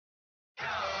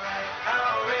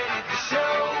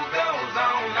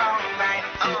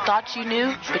thought you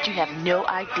knew, but you have no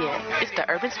idea. It's the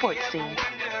Urban Sports Scene.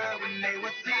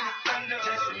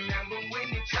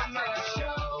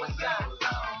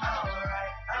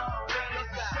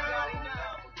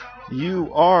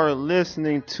 You are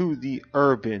listening to the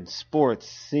Urban Sports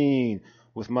Scene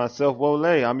with myself, Wole.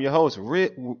 I'm your host.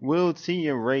 Will T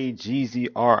and Ray Jeezy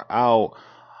are out.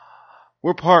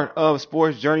 We're part of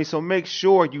Sports Journey, so make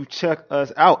sure you check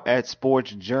us out at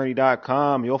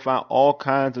sportsjourney.com. You'll find all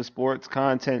kinds of sports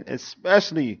content,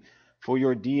 especially for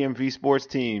your DMV sports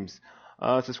teams.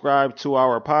 Subscribe to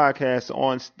our podcast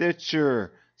on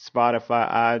Stitcher, Spotify,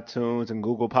 iTunes, and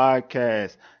Google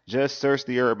Podcasts. Just search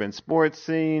the Urban Sports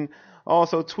Scene.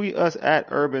 Also, tweet us at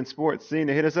Urban Sports Scene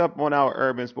and hit us up on our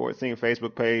Urban Sports Scene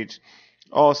Facebook page.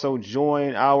 Also,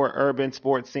 join our Urban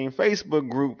Sports Scene Facebook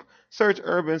group. Search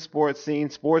Urban Sports Scene,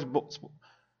 sports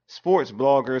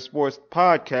bloggers, sports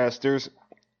podcasters,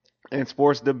 and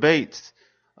sports debates.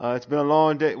 It's been a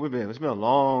long day. It's been a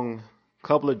long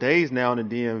couple of days now in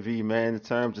the DMV, man, in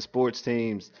terms of sports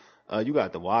teams. You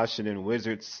got the Washington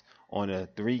Wizards on a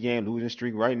 3-game losing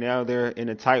streak. Right now, they're in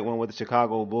a tight one with the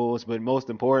Chicago Bulls. But most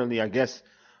importantly, I guess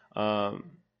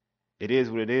it is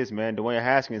what it is, man. Dwayne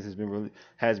Haskins has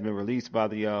been released by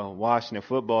the Washington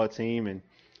football team, and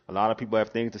a lot of people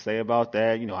have things to say about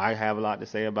that. You know, I have a lot to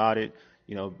say about it.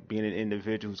 You know, being an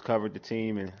individual who's covered the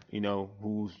team, and you know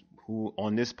who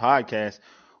on this podcast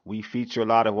we feature a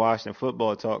lot of Washington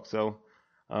football talk. So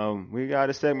we got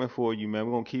a segment for you, man.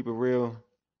 We're gonna keep it real,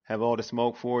 have all the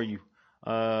smoke for you.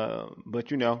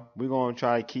 But you know, we're gonna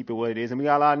try to keep it what it is. And we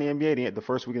got a lot in the NBA. The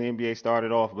first week of the NBA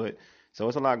started off, but so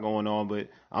it's a lot going on. But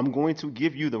I'm going to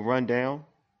give you the rundown,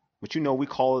 but you know we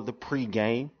call it the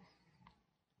pregame.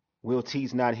 Will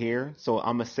T's not here, so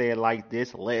I'm going to say it like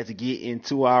this. Let's get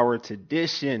into our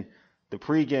tradition, the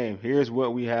pregame. Here's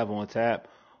what we have on tap.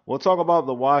 We'll talk about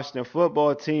the Washington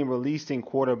football team releasing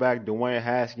quarterback Dwayne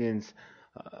Haskins,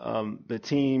 the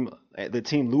team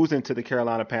losing to the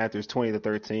Carolina Panthers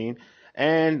 20-13,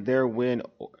 and their win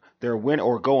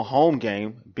or go home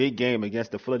game, big game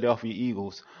against the Philadelphia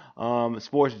Eagles.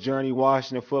 Sports Journey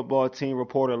Washington football team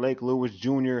reporter Lake Lewis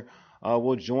Jr.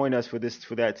 Will join us for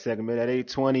that segment at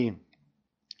 8:20.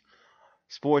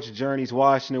 Sports Journey's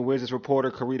Washington Wizards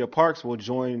reporter Karita Parks will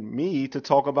join me to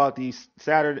talk about the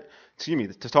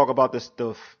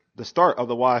start of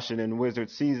the Washington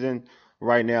Wizards season.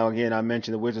 Right now, again, I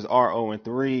mentioned the Wizards are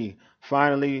 0-3.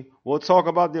 Finally, we'll talk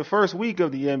about the first week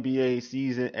of the NBA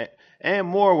season and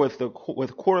more with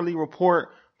Quarterly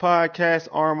Report podcast,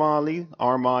 Armand Lee.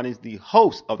 Armand is the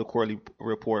host of the Quarterly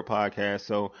Report podcast,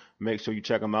 so make sure you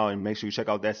check him out and make sure you check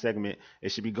out that segment. It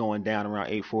should be going down around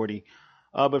 8:40.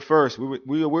 But first,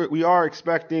 we are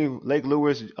expecting Lake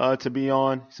Lewis to be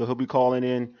on, so he'll be calling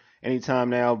in anytime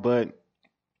now. But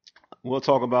we'll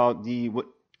talk about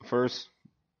first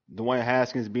Dwayne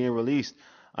Haskins being released.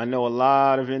 I know a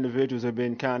lot of individuals have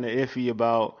been kind of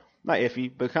not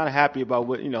iffy, but kind of happy about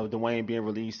Dwayne being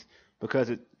released,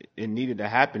 because it needed to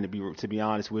happen, to be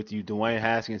honest with you. Dwayne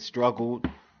Haskins struggled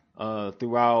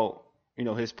throughout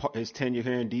his tenure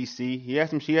here in DC. He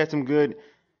had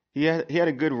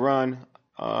a good run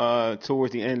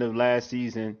towards the end of last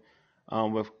season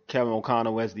with Kevin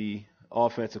O'Connell as the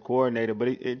offensive coordinator, but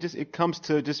it comes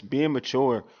to just being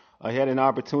mature. He had an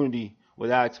opportunity with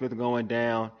Alex Smith going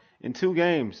down in 2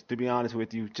 games, to be honest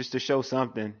with you, just to show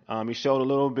something. He showed a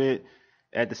little bit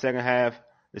at the second half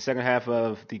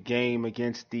of the game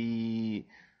against the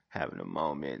Seattle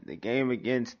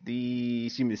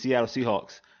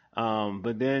Seahawks.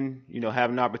 But then,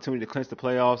 having an opportunity to clinch the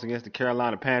playoffs against the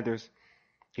Carolina Panthers,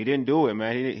 he didn't do it,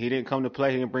 man. He didn't come to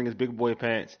play. He didn't bring his big boy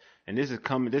pants. And this is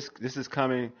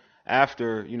coming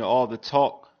after, all the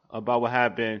talk about what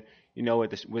happened,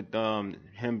 with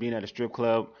him being at a strip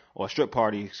club or a strip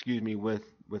party,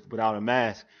 without a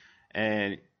mask.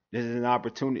 And this is an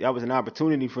opportunity. That was an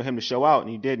opportunity for him to show out, and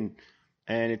he didn't.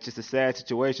 And it's just a sad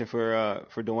situation for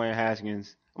Dwayne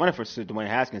Haskins. Well, not for Dwayne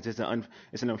Haskins. It's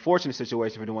an unfortunate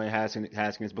situation for Dwayne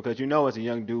Haskins, because as a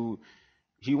young dude,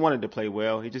 he wanted to play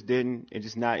well. He just didn't. It's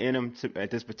just not in him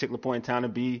at this particular point in time to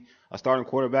be a starting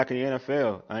quarterback in the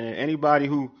NFL. And anybody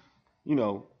who,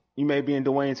 you may be in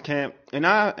Dwayne's camp, and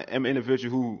I am an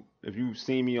individual who, if you've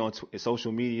seen me on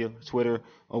social media, Twitter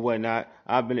or whatnot,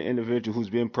 I've been an individual who's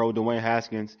been pro Dwayne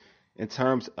Haskins in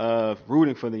terms of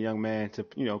rooting for the young man to,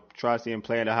 try to see him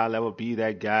play at a high level, be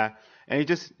that guy. And it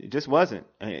just wasn't,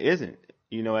 and it isn't.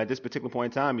 At this particular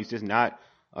point in time, he's just not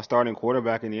a starting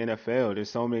quarterback in the NFL. There's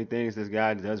so many things this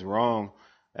guy does wrong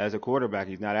as a quarterback.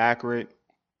 He's not accurate.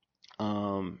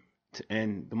 And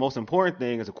the most important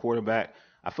thing as a quarterback,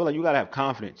 I feel like you got to have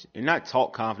confidence and not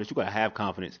talk confidence. You got to have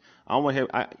confidence. I don't want to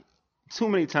hear too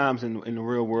many times in the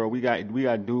real world we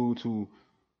got dudes who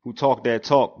talk that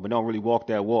talk but don't really walk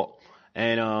that walk.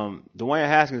 And Dwayne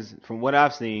Haskins, from what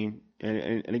I've seen,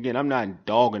 and again, I'm not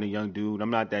dogging a young dude.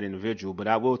 I'm not that individual, but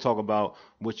I will talk about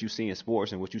what you see in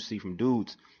sports and what you see from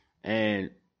dudes. And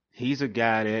he's a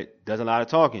guy that does a lot of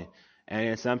talking.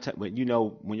 And sometimes, but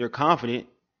when you're confident,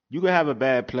 you can have a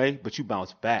bad play, but you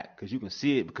bounce back because you can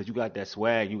see it because you got that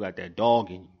swag, you got that dog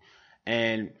in you.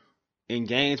 And in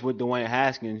games with Dwayne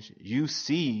Haskins, you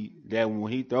see that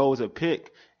when he throws a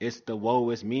pick, it's the woe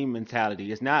is me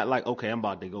mentality. It's not like, okay, I'm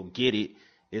about to go get it.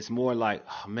 It's more like,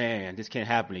 oh man, this can't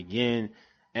happen again.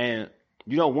 And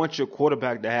you don't want your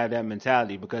quarterback to have that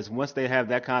mentality because once they have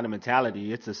that kind of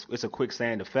mentality, it's a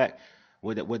quicksand effect.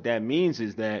 What that means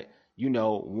is that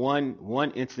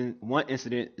one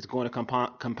incident is going to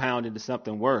compound into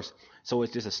something worse. So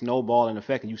it's just a snowballing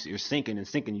effect, and you're sinking and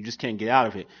sinking. You just can't get out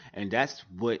of it, and that's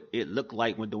what it looked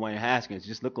like with Dwayne Haskins. It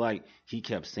just looked like he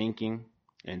kept sinking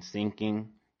and sinking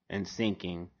and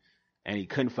sinking, and he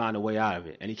couldn't find a way out of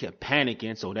it, and he kept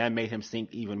panicking. So that made him sink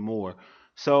even more.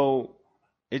 So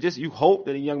you hope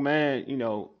that a young man,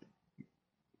 a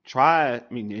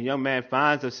young man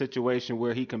finds a situation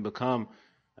where he can become,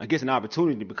 I guess, an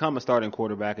opportunity to become a starting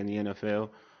quarterback in the NFL.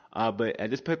 But at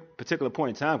this particular point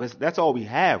in time, because that's all we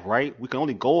have, right? We can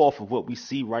only go off of what we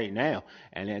see right now.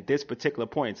 And at this particular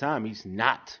point in time, he's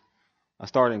not a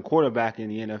starting quarterback in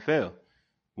the NFL.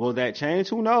 Will that change?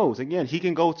 Who knows? Again, he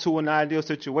can go to an ideal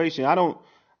situation.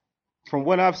 From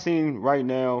what I've seen right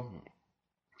now,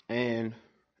 and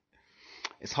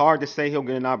it's hard to say he'll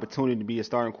get an opportunity to be a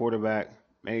starting quarterback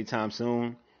anytime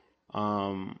soon.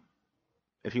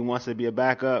 If he wants to be a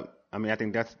backup, I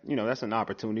think that's an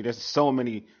opportunity. There's so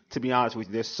many, to be honest with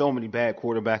you, there's so many bad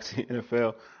quarterbacks in the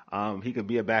NFL. He could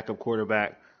be a backup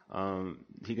quarterback.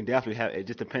 He can definitely have. It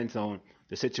just depends on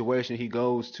the situation he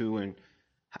goes to and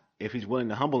if he's willing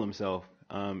to humble himself.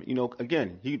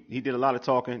 Again, he did a lot of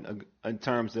talking in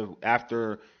terms of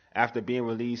after being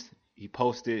released, he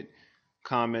posted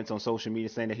comments on social media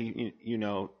saying that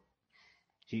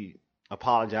he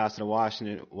apologized to the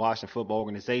Washington football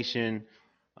organization.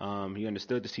 He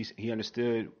understood this. He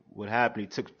understood what happened. He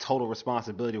took total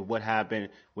responsibility of what happened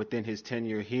within his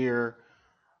tenure here,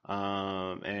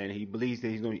 and he believes that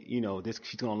he's going to,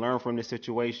 he's going to learn from this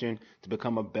situation to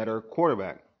become a better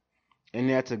quarterback. And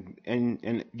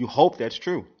and you hope that's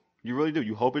true. You really do.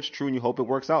 You hope it's true, and you hope it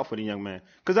works out for the young man.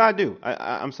 Because I do.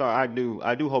 I'm sorry, I do.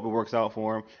 I do hope it works out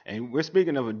for him. And we're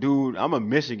speaking of a dude. I'm a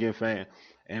Michigan fan,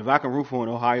 and if I can root for an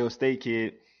Ohio State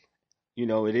kid,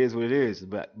 it is what it is.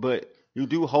 But you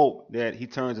do hope that he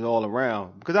turns it all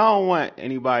around, because I don't want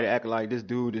anybody to act like this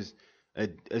dude is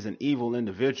an evil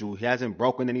individual. He hasn't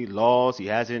broken any laws. He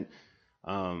hasn't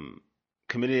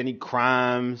committed any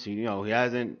crimes. He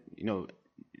hasn't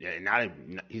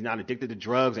he's not addicted to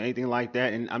drugs or anything like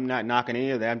that. And I'm not knocking any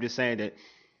of that. I'm just saying that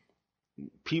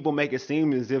people make it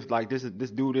seem as if like this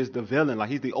dude is the villain,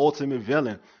 like he's the ultimate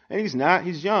villain, and he's not.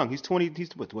 He's young. He's 20. He's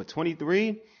what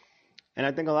 23. And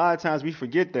I think a lot of times we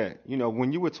forget that,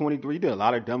 when you were 23, you did a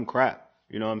lot of dumb crap.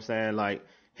 You know what I'm saying? Like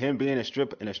him being in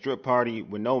a strip party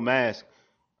with no mask.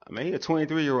 He's a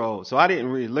 23-year-old. So I didn't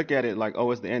really look at it like,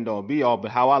 oh, it's the end all be all. But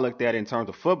how I looked at it in terms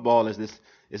of football is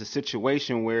a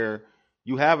situation where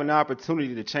you have an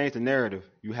opportunity to change the narrative.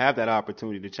 You have that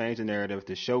opportunity to change the narrative,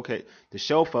 to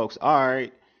show folks, all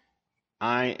right,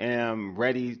 I am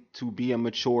ready to be a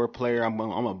mature player. I'm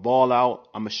gonna ball out.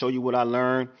 I'm gonna show you what I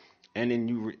learned. And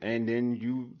then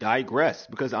you digress,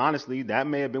 because honestly, that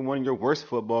may have been one of your worst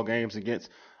football games against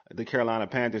the Carolina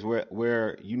Panthers,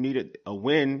 where you needed a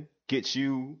win, get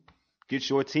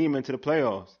your team into the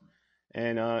playoffs,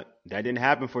 and that didn't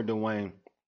happen for Dwayne.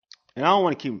 And I don't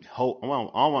want to I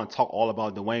don't want to talk all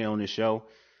about Dwayne on this show,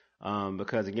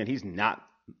 because again, he's not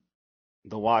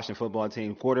the Washington football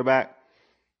team quarterback.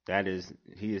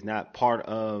 He is not part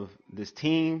of this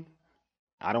team.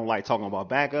 I don't like talking about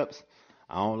backups.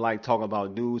 I don't like talking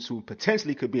about dudes who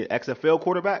potentially could be an XFL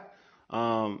quarterback.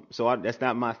 That's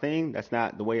not my thing. That's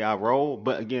not the way I roll.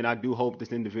 But again, I do hope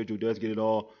this individual does get it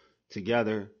all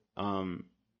together.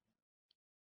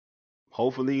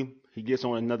 Hopefully he gets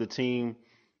on another team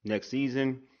next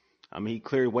season. He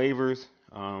cleared waivers.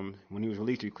 When he was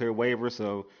released, he cleared waivers,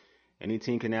 so any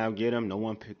team can now get him. No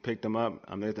one picked him up.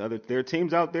 There are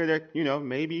teams out there that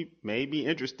may be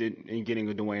interested in getting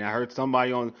a Dwayne. I heard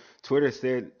somebody on Twitter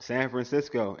said San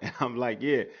Francisco, and I'm like,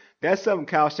 yeah, that's something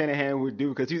Kyle Shanahan would do,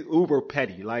 because he's uber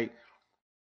petty. Like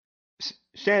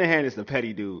Shanahan is the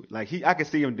petty dude. Like I can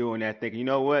see him doing that, thinking, you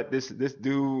know what, this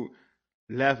dude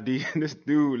left. This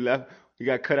dude left. He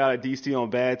got cut out of DC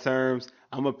on bad terms.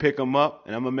 I'm gonna pick him up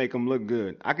and I'm gonna make him look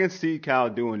good. I can see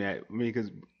Cal doing that. I mean,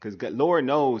 because Lord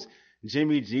knows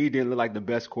Jimmy G didn't look like the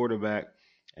best quarterback,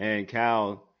 and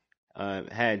Cal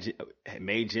had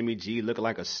made Jimmy G look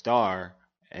like a star.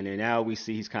 And then now we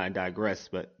see he's kind of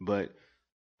digressed, but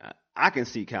I can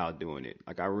see Cal doing it.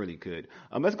 Like I really could.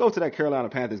 Let's go to that Carolina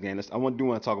Panthers game. I want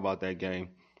to talk about that game.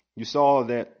 We saw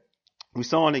in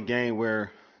the game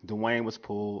where Dwayne was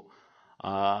pulled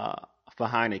for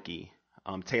Heineke,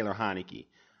 Taylor Heineke,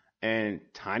 and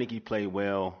Heineke played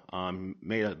well.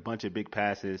 Made a bunch of big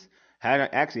passes.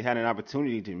 Actually had an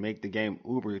opportunity to make the game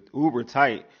uber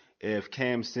tight if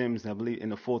Cam Sims, I believe, in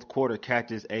the fourth quarter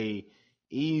catches a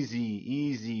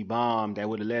easy bomb that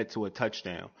would have led to a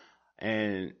touchdown.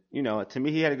 And, to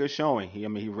me, he had a good showing.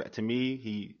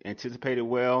 He anticipated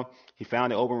well. He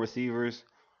found the open receivers.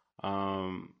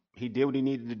 He did what he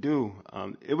needed to do.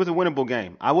 It was a winnable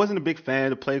game. I wasn't a big fan of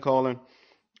the play calling.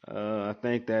 I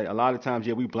think that a lot of times,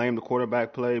 we blame the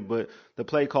quarterback play, but the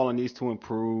play calling needs to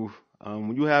improve.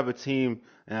 When you have a team,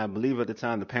 and I believe at the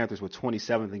time the Panthers were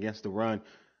 27th against the run,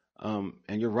 and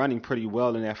you're running pretty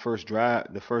well in that first drive,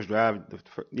 I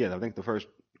think the first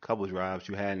couple of drives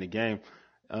you had in the game,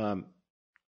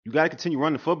 you got to continue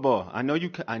running the football. I know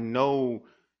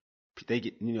they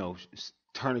get,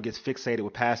 Turner gets fixated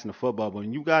with passing the football, but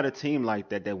when you got a team like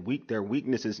that, their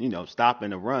weakness is,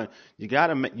 stopping the run. You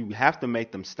have to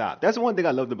make them stop. That's the one thing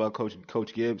I loved about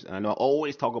Coach Gibbs. And I know I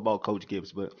always talk about Coach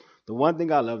Gibbs, but the one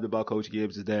thing I loved about Coach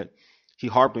Gibbs is that he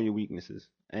harped on your weaknesses.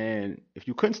 And if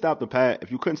you couldn't stop the pass,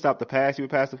 he would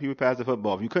pass the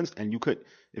football. If you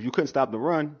couldn't stop the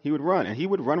run, he would run, and he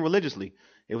would run religiously.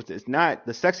 It's not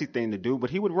the sexy thing to do, but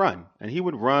he would run, and he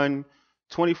would run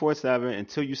 24/7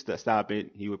 until you stop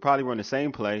it. He would probably run the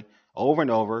same play over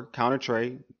and over, counter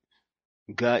trade,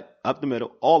 gut, up the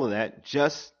middle, all of that,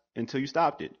 just until you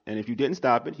stopped it. And if you didn't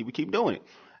stop it, he would keep doing it.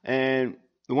 And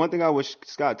the one thing I wish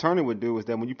Scott Turner would do is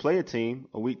that when you play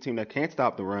a weak team that can't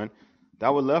stop the run, I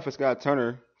would love for Scott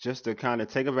Turner just to kind of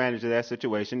take advantage of that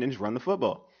situation and just run the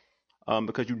football.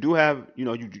 Because you do have,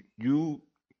 you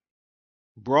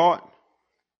brought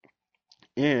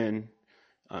in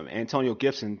Antonio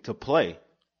Gibson to play.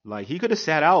 Like, he could have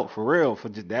sat out for real for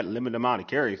just that limited amount of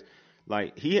carries.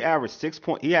 Like, he averaged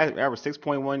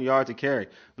 6.1 yards a carry. I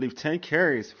believe 10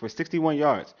 carries for 61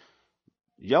 yards.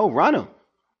 Run him.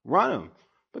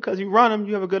 Because you run him,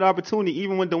 you have a good opportunity,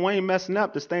 even when Dwayne messing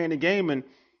up, to stay in the game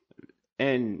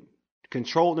and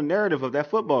control the narrative of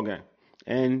that football game.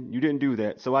 And you didn't do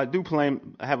that. So I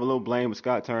have a little blame with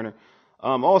Scott Turner.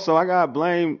 Also, I got to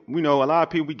blame, a lot of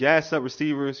people, we gas up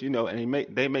receivers, and they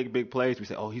make big plays. We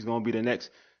say, oh, he's going to be the next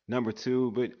number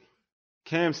 2. But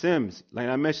Cam Sims, like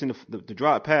I mentioned, the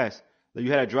drop pass.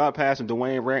 You had a drop pass and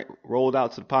Dwayne rolled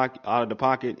out of the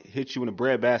pocket, hit you in the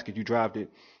breadbasket, you dropped it.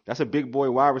 That's a big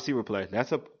boy wide receiver play.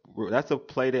 That's a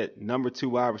play that number 2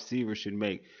 wide receiver should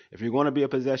make. If you're going to be a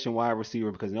possession wide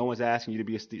receiver, because no one's asking you to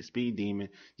be a speed demon,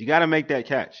 you got to make that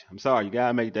catch. I'm sorry, you got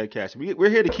to make that catch. We're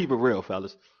here to keep it real,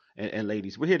 fellas and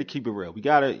ladies. We're here to keep it real. We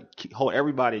got to hold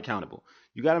everybody accountable.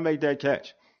 You got to make that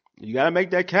catch. You got to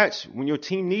make that catch when your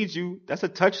team needs you. That's a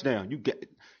touchdown.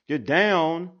 You're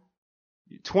down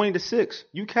 20-6.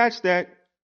 You catch that,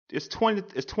 it's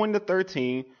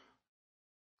 20-13.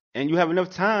 And you have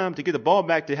enough time to get the ball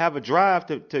back to have a drive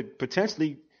to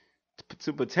potentially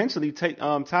take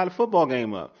tie the football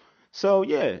game up. So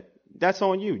yeah, that's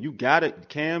on you. You gotta,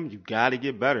 Cam. You gotta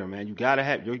get better, man. You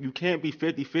can't be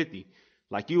 50-50.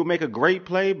 Like, you will make a great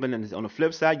play, but then on the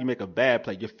flip side, you make a bad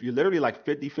play. You're literally like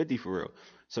 50-50 for real.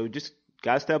 So just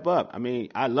gotta step up. I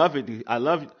mean, I love it. I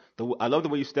love the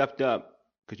way you stepped up,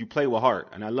 because you play with heart,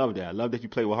 and I love that. I love that you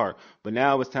play with heart. But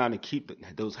now it's time to keep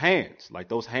those hands. Like,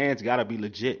 those hands got to be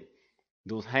legit.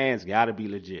 Those hands got to be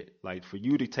legit. Like, for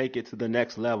you to take it to the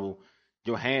next level,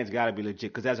 your hands got to be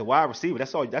legit. Because as a wide receiver,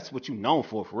 that's what you're known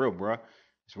for real, bro.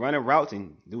 It's running routes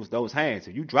and those hands.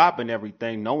 If you dropping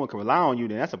everything, no one can rely on you,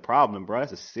 then that's a problem, bro.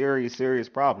 That's a serious, serious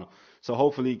problem. So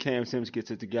hopefully Cam Sims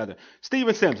gets it together.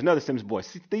 Steven Sims, another Sims boy.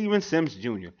 Steven Sims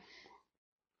Jr.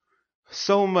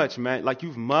 So much, man. Like,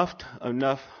 you've muffed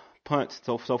enough punts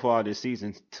so far this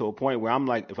season to a point where I'm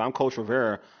like, if I'm Coach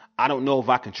Rivera, I don't know if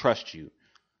I can trust you.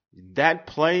 That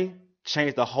play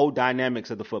changed the whole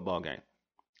dynamics of the football game.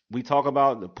 We talk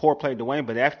about the poor play of Dwayne,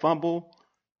 but that fumble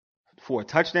for a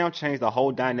touchdown changed the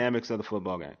whole dynamics of the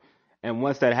football game. And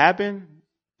once that happened,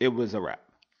 it was a wrap.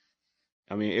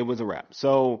 I mean, it was a wrap.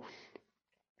 So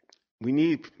we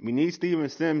need Steven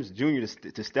Sims Jr.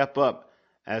 to step up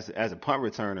as a punt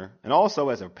returner, and also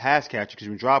as a pass catcher, because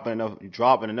you're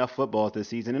dropping enough footballs this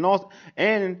season, and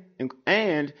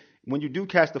when you do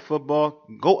catch the football,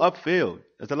 go upfield.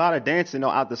 There's a lot of dancing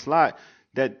out the slot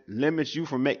that limits you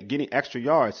from getting extra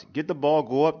yards. Get the ball,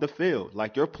 go up the field.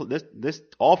 Like this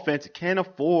offense can't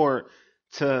afford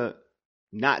to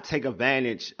not take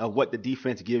advantage of what the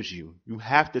defense gives you. You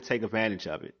have to take advantage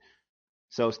of it.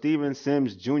 So Steven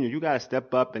Sims Jr., you got to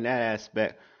step up in that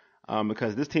aspect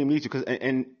because this team needs you.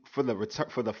 And for the return,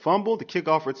 for the fumble, the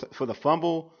kickoff for the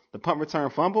fumble, the punt return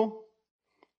fumble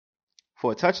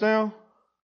for a touchdown,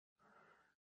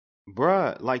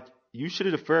 bruh, like you should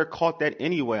have fair caught that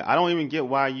anyway. I don't even get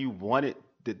why you wanted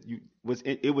that.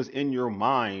 It was in your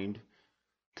mind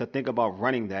to think about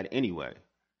running that anyway.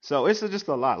 So it's just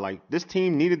a lot. Like this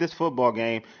team needed this football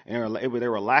game, and they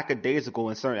were lackadaisical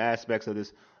in certain aspects of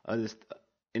this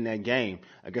in that game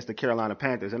against the Carolina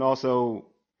Panthers. And also,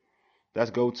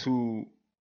 let's go to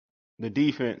the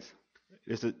defense.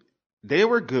 They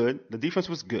were good. The defense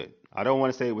was good. I don't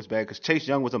want to say it was bad because Chase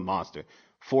Young was a monster.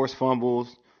 Forced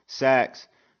fumbles, sacks.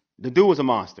 The dude was a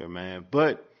monster, man.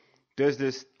 But there's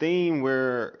this theme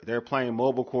where they're playing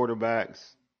mobile quarterbacks.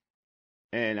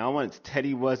 And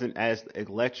Teddy wasn't as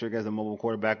electric as a mobile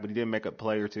quarterback, but he did make a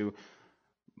play or two.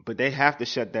 But they have to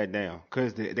shut that down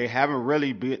because they haven't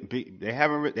really they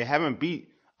haven't beat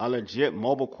a legit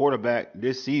mobile quarterback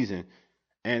this season,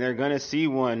 and they're gonna see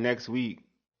one next week.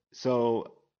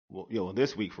 So,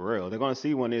 this week for real, they're gonna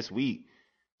see one this week.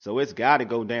 So it's got to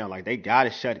go down. Like they got to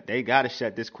shut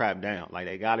this crap down. Like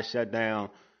they got to shut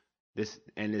down this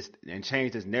and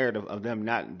change this narrative of them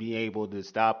not being able to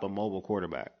stop a mobile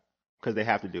quarterback because they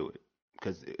have to do it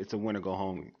because it's a win or go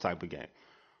home type of game.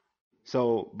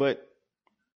 So, but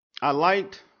I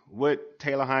liked what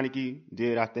Taylor Heinicke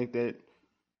did. I think that,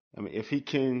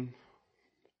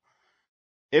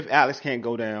 if Alex can't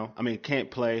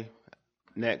play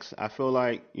next, I feel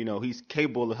like, he's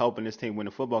capable of helping this team win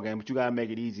a football game, but you got to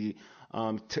make it easy.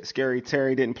 Scary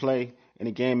Terry didn't play in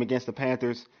the game against the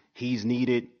Panthers. He's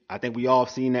needed. I think we all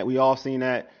seen that.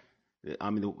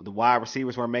 The wide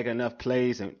receivers weren't making enough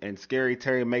plays, and Scary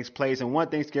Terry makes plays. And one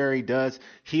thing Scary does,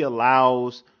 he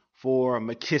allows for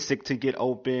McKissick to get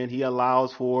open. He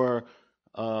allows for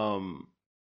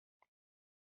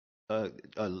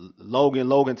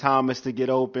Logan Thomas to get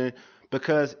open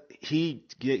because he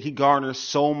garners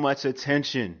so much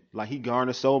attention. Like he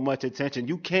garners so much attention.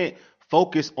 You can't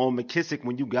focus on McKissick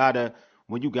when you gotta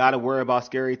worry about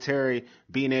Scary Terry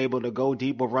being able to go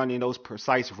deep or running those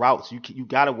precise routes. You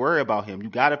gotta worry about him. You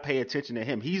gotta pay attention to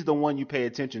him. He's the one you pay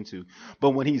attention to.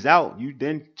 But when he's out, you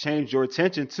then change your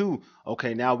attention to,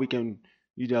 okay, now we can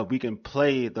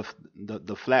play the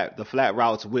flat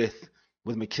routes with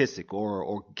McKissick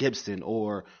or Gibson,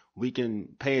 or we can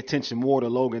pay attention more to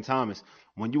Logan Thomas.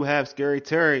 When you have Scary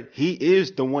Terry, he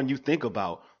is the one you think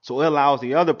about. So it allows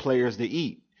the other players to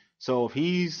eat. So if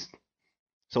he's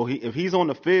on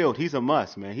the field, he's a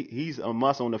must, man. He's a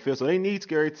must on the field. So they need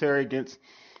Scary Terry against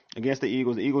the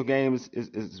Eagles. The Eagles game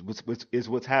is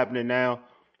what's happening now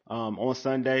on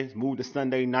Sunday. It's moved to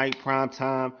Sunday night prime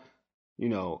time.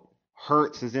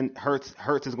 Hurts is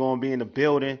going to be in the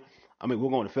building. We're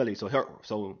going to Philly,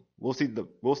 so we'll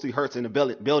see Hurts in the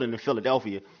building in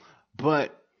Philadelphia.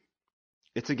 But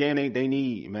it's a game they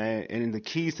need, man. And the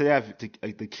keys to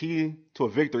the key to a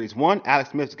victory is one,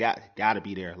 Alex Smith's got to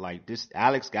be there. Like this,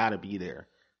 Alex got to be there.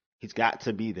 He's got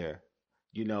to be there.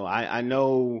 I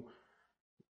know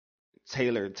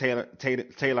Taylor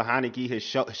Heinicke has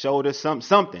showed us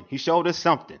something. He showed us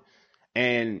something,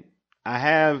 and I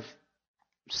have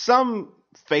some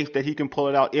faith that he can pull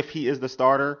it out if he is the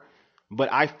starter.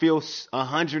 But I feel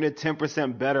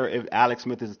 110% better if Alex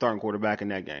Smith is the starting quarterback in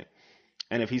that game.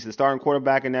 And if he's the starting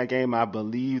quarterback in that game, I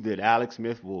believe that Alex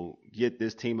Smith will get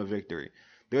this team a victory.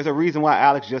 There's a reason why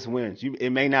Alex just wins.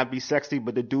 It may not be sexy,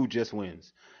 but the dude just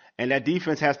wins. And that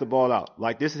defense has the ball out.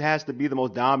 Like this has to be the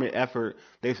most dominant effort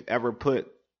they've ever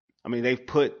put. They've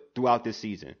put throughout this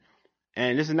season.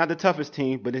 And this is not the toughest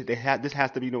team, but this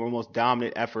has to be the most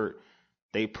dominant effort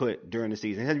they put during the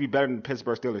season. It has to be better than the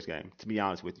Pittsburgh Steelers game, to be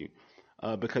honest with you.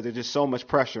 Because there's just so much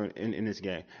pressure in this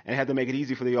game, and they have to make it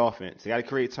easy for the offense. They got to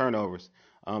create turnovers.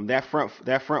 That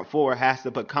front four has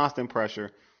to put constant pressure.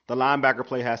 The linebacker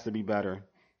play has to be better.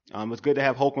 It's good to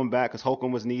have Holcomb back because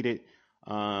Holcomb was needed.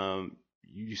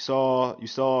 You saw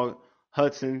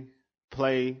Hudson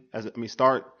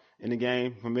start in the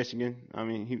game for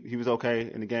Michigan. He was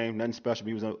okay in the game, nothing special.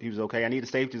 But he was okay. I need the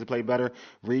safeties to play better.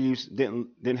 Reeves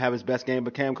didn't have his best game,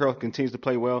 but Cam Curl continues to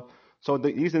play well. So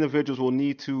these individuals will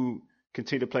need to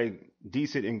continue to play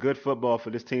decent and good football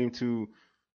for this team to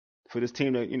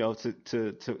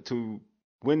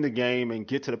win the game and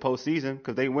get to the postseason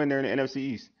because they win there in the NFC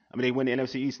East. They win the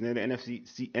NFC East and they're the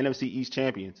NFC East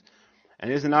champions.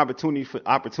 and there's an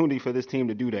opportunity for this team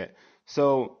to do that.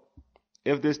 So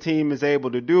if this team is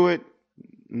able to do it,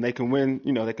 and they can win,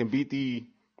 they can beat the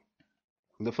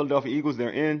Philadelphia Eagles. They're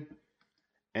in,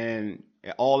 and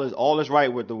all is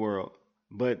right with the world.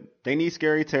 But they need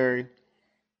Scary Terry.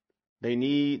 They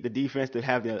need the defense to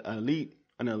have an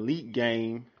elite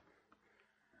game,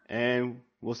 and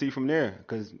we'll see from there.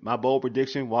 Because my bold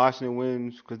prediction, Washington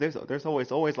wins. Because there's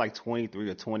always like 23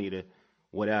 or 20 to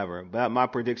whatever. But my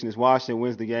prediction is Washington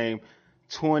wins the game,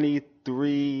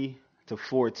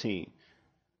 23-14.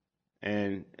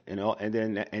 And then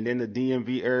the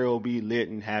DMV area will be lit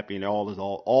and happy, and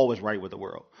all is right with the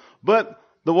world. But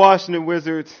the Washington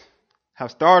Wizards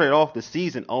have started off the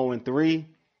season 0-3.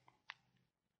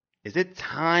 Is it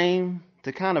time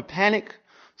to kind of panic?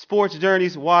 Sports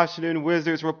Journey's Washington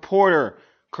Wizards reporter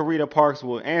Karita Parks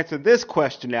will answer this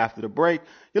question after the break.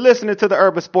 You're listening to the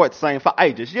Urban Sports Scene for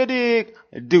Aegis. You dig?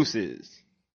 Deuces.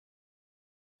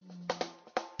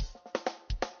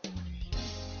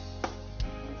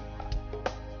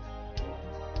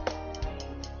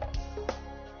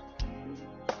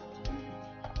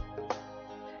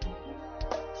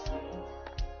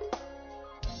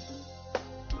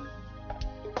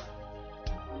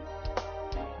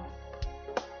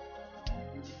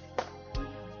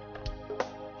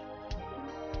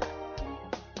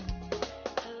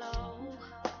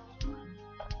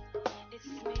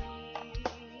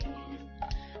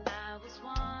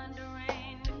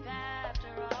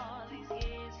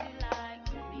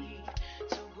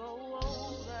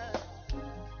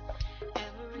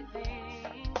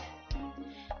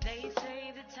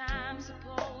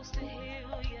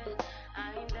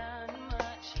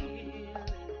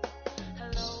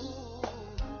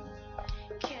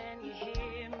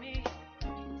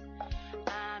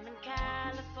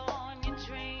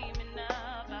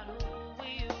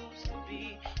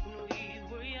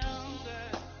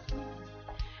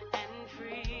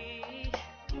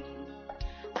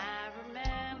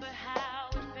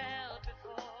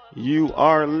 You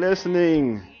are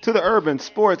listening to the Urban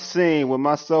Sports Scene with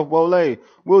myself, Wole.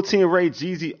 Will T and Ray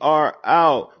Jeezy are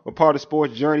out. We're part of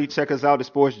Sports Journey. Check us out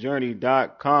at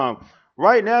sportsjourney.com.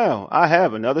 Right now, I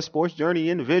have another Sports Journey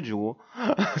individual,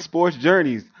 Sports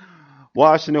Journey's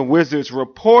Washington Wizards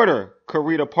reporter,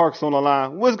 Karita Parks, on the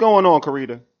line. What's going on,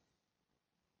 Karita?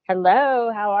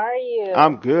 Hello, how are you?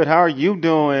 I'm good. How are you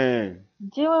doing?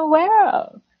 Doing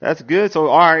well. That's good. So,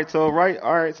 all right. So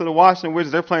the Washington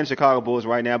Wizards, they're playing Chicago Bulls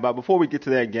right now. But before we get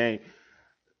to that game,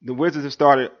 the Wizards have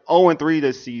started 0-3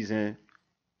 this season.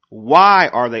 Why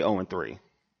are they 0-3?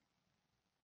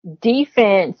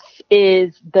 Defense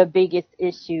is the biggest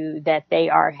issue that they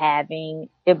are having,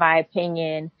 in my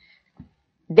opinion.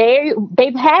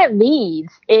 They've had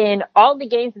leads in all the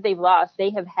games that they've lost.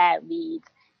 They have had leads,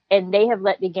 and they have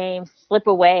let the game slip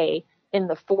away in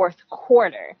the fourth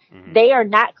quarter. Mm-hmm. They are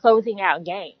not closing out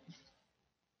games.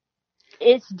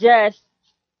 It's just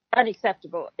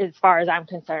unacceptable as far as I'm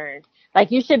concerned.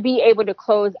 Like, you should be able to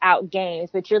close out games,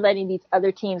 but you're letting these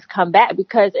other teams come back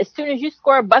because as soon as you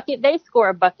score a bucket, they score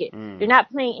a bucket. You're not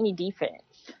playing any defense.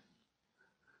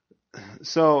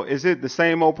 So is it the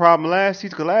same old problem last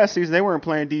season? Because last season they weren't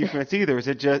playing defense either. Is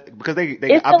it just because they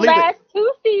it's I the last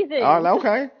 2 seasons.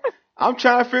 Okay. I'm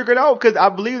trying to figure it out because I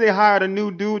believe they hired a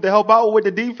new dude to help out with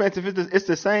the defense. If it's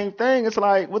the same thing, it's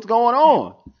like, what's going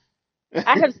on?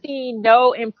 I have seen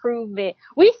no improvement.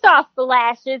 We saw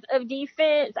flashes of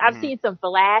defense. I've seen some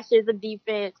flashes of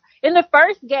defense. In the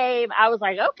first game, I was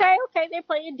like, okay, they're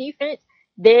playing defense.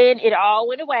 Then it all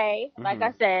went away, like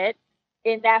I said,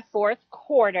 in that fourth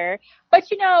quarter. But,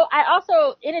 I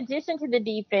also, in addition to the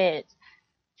defense,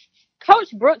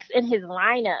 Coach Brooks and his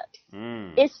lineups,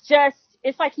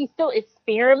 it's like he's still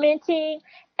experimenting,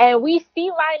 and we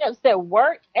see lineups that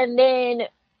work, and then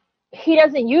he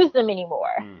doesn't use them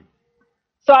anymore.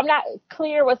 So I'm not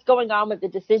clear what's going on with the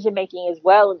decision making as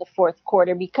well in the fourth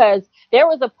quarter, because there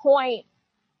was a point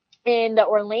in the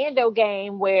Orlando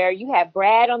game where you had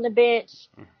Brad on the bench,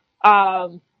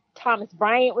 Thomas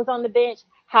Bryant was on the bench,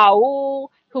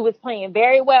 Howell, who was playing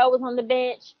very well, was on the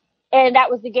bench, and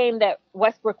that was the game that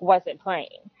Westbrook wasn't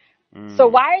playing. So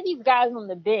why are these guys on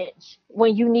the bench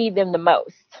when you need them the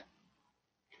most?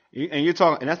 And you're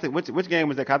talking, and that's which game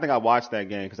was that? I think I watched that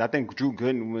game because I think Drew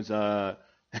Gooden was had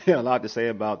a lot to say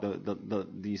about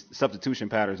the substitution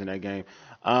patterns in that game.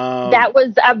 That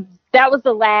was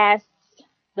the last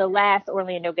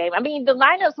Orlando game. I mean, the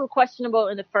lineups were questionable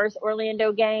in the first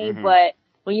Orlando game, but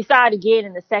when you saw it again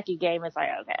in the second game, it's like,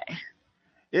 okay.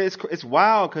 It's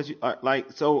wild because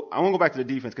so I want to go back to the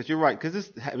defense because you're right, because this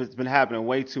has been happening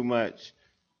way too much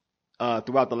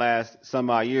throughout the last some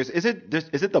odd years. Is it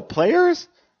the players,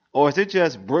 or is it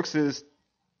just Brooks's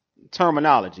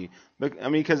terminology. But I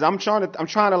mean, because I'm trying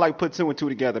to like put two and two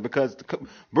together because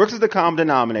Brooks is the common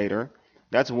denominator.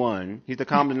 That's one. He's the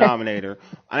common denominator.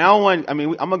 And I don't want. I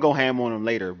mean, I'm gonna go ham on him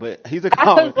later, but he's a I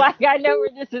common. was like, I know where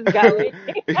this is going.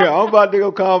 Yeah, I'm about to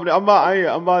go common. I'm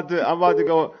about to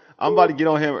go. I'm about to get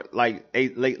on him like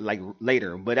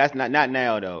later, but that's not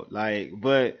now though. Like,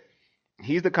 but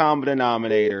he's the common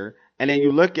denominator. And then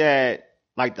you look at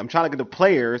like I'm trying to get the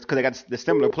players because they got the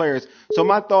similar players. So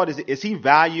my thought is he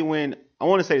valuing? I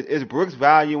want to say is Brooks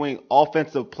valuing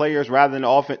offensive players rather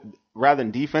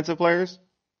than defensive players?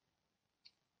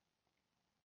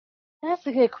 That's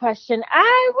a good question.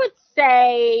 I would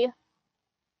say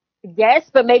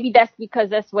yes, but maybe that's because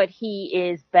that's what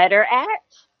he is better at.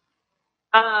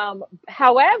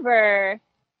 However,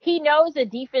 he knows that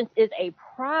defense is a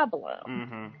problem.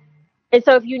 Mm-hmm. And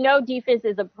so if you know defense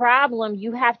is a problem,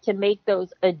 you have to make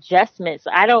those adjustments.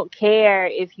 I don't care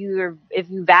if you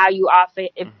value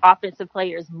offensive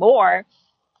players more.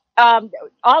 All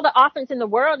the offense in the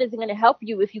world isn't going to help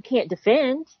you if you can't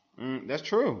defend. That's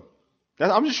true.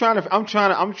 I'm trying to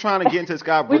get into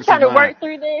Scott Brooks' We're trying to mind. work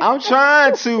through this. I'm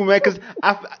trying to, man, because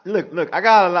look, I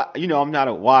got a lot. You know, I'm not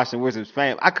a Washington Wizards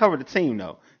fan. I cover the team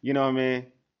though. You know what I mean?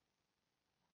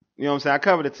 You know what I'm saying? I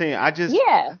cover the team. I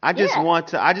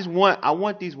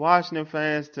want these Washington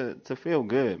fans to feel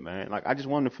good, man. Like I just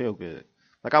want them to feel good.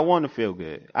 Like I want them to feel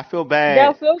good. I feel bad.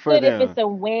 They'll feel for good them. if it's a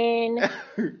win.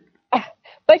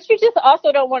 But you just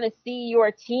also don't want to see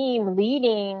your team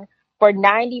leading for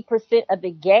 90% of the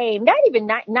game, not even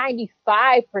 95%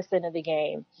 of the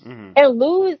game, and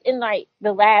lose in like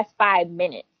the last 5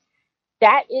 minutes.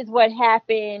 That is what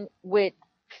happened with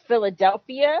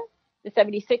Philadelphia, the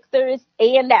 76ers,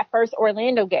 and that first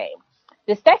Orlando game.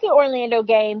 The second Orlando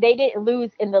game, they didn't lose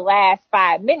in the last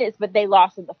 5 minutes, but they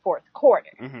lost in the fourth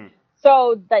quarter.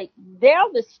 So like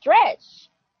down the stretch,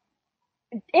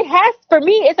 for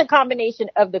me, it's a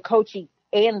combination of the coaching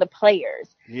and the players.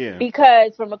 Yeah.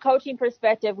 Because from a coaching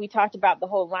perspective, we talked about the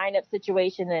whole lineup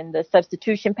situation and the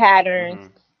substitution patterns.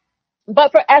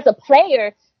 But as a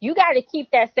player, you got to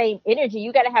keep that same energy.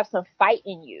 You got to have some fight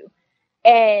in you.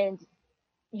 And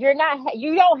you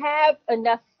don't have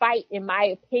enough fight, in my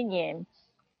opinion,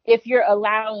 if you're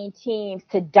allowing teams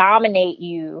to dominate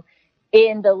you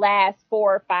in the last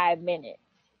 4 or 5 minutes.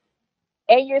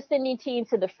 And you're sending teams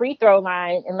to the free throw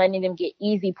line and letting them get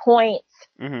easy points.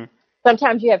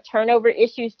 Sometimes you have turnover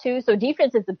issues too. So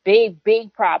defense is a big,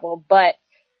 big problem, but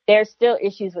there's still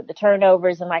issues with the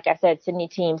turnovers. And like I said, sending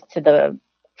teams to the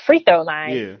free throw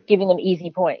line, giving them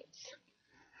easy points.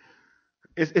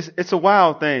 It's a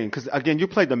wild thing because again, you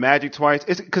played the Magic twice.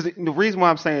 It's because the reason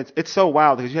why I'm saying it's so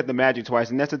wild because you had the Magic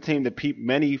twice, and that's a team that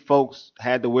many folks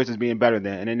had the Wizards being better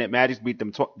than, and then that Magic beat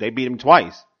them. They beat them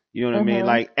twice. You know what I mean?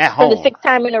 Like at home. For the 6th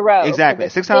time in a row. Exactly.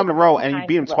 6th time in a row, and you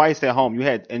beat them twice at home. You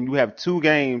have 2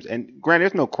 games, and granted,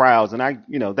 there's no crowds, and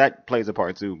that plays a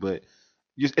part too. But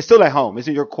it's still at home. It's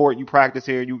in your court. You practice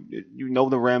here. You know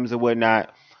the rims and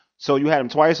whatnot. So you had them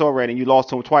twice already, and you lost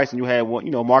to them twice, and you had one.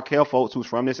 Markelle Fultz, who's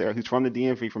from this area, who's from the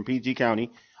DMV, from PG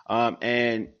County,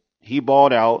 and he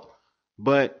balled out.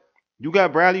 But you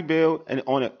got Bradley Beal and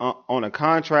on a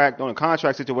contract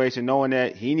situation, knowing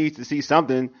that he needs to see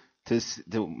something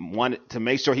to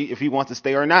make sure if he wants to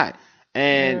stay or not.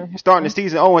 And starting the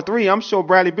season 0-3, I'm sure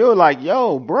Bradley Beal like,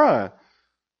 yo, bruh,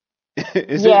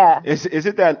 is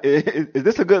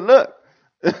this a good look?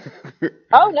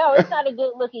 Oh no, it's not a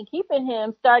good look in keeping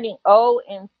him starting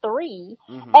 0-3.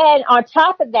 And on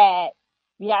top of that,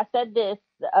 I said this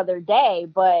the other day,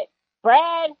 but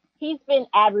Brad, he's been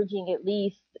averaging at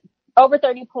least over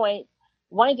 30 points.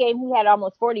 One game he had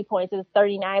almost 40 points. It was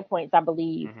 39 points, I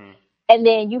believe. And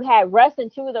then you had Russ in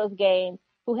 2 of those games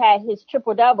who had his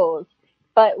triple doubles,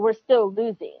 but we're still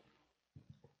losing.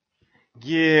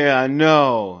 Yeah, I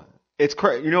know. It's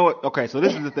crazy. You know what? Okay, so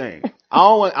this is the thing. I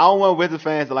don't want Wizards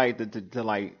fans to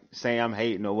like say I'm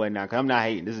hating or whatnot, because I'm not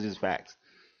hating. This is just facts.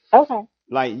 Okay.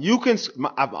 Like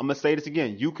I'm gonna say this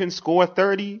again. You can score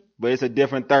 30, but it's a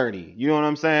different 30. You know what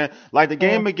I'm saying? Like the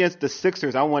game against the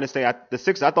Sixers, I want to say the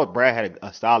Sixers. I thought Brad had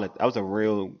a solid. That was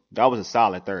a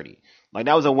solid 30. Like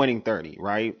that was a winning 30,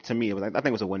 right? To me, I think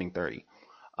it was a winning 30.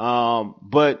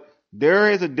 But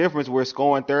there is a difference where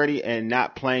scoring 30 and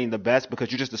not playing the best because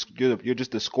you're just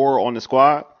the scorer on the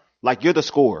squad. Like you're the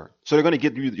scorer, so you're gonna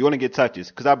get touches.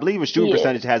 Because I believe his shooting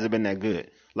percentage hasn't been that good.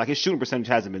 Like his shooting percentage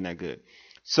hasn't been that good.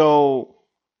 So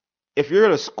if you're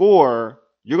the scorer,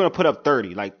 you're gonna put up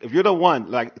 30. Like if you're the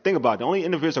one, like think about it, the only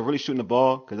individuals that are really shooting the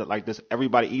ball because like this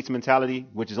everybody eats mentality,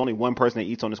 which is only one person that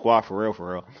eats on the squad for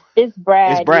real. It's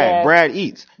Brad. It's Brad. Yeah. Brad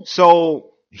eats,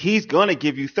 so he's gonna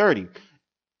give you 30.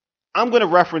 I'm going to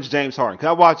reference James Harden because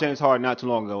I watched James Harden not too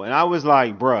long ago, and I was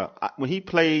like, bruh, when he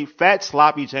played fat,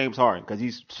 sloppy James Harden, because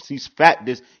he's fat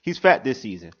this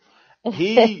season.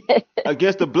 He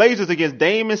against the Blazers against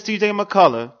Dame and CJ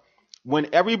McCullough, when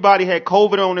everybody had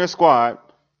COVID on their squad,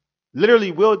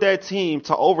 literally willed that team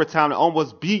to overtime and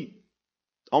almost beat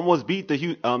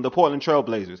the Portland Trail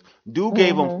Blazers. Dude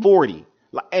gave them 40.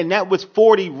 And that was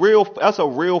 40 real. That's a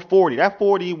real 40. That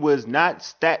 40 was not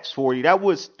stats 40. That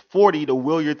was 40 to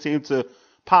will your team to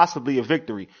possibly a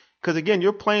victory. Because again,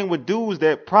 you're playing with dudes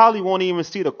that probably won't even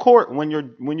see the court when your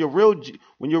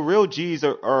real G's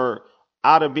are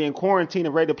out of being quarantined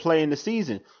and ready to play in the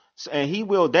season. And he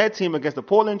willed that team against the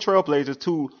Portland Trail Blazers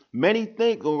to many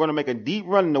think we're going to make a deep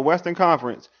run in the Western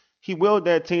Conference. He willed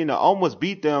that team to almost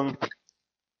beat them.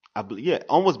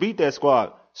 Almost beat that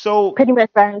squad. So pretty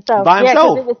much by himself. Yeah,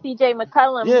 because it was CJ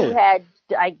McCollum who had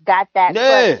got that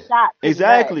clutch shot.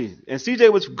 Exactly. Much. And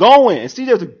CJ was going, and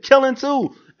CJ was killing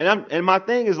too. And my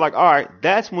thing is like, all right,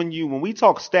 that's when we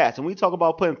talk stats and we talk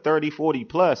about putting 30, 40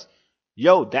 plus,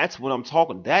 that's what I'm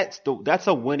talking. That's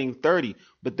a winning 30.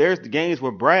 But there's the games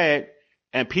where Brad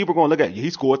and people are going to look at, he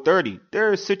scored 30.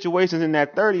 There are situations in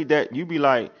that 30 that you be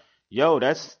like,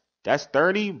 that's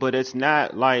 30, but it's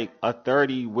not like a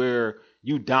 30 where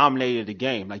you dominated the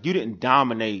game. Like you didn't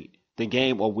dominate the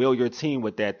game or will your team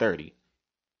with that 30.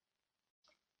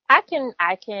 I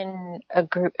can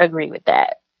agree with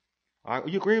that.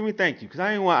 You agree with me? Thank you. Because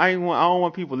I don't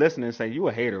want people listening and say you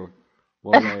a hater.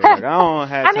 Well, like, I don't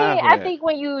have time for that. I think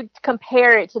when you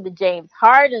compare it to the James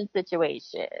Harden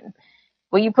situation,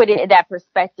 when you put it in that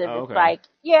perspective, it's like,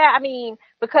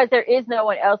 because there is no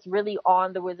one else really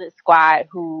on the Wizards squad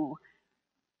who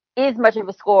is much of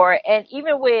a scorer. And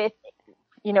even with,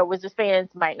 Wizards fans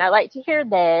might not like to hear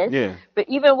this, but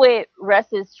even with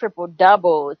Russ's triple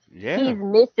doubles, he's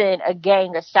missing a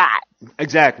gang of shots.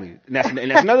 Exactly. And that's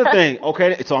another thing.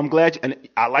 Okay. So I'm glad, and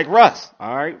I like Russ.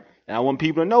 All right. And I want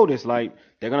people to know this. Like,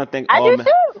 they're going to think, I do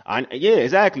too. Yeah,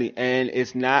 exactly. And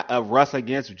it's not a Russ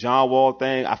against John Wall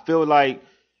thing. I feel like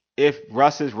if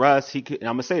Russ is Russ, he could, and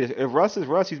I'm going to say this, if Russ is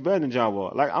Russ, he's better than John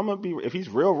Wall. Like, if he's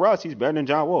real Russ, he's better than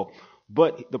John Wall.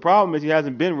 But the problem is he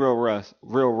hasn't been real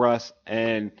Russ.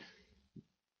 And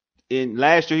in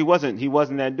last year, he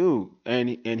wasn't that dude.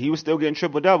 And he was still getting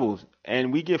triple doubles.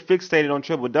 And we get fixated on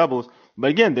triple doubles.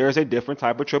 But again, there's a different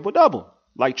type of triple double.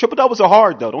 Like, triple doubles are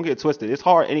hard, though. Don't get twisted. It's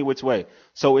hard any which way.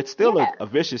 So it's still a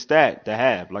vicious stat to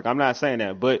have. Like, I'm not saying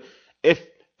that. But if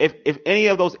any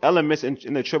of those elements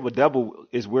in the triple double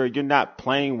is where you're not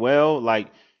playing well,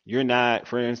 like you're not,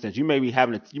 for instance, you may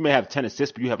have 10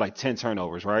 assists, but you have like 10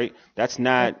 turnovers, right? That's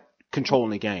not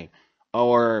controlling the game.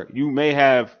 Or you may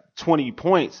have 20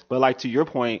 points, but like to your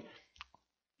point,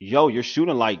 you're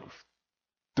shooting like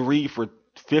 3 for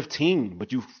 15,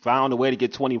 but you found a way to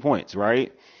get 20 points,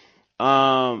 right?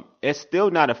 It's still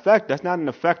not effective. That's not an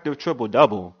effective triple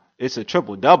double. It's a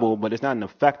triple double, but it's not an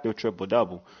effective triple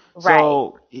double. Right.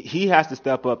 So he has to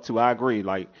step up too. I agree.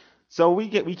 Like, so we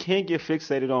can't get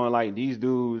fixated on like these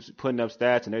dudes putting up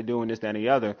stats and they're doing this, that, and the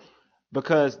other,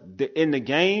 because in the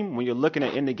game, when you're looking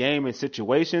at in the game and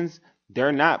situations,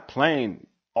 they're not playing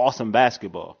awesome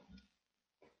basketball.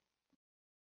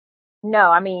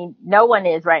 No, I mean, no one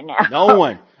is right now. No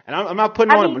one. And I'm not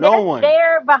putting on them, no one.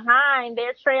 They're behind.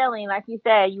 They're trailing, like you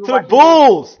said. To the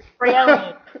Bulls!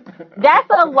 Trailing. That's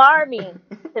alarming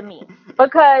to me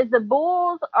because the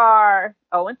Bulls are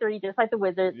 0-3, just like the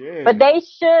Wizards. Yeah. But they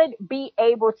should be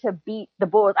able to beat the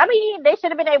Bulls. I mean, they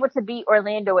should have been able to beat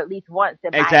Orlando at least once.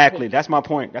 Exactly. That's my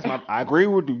point. I agree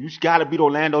with you. You got to beat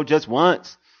Orlando just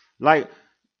once. Like,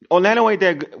 Orlando ain't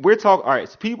that good. We're talking, all right,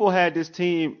 so people had this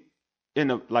team in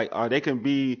the, like, they can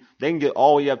get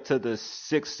all the way up to the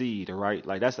 6th seed, right?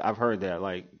 Like, I've heard that,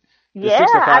 like, the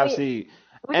 6 or 5 seed.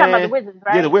 We're talking about the Wizards,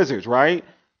 right? Yeah, the Wizards, right?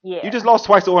 Yeah. You just lost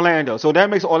twice to Orlando, so that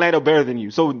makes Orlando better than you.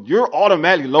 So you're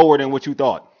automatically lower than what you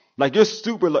thought. Like, you're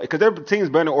super low, because their team's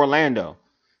better than Orlando.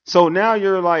 So now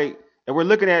you're like, and we're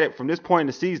looking at it from this point in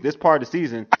the season, this part of the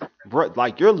season,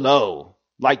 like, you're low.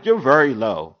 Like, you're very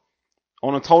low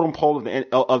on a totem pole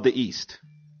of the East.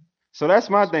 So that's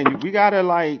my thing. We gotta,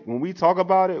 like, when we talk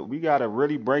about it, we gotta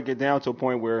really break it down to a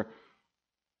point where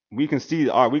we can say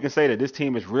that this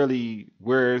team is really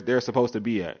where they're supposed to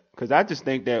be at. Because I just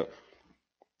think that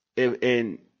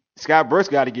and Scott Brooks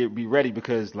got to be ready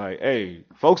because, like, hey,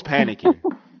 folks panicking.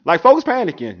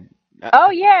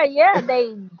 Oh yeah,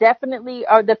 they definitely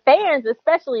are. The fans,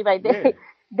 especially, like they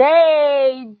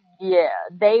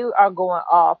are going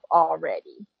off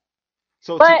already.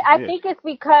 I think it's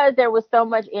because there was so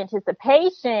much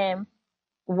anticipation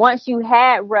once you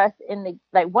had Russ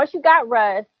once you got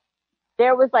Russ,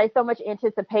 there was like so much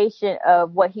anticipation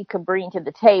of what he could bring to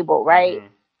the table, right? Mm-hmm.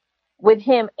 With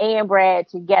him and Brad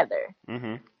together.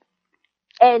 Mm-hmm.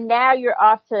 And now you're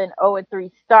off to an 0-3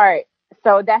 start.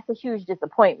 So that's a huge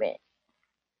disappointment.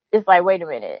 It's like, wait a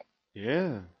minute.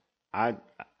 Yeah. I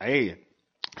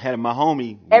had my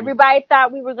homie. Everybody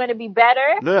thought we were going to be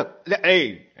better. Look,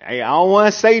 hey, I don't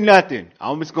want to say nothing.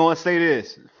 I'm just going to say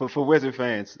this for Wizard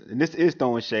fans. And this is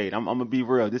throwing shade. I'm going to be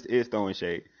real. This is throwing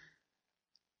shade.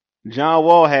 John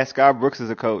Wall had Scott Brooks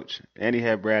as a coach, and he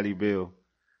had Bradley Beal.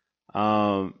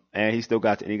 And he still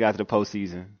got to the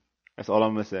postseason. That's all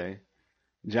I'm going to say.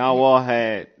 John Wall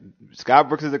had Scott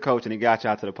Brooks as a coach, and he got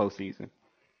y'all to the postseason.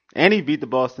 And he beat the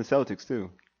Boston Celtics, too.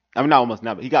 I mean, not almost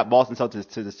not, but he got Boston Celtics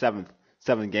to the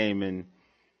seventh game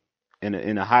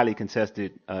in a highly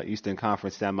contested Eastern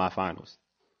Conference semifinals.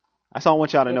 That's all I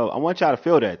want y'all to know. I want y'all to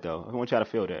feel that, though. I want y'all to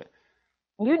feel that.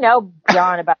 You know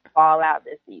John about to fall out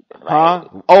this season, right?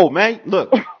 Huh? Oh, man,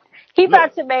 look. He's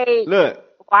about to make Look.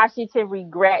 Washington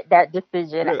regret that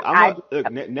decision.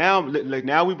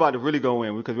 Now we about to really go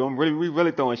in because we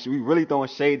really throwing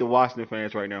shade to Washington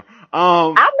fans right now.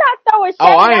 I'm not throwing shade. Oh,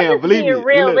 I I'm am. just Believe being me.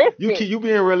 realistic. Look, you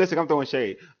being realistic. I'm throwing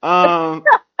shade.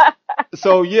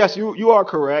 So yes, you are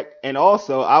correct. And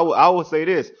also, I will say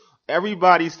this.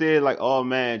 Everybody said like, oh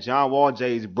man, John Wall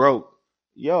Jay's broke.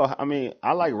 Yo, I mean,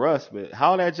 I like Russ, but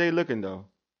how that Jay looking though?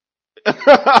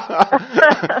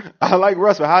 I like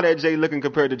Russ, but how that Jay looking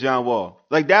compared to John Wall?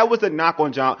 Like that was a knock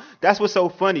on John. That's what's so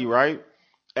funny, right?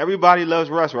 Everybody loves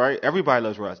Russ, right? Everybody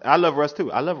loves Russ. I love Russ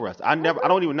too. I love Russ. I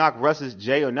don't even knock Russ's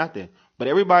Jay or nothing. But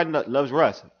everybody loves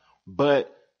Russ.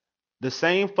 But the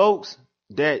same folks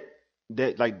that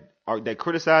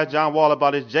criticize John Wall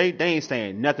about his Jay, they ain't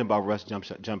saying nothing about Russ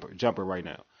jumper right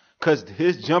now. Cause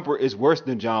his jumper is worse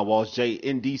than John Wall's Jay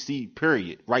in DC,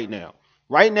 period, right now.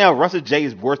 Right now, Russ's Jay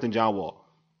is worse than John Wall.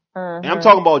 And I'm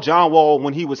talking about John Wall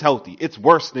when he was healthy. It's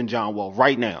worse than John Wall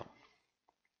right now.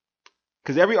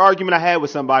 Because every argument I had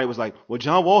with somebody was like, well,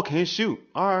 John Wall can't shoot.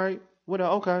 All right.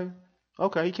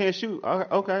 Okay, he can't shoot.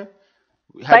 Okay.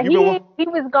 But he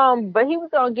was going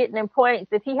to get them points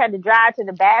if he had to drive to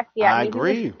the basket. I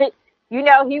agree. He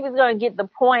was going to get the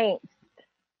points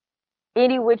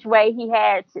any which way he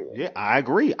had to. Yeah, I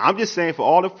agree. I'm just saying for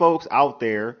all the folks out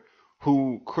there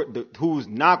whose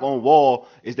knock on Wall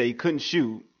is that he couldn't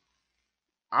shoot.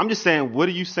 I'm just saying, what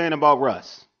are you saying about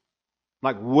Russ?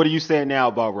 Like, what are you saying now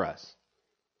about Russ?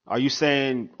 Are you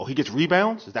saying, oh, he gets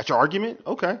rebounds? Is that your argument?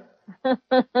 Okay.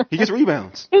 He gets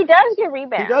rebounds. He does get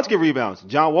rebounds. He does get rebounds.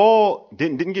 John Wall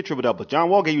didn't get triple doubles. John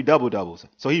Wall gave you double doubles.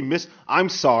 So he missed. I'm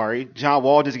sorry. John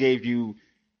Wall just gave you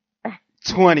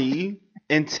 20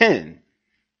 and 10.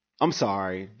 I'm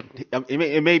sorry.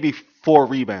 It may be 4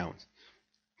 rebounds.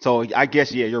 So I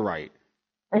guess, yeah, you're right.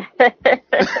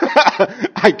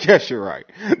 I guess you're right.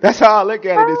 That's how I look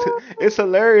at it. It's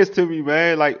hilarious to me,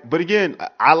 man. Like, but again,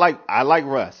 I like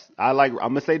Russ. I'm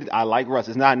gonna say this. I like Russ.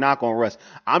 It's not a knock on Russ.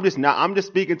 I'm just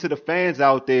speaking to the fans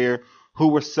out there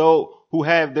who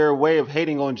have their way of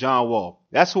hating on John Wall.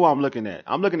 That's who I'm looking at.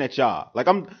 I'm looking at y'all. Like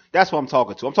that's what I'm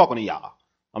talking to. I'm talking to y'all.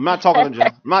 I'm not talking to John.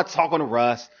 I'm not talking to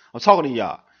Russ. I'm talking to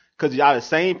y'all. Cause y'all the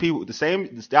same people, the same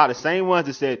ones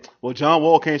that said, well, John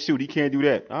Wall can't shoot. He can't do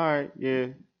that. All right. Yeah.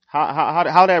 How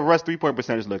that Russ 3-point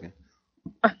percentage looking?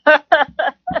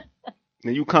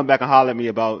 Then you come back and holler at me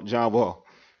about John Wall.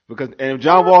 And if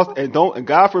John Wall, and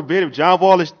God forbid if John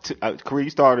Wall is, Kareem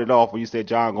started off when you said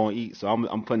John gonna eat. So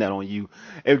I'm putting that on you.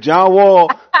 If John Wall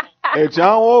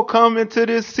come into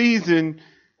this season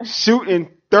shooting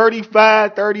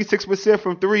 36%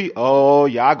 from 3, oh,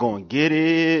 y'all gonna get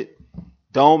it.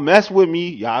 Don't mess with me.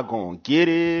 Y'all gonna get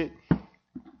it.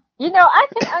 I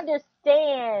can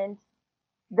understand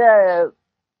the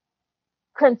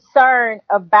concern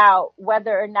about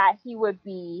whether or not he would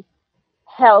be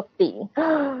healthy.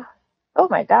 Oh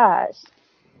my gosh.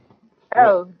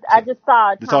 Oh, I just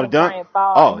saw Thomas Bryant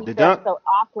fall. Oh, the dunk? So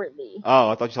awkwardly. Oh,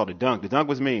 I thought you saw the dunk. The dunk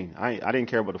was mean. I didn't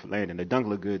care about the landing. The dunk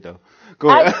looked good though. Go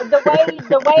ahead.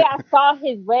 The way I saw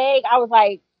his leg, I was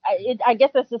like, I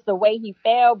guess that's just the way he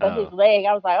fell, but his leg,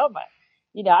 I was like, oh my,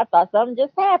 I thought something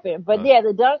just happened. But yeah,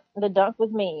 the dunk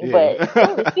was mean. Yeah.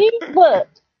 But see, look.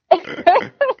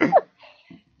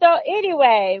 So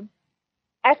anyway,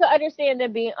 I could understand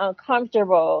them being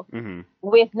uncomfortable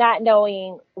with not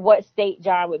knowing what state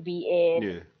John would be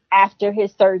in after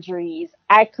his surgeries.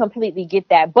 I completely get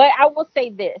that. But I will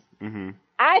say this.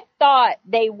 I thought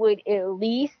they would at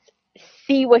least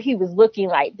see what he was looking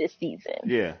like this season.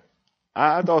 Yeah.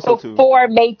 I thought so too. Before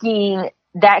making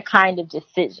that kind of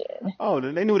decision. Oh,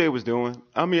 they knew what they was doing.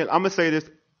 I mean, I'm gonna say this.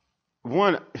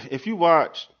 One, if you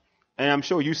watch, and I'm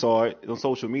sure you saw it on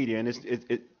social media, and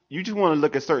you just want to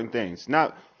look at certain things.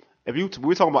 Not if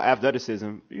we're talking about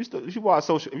athleticism. If you watch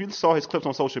social, if you saw his clips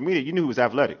on social media, you knew he was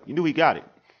athletic. You knew he got it.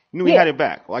 You knew he had it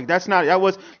back. Like that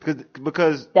was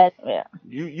because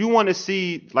you want to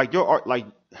see like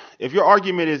if your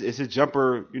argument is his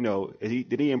jumper,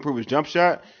 did he improve his jump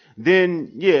shot?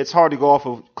 Then yeah, it's hard to go off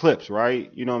of clips, right?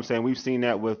 You know what I'm saying? We've seen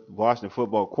that with Washington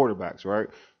football quarterbacks, right?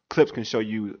 Clips can show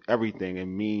you everything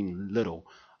and mean little.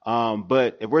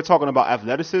 But if we're talking about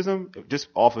athleticism, just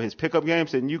off of his pickup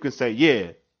games, then you can say,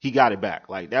 yeah, he got it back.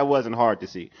 Like that wasn't hard to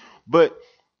see. But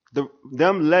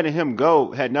them letting him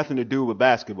go had nothing to do with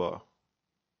basketball.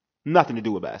 Nothing to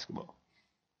do with basketball.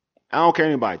 I don't care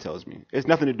anybody tells me. It's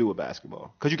nothing to do with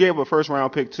basketball. Because you gave up a first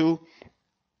round pick too.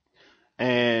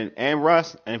 And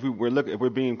Russ, and if we're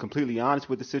being completely honest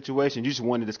with the situation, you just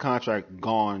wanted this contract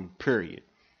gone, period.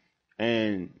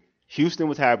 And Houston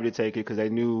was happy to take it because they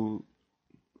knew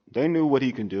what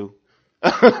he can do.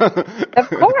 Of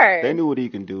course. They knew what he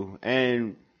can do.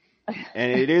 And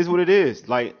it is what it is.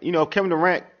 Like, Kevin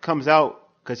Durant comes out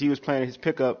because he was playing his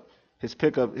pickup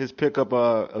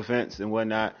events and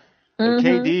whatnot. And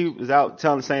KD was out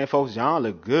telling the same folks, John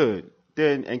looked good.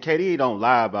 And KD don't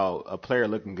lie about a player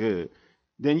looking good.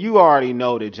 Then you already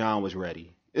know that John was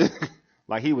ready.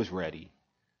 Like he was ready.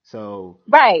 So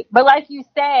right. But like you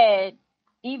said,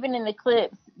 even in the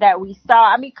clips that we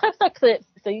saw, clips are clips,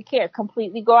 so you can't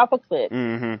completely go off a clip.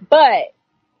 Mm-hmm. But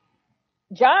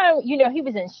John, he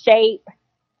was in shape.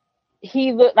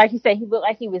 He looked like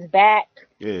he was back.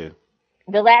 Yeah.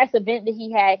 The last event that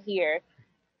he had here,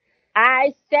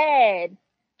 I said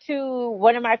to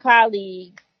one of my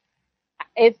colleagues,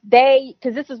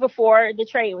 because this was before the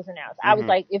trade was announced, I was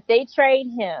like, if they trade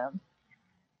him,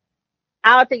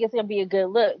 I don't think it's going to be a good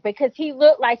look because he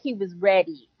looked like he was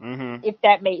ready, if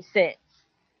that made sense,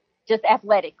 just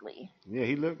athletically. Yeah,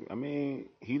 he looked ready.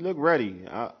 He looked ready.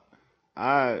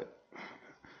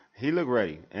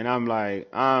 And I'm like,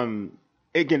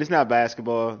 again, it's not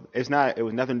basketball. It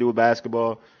was nothing to do with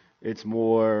basketball. It's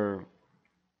more,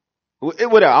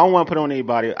 whatever. I don't want to put on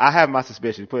anybody. I have my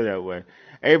suspicions, put it that way.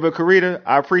 Ava Karita,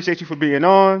 I appreciate you for being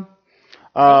on.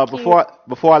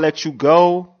 Before I let you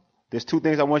go, there's two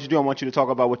things I want you to do. I want you to talk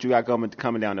about what you got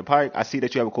coming down the pike. I see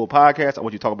that you have a cool podcast. I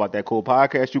want you to talk about that cool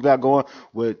podcast you got going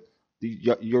with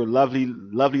your lovely,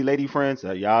 lovely lady friends.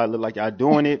 Y'all look like y'all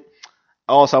doing it.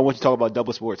 Also, I want you to talk about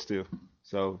Double Sports too.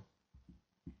 So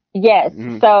yes,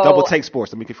 so Double Take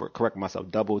Sports. Let me correct myself.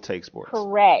 Double Take Sports.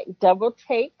 Correct. Double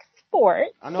Take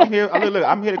Sports. I know I'm here. Look,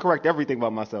 I'm here to correct everything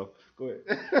about myself. Go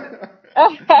ahead.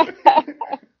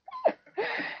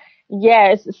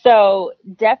 Yes, so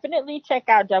definitely check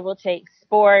out Double Take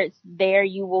Sports. There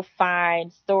you will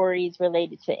find stories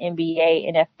related to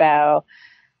NBA, NFL,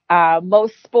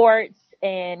 most sports,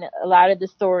 and a lot of the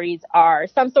stories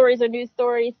some stories are news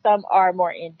stories, some are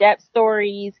more in-depth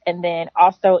stories, and then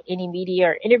also any media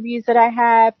or interviews that I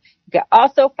have. You can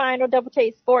also find on Double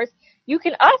Take Sports. You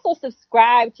can also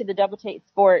subscribe to the Double Take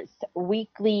Sports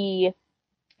weekly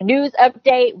news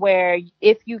update, where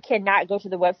if you cannot go to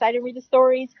the website and read the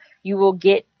stories, you will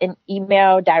get an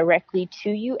email directly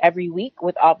to you every week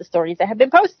with all the stories that have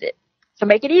been posted. So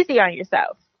make it easy on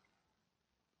yourself.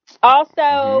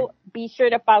 Also, be sure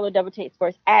to follow Double Take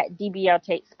Sports at DBL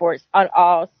Take Sports on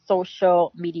all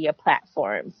social media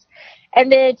platforms.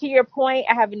 And then to your point,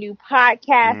 I have a new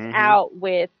podcast out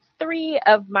with 3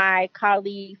 of my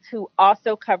colleagues who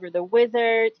also cover the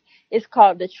Wizards. It's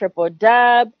called the Triple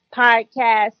Dub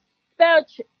Podcast. Spelled,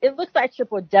 it looks like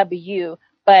Triple W,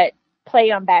 but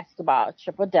play on basketball,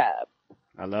 Triple Dub.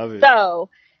 I love it. So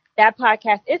that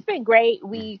podcast, it's been great.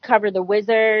 We cover the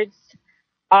Wizards,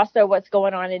 also what's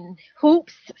going on in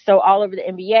hoops, so all over the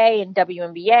NBA and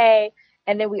WNBA.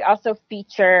 And then we also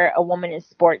feature a woman in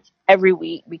sports every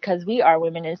week because we are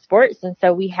women in sports. And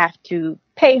so we have to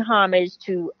pay homage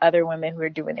to other women who are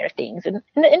doing their things in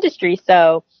the industry.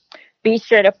 So be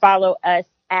sure to follow us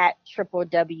at Triple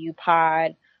W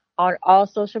Pod on all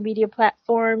social media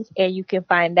platforms. And you can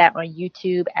find that on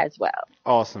YouTube as well.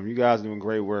 Awesome. You guys are doing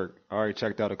great work. I already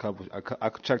checked out I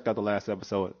checked out the last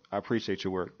episode. I appreciate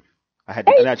your work. I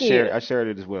shared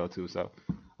it as well too. So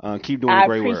keep doing the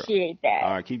great work. I appreciate that.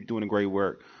 All right, keep doing the great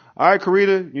work. All right,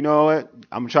 Karita, you know what?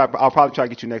 I'll probably try to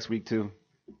get you next week too.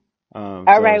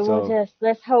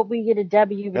 Let's hope we get a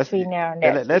W between now and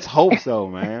next. Let's hope so,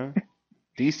 man.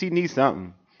 DC needs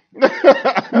something.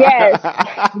 Yes.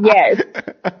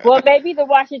 Well, maybe the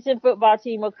Washington football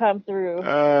team will come through.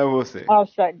 We'll see. On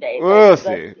Sunday. We'll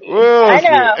see. I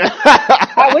know.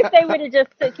 I wish they would have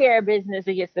just took care of business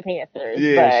against the Panthers.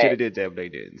 Yeah, should have did that, but they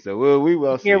didn't. So we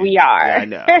will see. Here we are. Yeah, I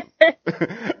know.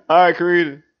 All right,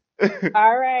 Karita.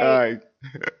 All right. All right.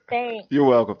 Thanks. You're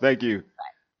welcome. Thank you.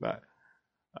 Bye.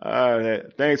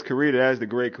 Thanks, Karita. That's the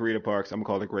great Karita Parks. I'm gonna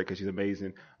call her great because she's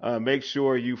amazing. Make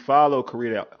sure you follow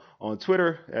Karita on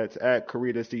Twitter. That's at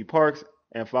Karita C Parks,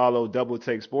 and follow Double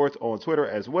Take Sports on Twitter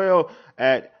as well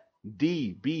at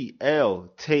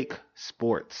DBL Take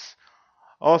Sports.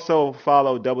 Also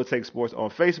follow Double Take Sports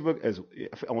on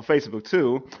Facebook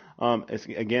too.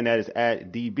 Again, that is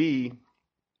at DB.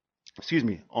 Excuse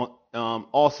me.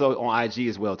 Also on IG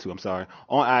as well too. I'm sorry.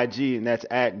 On IG, and that's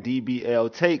at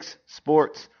DBL Takes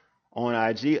Sports on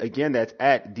IG. Again, that's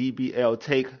at DBL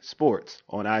Take Sports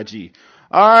on IG.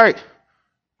 All right,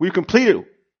 we completed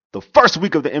the first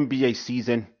week of the NBA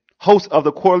season. Host of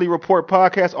the Quarterly Report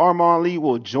podcast, Armand Lee,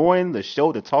 will join the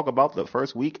show to talk about the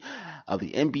first week of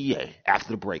the NBA after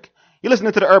the break. You're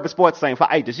listening to the Urban Sports Scene for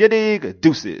Aitis. You dig?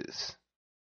 Deuces.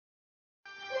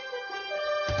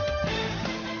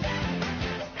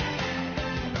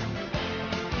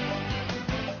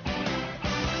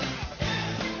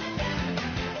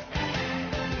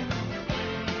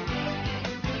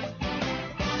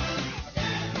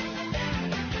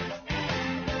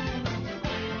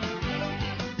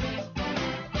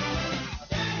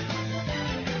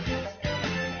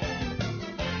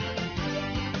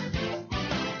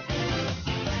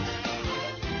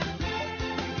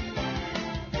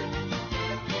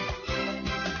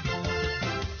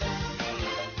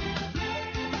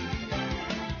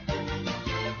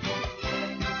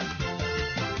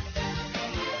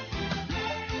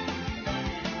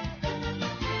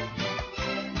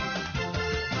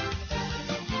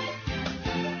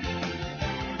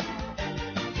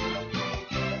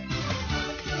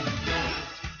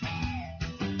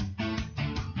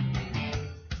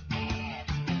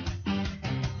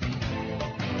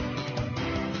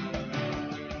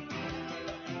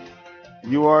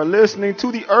 You are listening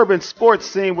to the Urban Sports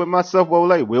Scene with myself,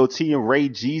 Will T, and Ray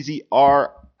Jeezy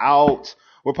are out.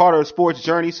 We're part of the Sports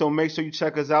Journey, so make sure you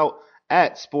check us out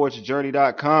at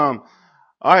sportsjourney.com.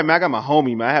 All right, man, I got my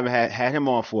homie, man. I haven't had him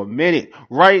on for a minute.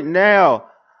 Right now,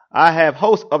 I have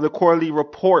host of the Quarterly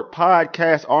Report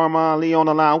podcast, Armand Lee, on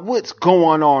the line. What's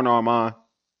going on, Armand?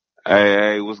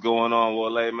 Hey, what's going on,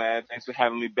 Wale, man? Thanks for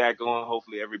having me back on.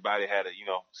 Hopefully everybody had a,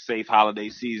 safe holiday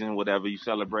season, whatever you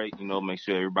celebrate. Make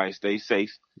sure everybody stays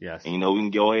safe. Yes. And, we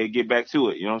can go ahead and get back to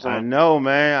it. You know what I'm saying? I know,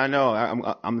 man. I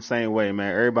know. I'm the same way,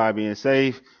 man. Everybody being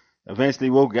safe.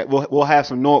 Eventually we'll have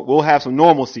some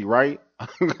normalcy, right?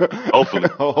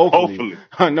 Hopefully.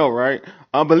 I know, right?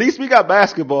 But at least we got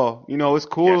basketball. It's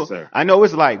cool. Yes, sir. I know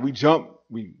it's like the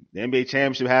NBA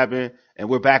championship happened and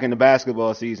we're back in the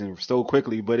basketball season so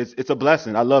quickly, but it's a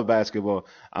blessing. I love basketball.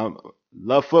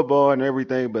 Love football and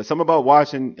everything, but something about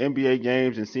watching NBA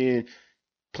games and seeing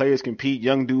players compete,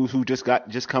 young dudes who just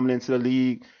coming into the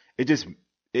league, it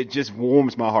just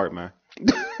warms my heart, man.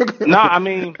 No, I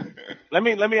mean, let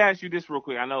me ask you this real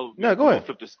quick. I know. No, go ahead.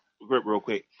 Flip the script real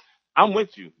quick. I'm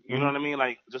with you. You know what I mean?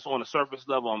 Like, just on the surface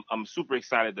level, I'm super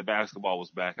excited that basketball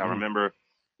was back. I remember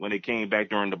when it came back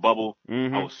during the bubble,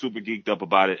 I was super geeked up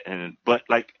about it. But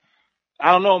like,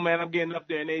 I don't know, man. I'm getting up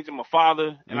there in age of my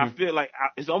father, and I feel like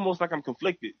it's almost like I'm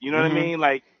conflicted. You know what I mean?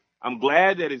 Like, I'm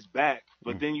glad that it's back,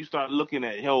 but then you start looking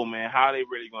at, man, how are they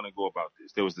really going to go about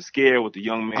this? There was the scare with the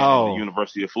young man at the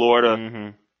University of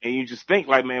Florida. And you just think,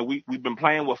 like, man, we've been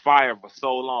playing with fire for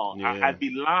so long. Yeah. I'd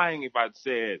be lying if I'd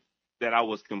said that I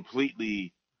was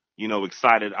completely,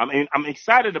 excited. I mean, I'm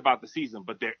excited about the season,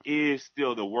 but there is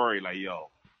still the worry, like,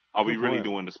 are we really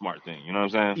doing the smart thing? You know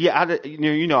what I'm saying? Yeah,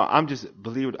 I'm just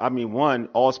one,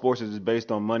 all sports is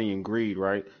based on money and greed,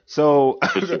 right? So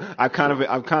I'm kind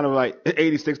of like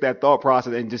 86 that thought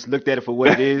process and just looked at it for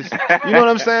what it is. You know what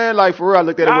I'm saying? Like, for real, I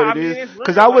looked at it what it is.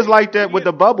 Because I was like that with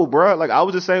the bubble, bro. Like, I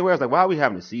was the same way. I was like, why are we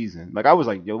having a season? Like, I was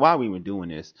like, why are we even doing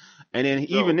this? And then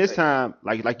even this time,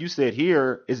 like you said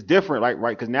here, it's different, like,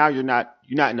 right? Because now you're not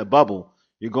in a bubble.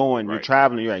 You're going, you're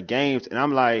traveling, you're at games, and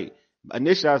I'm like,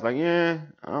 initially I was like, I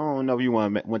don't know if you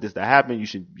want this to happen. You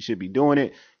should be doing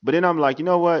it. But then I'm like, you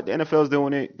know what? The NFL's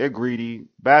doing it. They're greedy.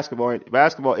 Basketball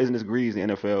isn't as greedy as the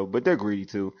NFL, but they're greedy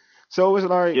too. So it's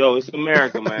like, it's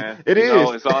America, man. It is.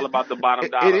 It's all about the bottom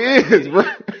dollar. It is, bro.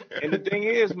 And the thing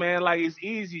is, man, like, it's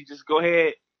easy. Just go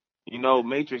ahead.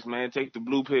 Matrix, man, take the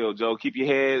blue pill, Joe. Keep your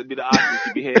head, be the opposite,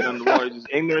 keep your head under the water. Just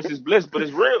ignorance is bliss, but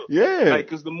it's real. Yeah. Like,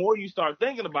 because the more you start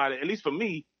thinking about it, at least for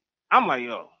me, I'm like,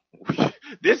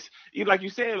 this, like you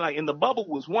said, like, in the bubble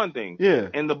was one thing. Yeah.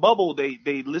 In the bubble, they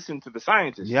listened to the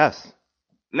scientists. Yes.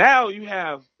 Now you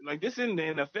have, like, this in the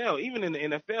NFL. Even in the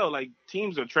NFL, like,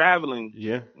 teams are traveling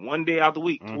 1 day out the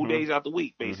week, 2 days out the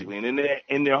week, basically. And then they're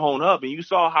in their home hub. And you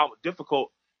saw how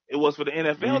difficult it was for the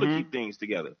NFL to keep things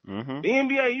together. The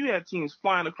NBA, you had teams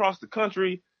flying across the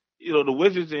country. The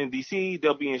Wizards in D.C.,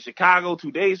 they'll be in Chicago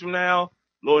 2 days from now.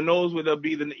 Lord knows where they'll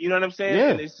be. You know what I'm saying? Yeah.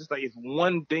 And it's just like if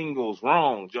one thing goes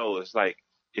wrong, Joe, it's like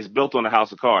it's built on a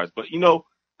house of cards. But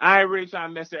I ain't really trying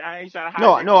to mess it. I ain't trying to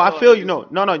hijack. No, I feel you.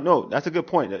 No. That's a good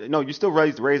point. No, you're still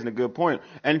raising a good point.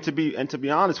 And to be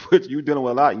honest with you, you're dealing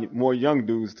with a lot more young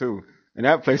dudes too. And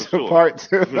that plays a part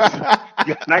too. You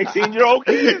got 19-year-old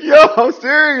kids. Yo, I'm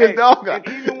serious, dog. And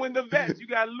even when the vets, you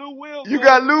got Lou Will. You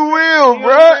got Lou Will,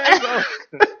 bro.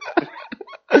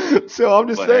 So I'm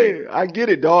just saying, I get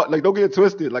it, dog. Like, don't get it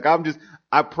twisted. Like,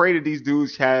 I pray that these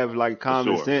dudes have like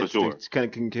common sense,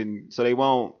 can so they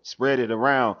won't spread it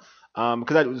around.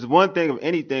 Because there's one thing of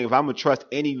anything. If I'm gonna trust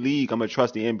any league, I'm gonna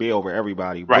trust the NBA over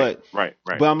everybody. Right.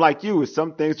 But I'm like you. It's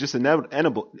some things just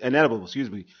inedible.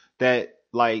 That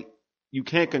like you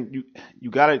can't. You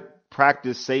gotta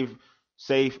practice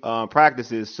safe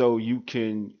practices so you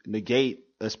can negate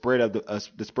the spread of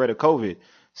the spread of COVID.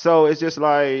 So it's just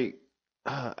like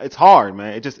it's hard,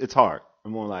 man. It's hard.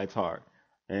 I'm gonna lie, it's hard.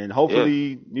 And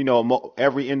hopefully,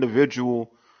 every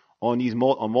individual on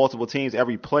multiple teams,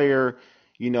 every player,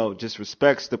 just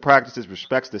respects the practices,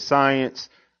 respects the science,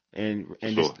 and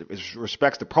just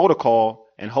respects the protocol.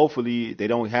 And hopefully, they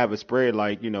don't have a spread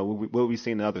like what we've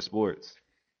seen in other sports.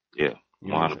 Yeah,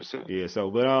 100%. Yeah.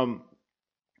 So, but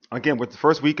again, with the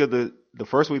first week of the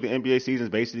NBA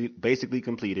season is basically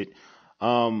completed.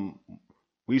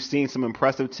 We've seen some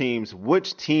impressive teams.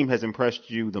 Which team has impressed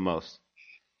you the most?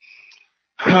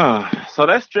 So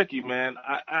that's tricky, man.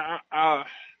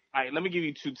 Let me give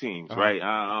you two teams, right?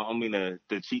 I don't mean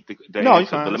to cheat the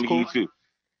answer, but let me give you two.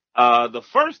 The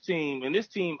first team, and this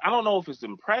team, I don't know if it's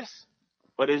impressed,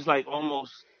 but it's like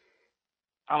almost,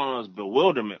 I don't know, it's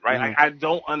bewilderment, right? Like, I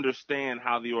don't understand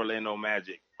how the Orlando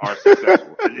Magic are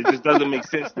successful. It just doesn't make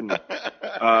sense to me.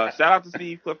 Shout out to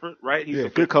Steve Clifford, right? He's a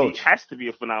good coach. He has to be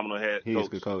a phenomenal head coach. He's a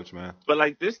good coach, man. But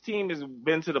like, this team has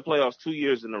been to the playoffs 2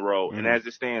 years in a row, and as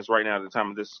it stands right now at the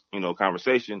time of this,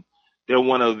 conversation, they're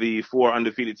one of the 4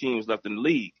 undefeated teams left in the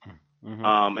league.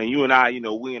 And you and I,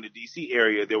 we in the DC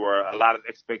area, there were a lot of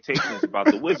expectations about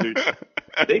the Wizards.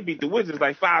 They beat the Wizards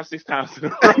like 5-6 times in a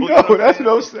row. No, that's what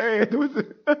I'm saying.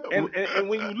 And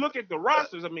when you look at the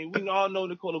rosters, I mean, we all know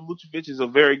Nikola Vucevic is a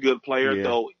very good player,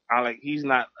 though he's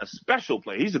not a special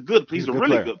player. He's a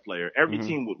really good player. Every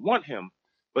team would want him,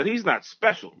 but he's not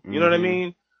special. You know what I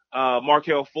mean?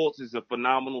 Markelle Fultz is a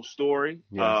phenomenal story.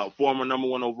 Former number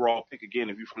 1 overall pick.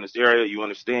 Again, if you're from this area, you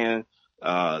understand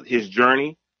his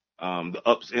journey. The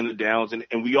ups and the downs,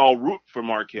 and we all root for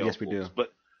Markelle. Yes, we do. But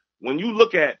when you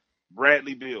look at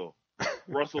Bradley Beal,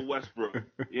 Russell Westbrook,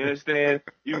 you understand?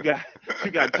 You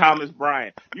got Thomas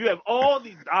Bryant. You have all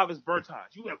these Davis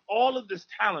Bertans. You have all of this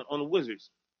talent on the Wizards,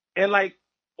 and like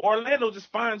Orlando just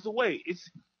finds a way.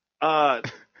 It's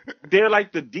they're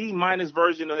like the D-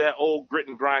 version of that old grit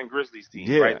and grind Grizzlies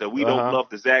team, right? That we don't love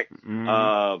the Zach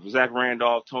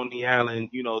Randolph, Tony Allen,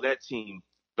 that team.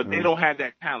 But they don't have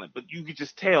that talent. But you could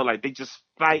just tell, like, they just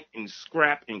fight and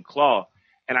scrap and claw.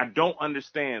 And I don't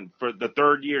understand, for the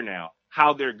third year now,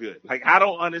 how they're good. Like, I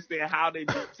don't understand how they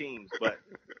beat teams. But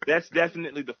that's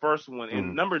definitely the first one.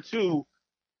 And number 2,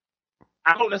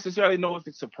 I don't necessarily know if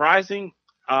it's surprising,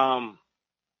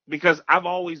 because I've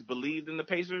always believed in the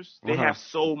Pacers. They have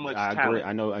so much talent.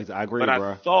 I agree, but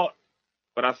bro.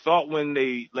 I thought when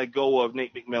they let go of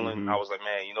Nate McMillan, I was like,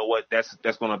 man, you know what?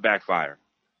 That's going to backfire.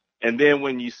 And then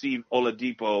when you see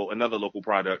Oladipo, another local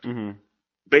product,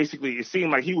 basically it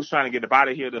seemed like he was trying to get up out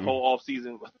of here the whole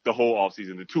offseason,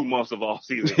 the 2 months of off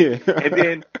season. And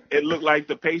then it looked like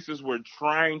the Pacers were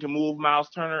trying to move Miles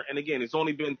Turner. And again, it's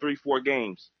only been 3-4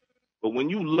 games. But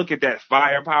when you look at that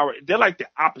firepower, they're like the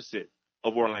opposite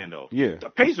of Orlando. Yeah.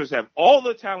 The Pacers have all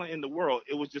the talent in the world.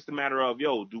 It was just a matter of,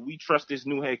 do we trust this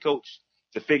new head coach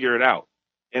to figure it out?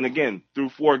 And again, through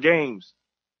 4 games,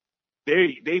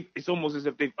 it's almost as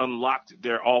if they've unlocked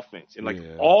their offense.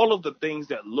 And all of the things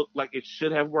that look like it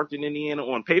should have worked in Indiana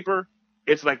on paper,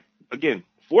 it's like, again,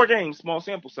 4 games, small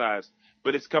sample size,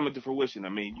 but it's coming to fruition. I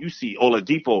mean, you see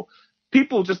Oladipo.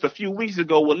 People just a few weeks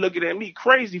ago were looking at me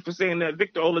crazy for saying that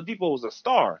Victor Oladipo was a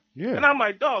star. Yeah. And I'm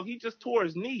like, dog, he just tore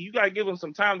his knee. You got to give him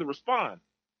some time to respond.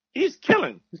 He's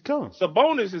killing.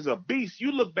 Sabonis is a beast.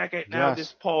 You look back at now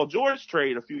this Paul George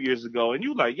trade a few years ago, and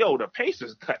you like, the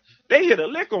Pacers they hit a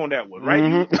lick on that one, right?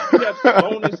 You have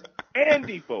Sabonis and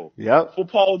Depot for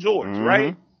Paul George,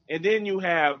 right? And then you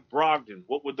have Brogdon.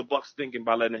 What were the Bucks thinking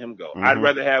by letting him go? I'd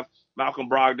rather have Malcolm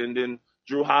Brogdon than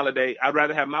Drew Holiday. I'd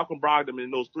rather have Malcolm Brogdon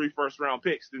in those 3 first-round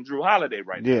picks than Drew Holiday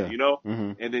right now,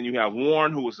 And then you have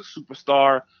Warren, who was a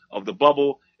superstar of the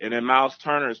bubble, and then Miles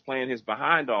Turner is playing his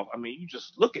behind off. I mean, you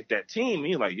just look at that team, and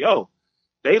you're like,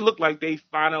 they look like they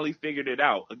finally figured it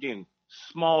out. Again,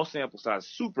 small sample size,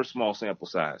 super small sample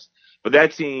size. But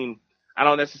that team, I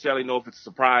don't necessarily know if it's a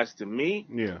surprise to me,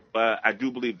 Yeah. but I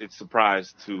do believe it's a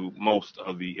surprise to most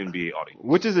of the NBA audience.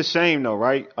 Which is a shame, though,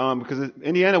 right? Because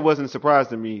Indiana wasn't a surprise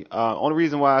to me. Only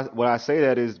reason why I say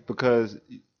that is because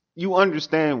you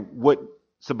understand what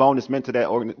Sabonis meant to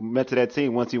that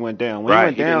team once he went down. When he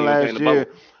went down last year,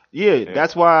 yeah,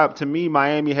 that's why to me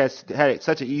Miami has had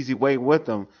such an easy way with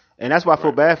him, and that's why I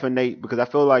feel bad for Nate because I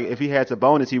feel like if he had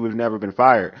Sabonis, he would have never been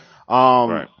fired.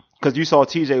 Because you saw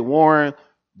T.J. Warren.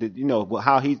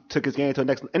 How he took his game to the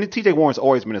next. And T.J. Warren's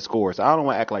always been a scorer, so I don't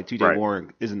want to act like T.J.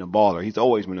 Warren isn't a baller. He's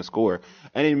always been a scorer.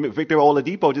 And then Victor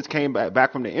Oladipo just came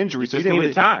back from the injury, so he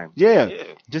needed time. Yeah,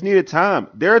 just needed time.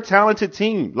 They're a talented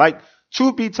team. Like,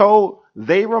 truth be told,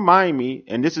 they remind me,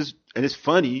 and it's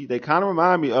funny, they kind of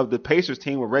remind me of the Pacers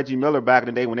team with Reggie Miller back in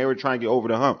the day when they were trying to get over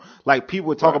the hump. Like, people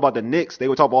would talk about the Knicks, they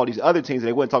would talk about all these other teams, and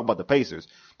they wouldn't talk about the Pacers.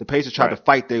 The Pacers tried to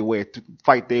fight their way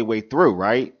through,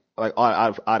 right? Like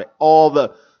out of all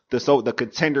the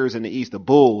contenders in the East, the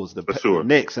Bulls, the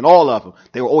Knicks, and all of them,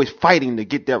 they were always fighting to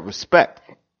get their respect.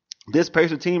 This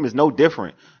Pacers team is no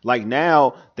different. Like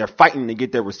now, they're fighting to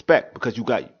get their respect because you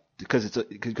got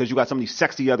some of these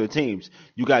sexy other teams.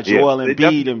 You got Joel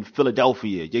Embiid in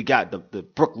Philadelphia. You got the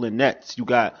Brooklyn Nets. You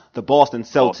got the Boston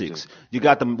Celtics. You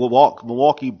got the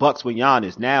Milwaukee Bucks with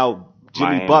Giannis. Now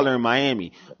Jimmy Butler in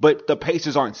Miami. But the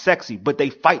Pacers aren't sexy, but they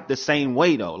fight the same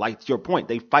way though. Like to your point,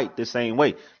 they fight the same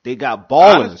way. They got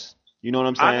ballers. You know what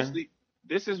I'm saying? Honestly,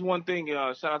 this is one thing.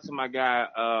 Shout out to my guy,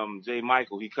 Jay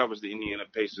Michael. He covers the Indiana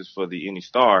Pacers for the Indy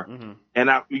Star. Mm-hmm. And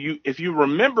if you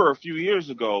remember a few years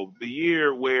ago, the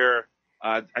year where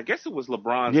I guess it was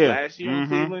LeBron's last year in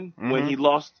Cleveland when he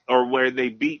lost or where they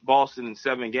beat Boston in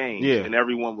 7 games, and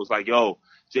everyone was like, "Yo,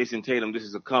 Jason Tatum, this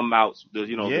is a this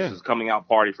is a coming out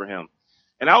party for him."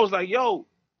 And I was like, yo,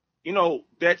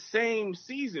 that same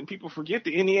season, people forget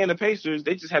the Indiana Pacers,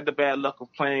 they just had the bad luck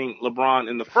of playing LeBron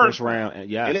in the first round.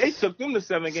 Yes. And they took them to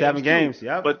 7 games. 7 games,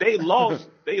 yeah. But they lost,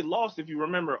 if you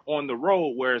remember, on the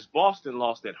road, whereas Boston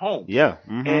lost at home. Yeah.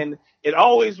 Mm-hmm. And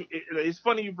it's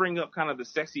funny you bring up kind of the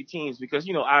sexy teams because,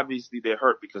 obviously they're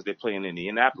hurt because they play in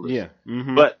Indianapolis. Yeah.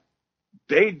 Mm-hmm. But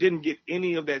they didn't get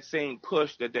any of that same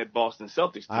push that Boston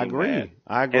Celtics team had.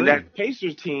 I agree. And that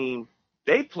Pacers team,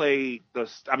 they played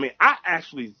I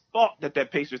actually thought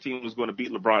that Pacers team was going to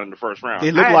beat LeBron in the first round.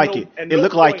 It looked like it. It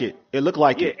looked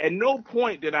like it. At no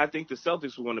point did I think the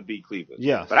Celtics were going to beat Cleveland.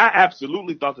 Yeah. But I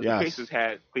absolutely thought that the Pacers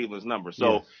had Cleveland's number.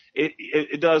 So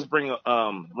it does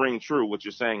ring true what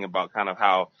you're saying about kind of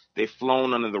how they've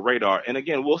flown under the radar. And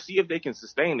again, we'll see if they can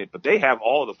sustain it, but they have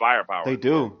all the firepower. They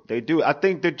do. I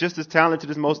think they're just as talented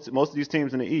as most of these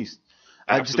teams in the East.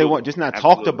 They weren't just not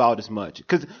talked about as much.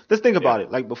 Because let's think about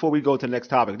it. Like before we go to the next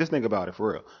topic, just think about it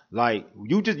for real. Like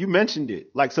you mentioned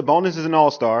it. Like Sabonis is an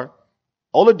all-star.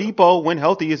 Oladipo, when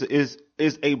healthy, is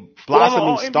a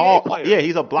blossoming star. Yeah,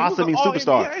 he's a blossoming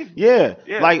superstar. Yeah,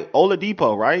 like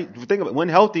Oladipo, right? Think of it. When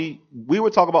healthy, we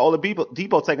would talk about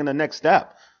Oladipo taking the next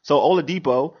step. So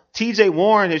Oladipo, T.J.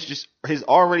 Warren has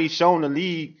already shown the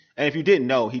league. And if you didn't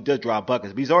know, he does drop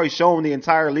buckets. But he's already shown the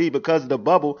entire league because of the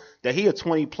bubble that he a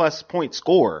 20-plus point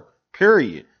scorer,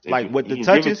 period. Like with the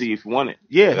touches. Give it to you if you want it.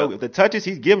 Yeah, with the touches,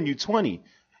 he's giving you 20.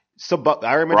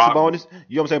 I remember Sabonis,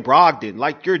 you know what I'm saying? Brogdon,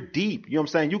 like you're deep. You know what I'm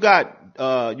saying? You got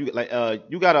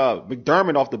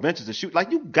McDermott off the benches to shoot.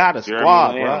 Like you got a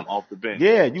squad, Jeremy Lamb bro. Off the bench.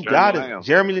 Yeah, you got it.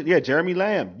 Jeremy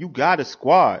Lamb. You got a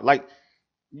squad. Like,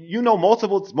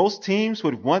 most teams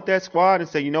would want that squad and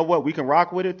say, you know what, we can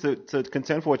rock with it to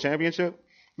contend for a championship.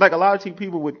 Like a lot of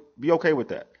people would be okay with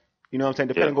that. You know what I'm saying?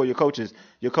 Depending on your coaches.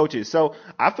 So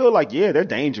I feel like, they're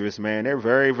dangerous, man. They're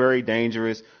very, very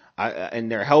dangerous.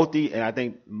 And they're healthy. And I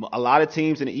think a lot of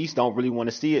teams in the East don't really want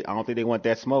to see it. I don't think they want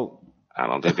that smoke. I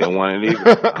don't think they want it either.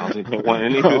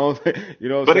 You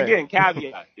know but again,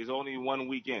 caveat is only 1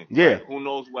 weekend. Yeah. Right? Who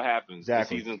knows what happens?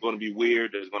 Exactly. The season's going to be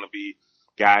weird. There's going to be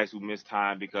guys who miss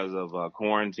time because of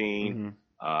quarantine.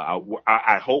 Mm-hmm.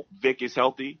 I hope Vic is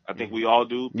healthy. I think we all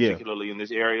do, particularly in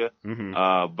this area.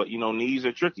 Mm-hmm. But knees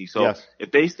are tricky. So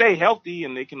if they stay healthy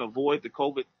and they can avoid the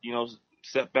COVID,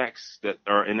 setbacks that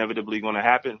are inevitably going to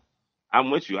happen,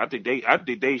 I'm with you. I think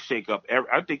they shake up.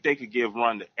 I think they could give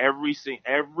run to every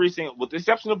single, with the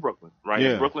exception of Brooklyn, right?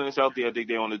 Yeah. If Brooklyn is healthy, I think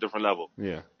they're on a different level.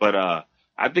 Yeah. But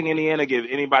I think Indiana give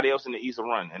anybody else in the East a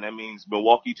run, and that means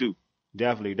Milwaukee too.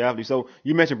 Definitely. So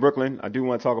you mentioned Brooklyn. I do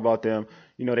want to talk about them.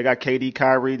 They got KD,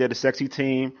 Kyrie. They're the sexy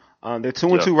team. They're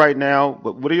 2-2 right now.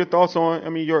 But what are your thoughts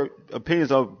on? Your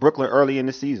opinions of Brooklyn early in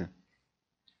the season?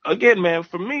 Again, man,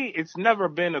 for me, it's never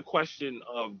been a question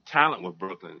of talent with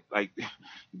Brooklyn. Like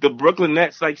the Brooklyn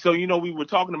Nets, we were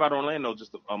talking about Orlando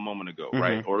just a moment ago,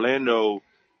 right? Orlando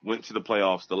went to the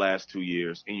playoffs the last 2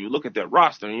 years, and you look at that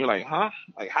roster and you're like, huh?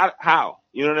 Like how?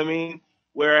 You know what I mean?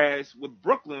 Whereas with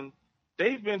Brooklyn,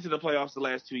 they've been to the playoffs the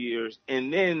last 2 years,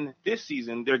 and then this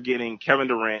season they're getting Kevin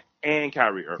Durant and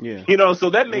Kyrie Irving. Yeah. You know, so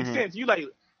that makes sense. You like,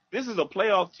 this is a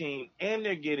playoff team, and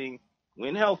they're getting,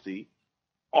 when healthy,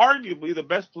 arguably the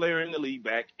best player in the league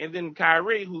back, and then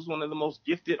Kyrie, who's one of the most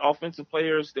gifted offensive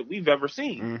players that we've ever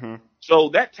seen. So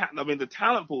that, the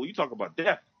talent pool, you talk about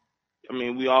depth. I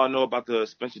mean, we all know about the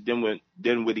Spencer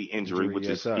Dinwiddie injury, which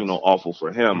is, awful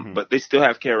for him. But they still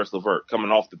have Karis LeVert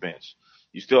coming off the bench.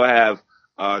 You still have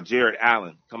Jared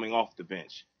Allen coming off the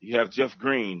bench. You have Jeff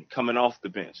Green coming off the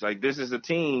bench. Like, this is a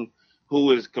team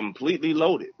who is completely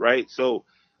loaded, right? So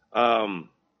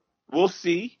we'll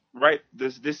see, right?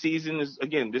 This season is,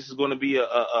 again, this is going to be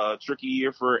a tricky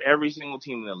year for every single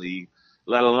team in the league,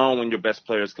 let alone when your best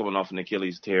player is coming off an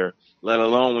Achilles tear, let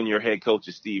alone when your head coach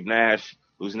is Steve Nash,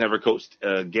 who's never coached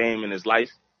a game in his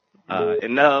life,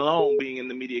 and not alone being in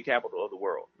the media capital of the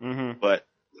world. But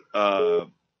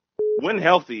when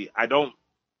healthy, I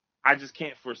just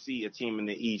can't foresee a team in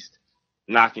the East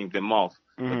knocking them off.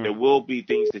 But there will be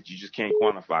things that you just can't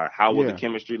quantify. How will the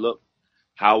chemistry look?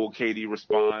 How will KD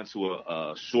respond to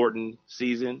a shortened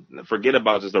season? Forget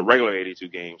about just a regular 82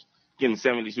 games, getting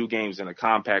 72 games in a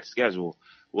compact schedule.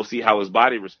 We'll see how his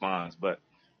body responds. But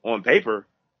on paper,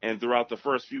 and throughout the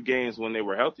first few games when they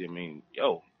were healthy, I mean,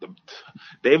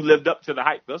 they've lived up to the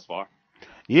hype thus far.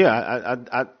 Yeah,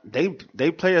 they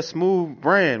play a smooth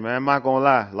brand, man. I'm not gonna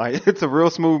lie, like, it's a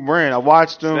real smooth brand. I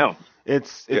watched them.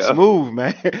 It's smooth,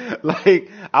 man.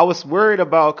 Like, I was worried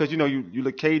about, because you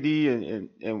look KD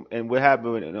and what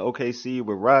happened in OKC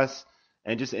with Russ,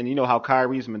 and you know how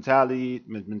Kyrie's mentality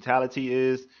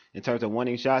is in terms of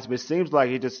winning shots. But it seems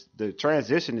like the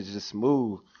transition is just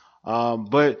smooth.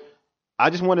 But I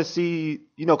just want to see,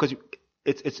 because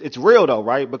it's real though,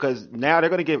 right? Because now they're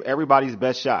going to give everybody's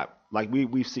best shot. Like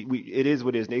it is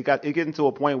what it is. It getting to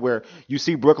a point where you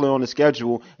see Brooklyn on the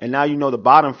schedule, and now the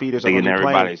bottom feeders are going to be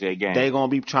playing. They're going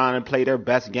to be trying to play their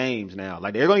best games now.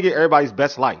 Like, they're going to get everybody's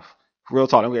best life. Real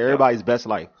talk, they're going to get everybody's best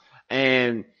life.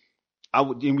 And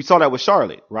we saw that with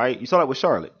Charlotte, right? You saw that with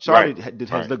Charlotte. Charlotte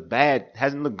has looked bad,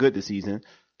 hasn't looked good this season.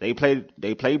 They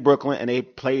played Brooklyn, and they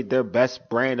played their best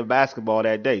brand of basketball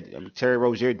that day. I mean, Terry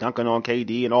Rozier dunking on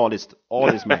KD and all this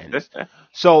madness.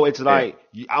 So it's like,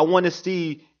 I want to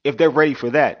see if they're ready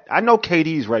for that. I know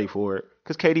KD's ready for it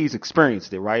because KD's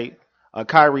experienced it, right?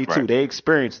 Kyrie too. They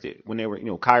experienced it when they were,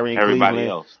 Kyrie and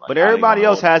Cleveland. But everybody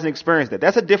else hasn't experienced that.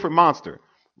 That's a different monster.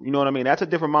 You know what I mean? That's a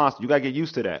different monster. You gotta get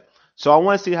used to that. So I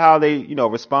want to see how they,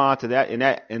 respond to that in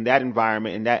that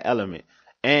environment, in that element.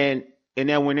 And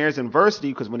then when there's adversity,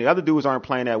 because when the other dudes aren't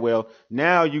playing that well,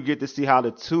 now you get to see how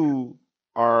the two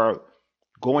are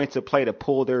going to play to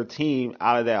pull their team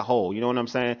out of that hole. You know what I'm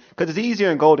saying? Because it's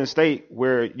easier in Golden State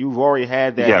where you've already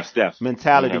had that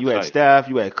mentality. You had Steph,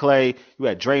 you had Clay, you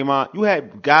had Draymond. You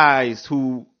had guys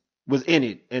who was in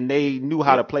it, and they knew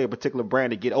how to play a particular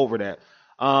brand to get over that.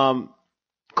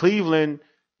 Cleveland,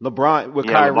 LeBron, with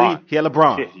Kyrie, he had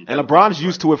LeBron. And LeBron's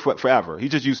used to it forever.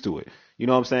 He's just used to it. You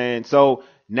know what I'm saying? So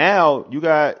now you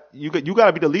got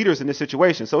to be the leaders in this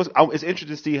situation. So it's interesting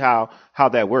to see how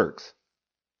that works.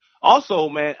 Also,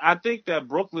 man, I think that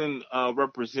Brooklyn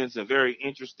represents a very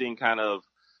interesting kind of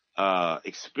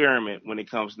experiment when it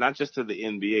comes not just to the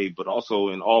NBA, but also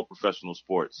in all professional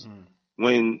sports.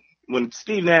 When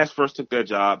Steve Nash first took that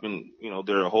job, and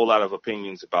there are a whole lot of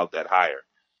opinions about that hire,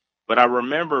 but I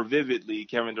remember vividly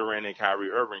Kevin Durant and Kyrie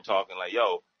Irving talking like,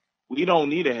 "Yo, we don't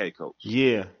need a head coach."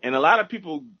 Yeah. And a lot of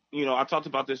people, I talked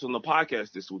about this on the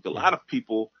podcast this week. A lot of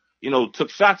people, took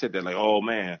shots at that, like, "Oh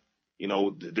man,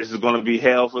 this is going to be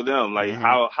hell for them." Like,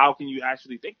 how can you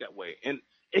actually think that way? And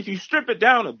if you strip it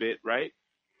down a bit, right,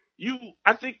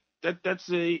 I think that's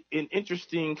an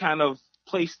interesting kind of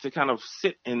place to kind of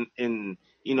sit and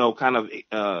kind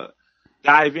of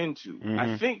dive into.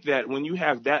 I think that when you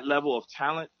have that level of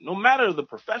talent, no matter the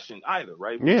profession either,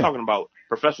 right? We're talking about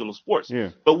professional sports. Yeah.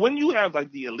 But when you have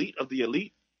like the elite of the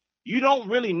elite, you don't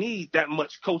really need that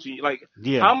much coaching. Like,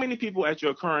 how many people at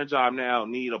your current job now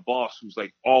need a boss who's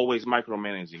like always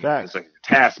micromanaging? It's like a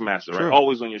taskmaster, right?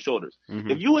 Always on your shoulders.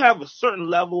 If you have a certain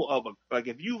level of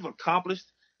if you've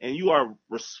accomplished and you are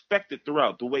respected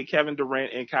throughout the way Kevin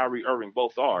Durant and Kyrie Irving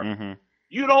both are,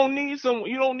 you don't need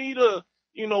a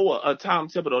Tom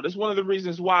Thibodeau. That's one of the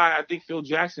reasons why I think Phil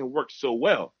Jackson worked so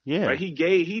well. Yeah. Right?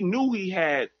 He knew he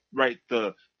had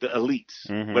the elites,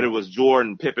 whether it was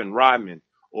Jordan, Pippen, Rodman.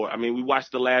 Or, I mean, we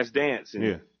watched The Last Dance,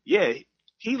 and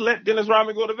he let Dennis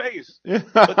Rodman go to Vegas.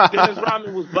 But Dennis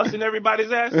Rodman was busting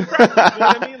everybody's ass in practice. You know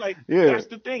what I mean? Like, that's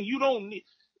the thing. You don't need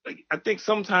I think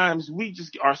sometimes we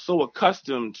just are so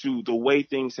accustomed to the way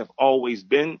things have always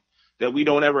been that we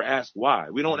don't ever ask why.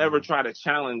 We don't ever try to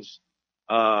challenge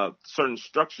certain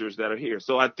structures that are here.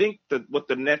 So I think that what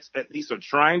the Nets at least are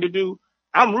trying to do,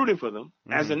 I'm rooting for them.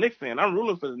 As a Knicks fan, I'm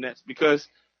rooting for the Nets because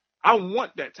I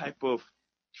want that type of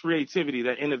creativity,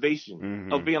 that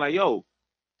innovation of being like, yo,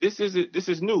 this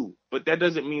is new, but that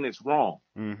doesn't mean it's wrong.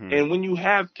 And when you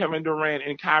have Kevin Durant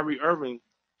and Kyrie Irving,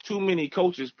 too many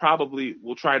coaches probably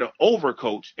will try to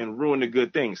overcoach and ruin the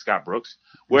good things, Scott Brooks.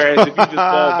 Whereas if you just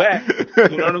fall back,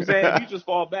 you know what I'm saying? If you just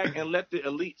fall back and let the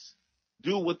elites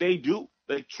do what they do,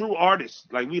 like true artists,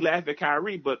 like we laugh at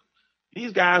Kyrie, but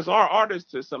these guys are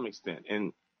artists to some extent,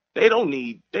 and they don't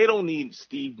need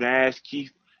Steve Nash,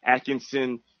 Keith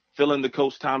Atkinson, fill in the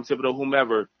coach Tom Thibodeau,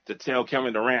 whomever, to tell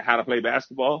Kevin Durant how to play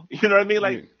basketball. You know what I mean?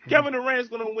 Like Kevin Durant's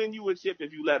going to win you a chip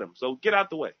if you let him. So get out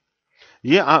the way.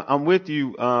 Yeah, I'm with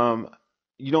you.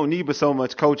 You don't need but so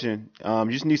much coaching.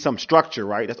 You just need some structure,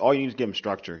 right? That's all you need to give them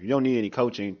structure. You don't need any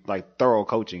coaching, like thorough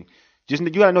coaching. Just you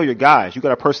gotta know your guys. You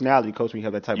got a personality coach when you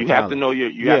have that type of talent. You have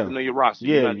to know your roster.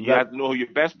 Yeah, you have to know who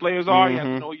your best players are. You have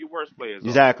to know who your worst players are.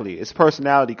 Exactly. It's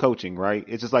personality coaching, right?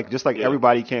 It's just like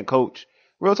everybody can't coach.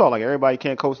 Real talk, like everybody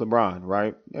can't coach LeBron,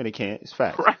 right? No, they can't. It's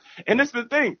fact. Right. And that's the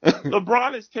thing.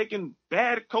 LeBron is taking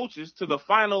bad coaches to the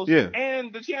finals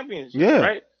and the championship. Yeah.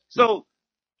 Right? So,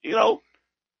 you know,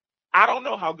 I don't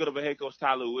know how good of a head coach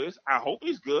Ty Lue is. I hope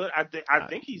he's good. I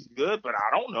think he's good, but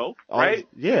I don't know. Right?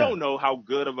 Yeah. You don't know how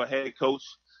good of a head coach.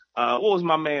 What was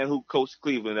my man who coached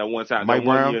Cleveland at one time? Mike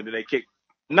Brown? 1 year that they kicked.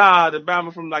 Nah, the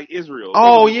Bama from like Israel.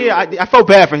 Oh yeah, I felt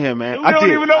bad for him, man. I don't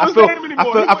even know his name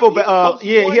anymore. I felt bad.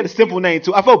 Yeah, he had a simple name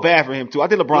too. I felt bad for him too. I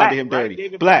think LeBron did him dirty.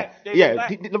 Right? Black. David Yeah, Black.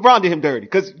 LeBron did him dirty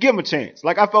because give him a chance.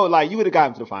 Like I felt like you would have got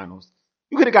him to the finals.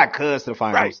 You could have got Cuz to the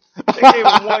finals. Right. They gave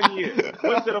him 1 year.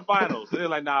 Went to the finals. They're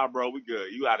like, nah, bro, we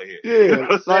good. You out of here. Yeah. You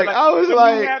know like I was if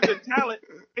like, you have the talent,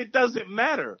 it doesn't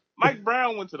matter. Mike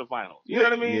Brown went to the finals. You know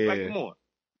what I mean? Yeah. Like, come on.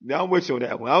 I'm with you on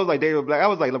that one. I was like David Black. I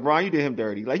was like LeBron. You did him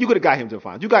dirty. Like you could have got him to the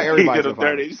finals. You got everybody to the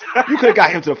finals. You could have got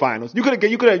him to the finals. You could have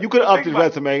upped his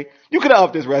resume. You could have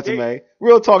upped his resume.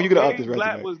 Real talk. You could have upped his resume.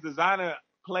 Black was designing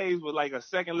plays with like a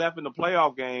second left in the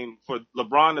playoff game for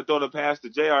LeBron to throw the pass to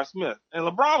J.R. Smith, and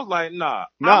LeBron was like, "Nah,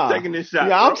 I'm taking this shot."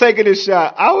 Yeah, bro. I'm taking this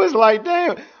shot. I was like,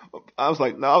 damn. I was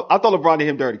like, no. I thought LeBron did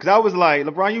him dirty because I was like,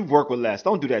 LeBron, you work with less.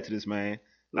 Don't do that to this man.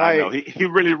 Like, I know he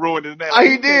really ruined his name.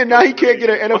 He did. Now he can't get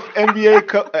an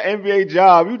NBA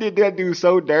job. You did that dude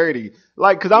so dirty.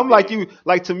 Like, cause I'm like you,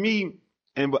 like to me,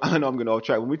 and I know I'm getting off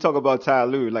track. When we talk about Ty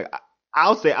Lue, like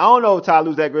I'll say, I don't know if Ty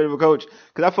Lue's that great of a coach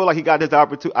cause I feel like he got this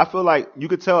opportunity. I feel like you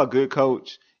could tell a good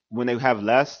coach when they have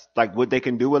less, like what they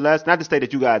can do with less. Not to say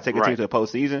that you gotta take a team to the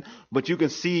postseason, but you can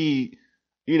see,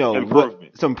 you know,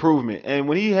 some improvement. And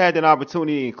when he had that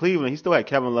opportunity in Cleveland, he still had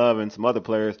Kevin Love and some other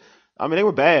players. I mean, they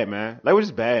were bad, man. They were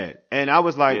just bad. And I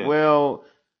was like, well,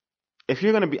 if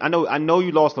you're going to be, I know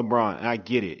you lost LeBron, and I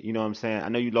get it. You know what I'm saying? I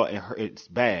know you lost, it's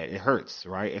bad. It hurts,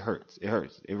 right? It hurts.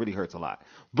 It really hurts a lot.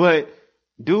 But,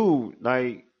 dude,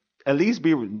 like, at least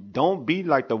don't be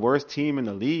like the worst team in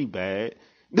the league bad.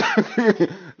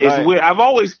 It's weird. I've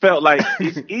always felt like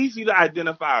it's easy to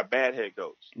identify a bad head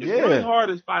coach. It's really hard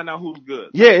to find out who's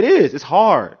good. Yeah, it is. It's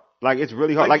hard. Like, it's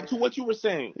really hard. Like to what you were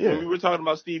saying when we were talking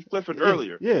about Steve Clifford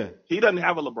earlier. Yeah. He doesn't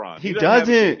have a LeBron. He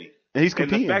doesn't. And he's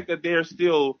competing. And the fact that they're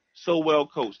still so well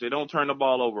coached, they don't turn the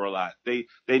ball over a lot. They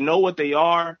know what they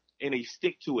are and they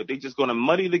stick to it. They're just going to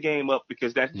muddy the game up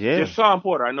because they're Sean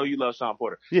Porter. I know you love Sean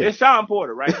Porter. Yeah. It's Sean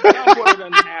Porter, right? Sean Porter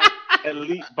doesn't have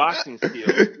elite boxing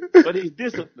skills, but he's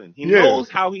disciplined. He knows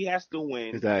how he has to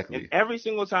win. Exactly. And every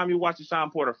single time you watch a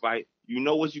Sean Porter fight, you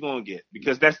know what you're going to get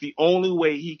because that's the only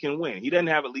way he can win. He doesn't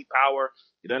have elite power.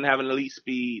 He doesn't have an elite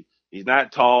speed. He's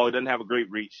not tall. He doesn't have a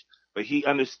great reach, but he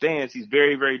understands he's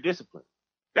very, very disciplined.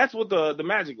 That's what the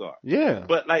Magic are. Yeah.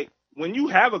 But like when you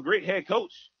have a great head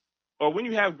coach or when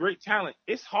you have great talent,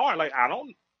 it's hard. Like I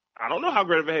don't know how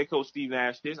great of a head coach Steve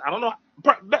Nash is. I don't know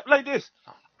like this.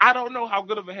 I don't know how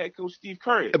good of a head coach Steve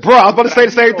Kerr is. Bro, I was about to say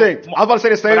the same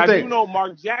thing. I do know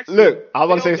Mark Jackson. Look, I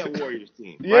was about to say that Warriors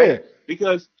team. Right?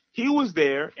 Because he was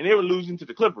there and they were losing to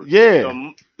the Clippers.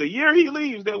 Yeah. The year he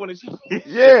leaves, they win a championship.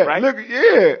 Yeah. Right? Look,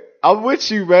 I'm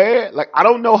with you, man. Like, I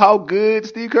don't know how good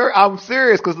Steve Kerr. I'm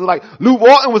serious because like Luke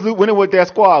Walton was winning with that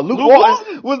squad. Luke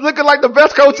Walton was looking like the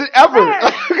best coach ever.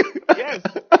 Yes.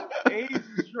 And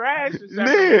he's trash in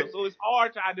Sacramento, so it's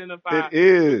hard to identify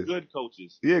the good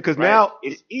coaches. Yeah, because now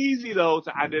it's easy though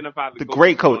to identify the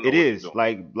great coach. It is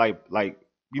like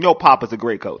you know, Pop is a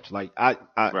great coach. Like I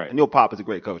know Pop is a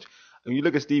great coach. when you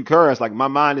look at Steve Kerr, it's like my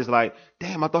mind is like,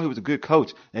 damn, I thought he was a good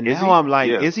coach, and Is now he? I'm like,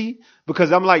 Yeah. is he?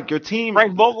 Because I'm like, your team.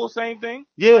 Frank Vogel, same thing.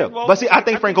 Yeah, Frank Vogel, but see, I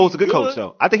think Frank Vogel's a good coach,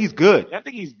 though. I think he's good. I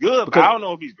think he's good, Because- but I don't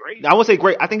know if he's great. I won't say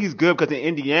great. I think he's good because in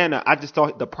Indiana, I just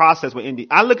thought the process with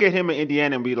I look at him in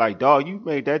Indiana and be like, dog, you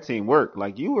made that team work.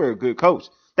 Like, you were a good coach.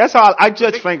 That's how I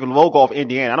judge Frank Vogel off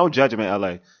Indiana. I don't judge him in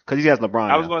LA because he has LeBron.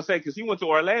 I was now. going to say, because he went to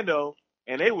Orlando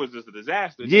and they was just a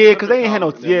disaster. Yeah, because they ain't had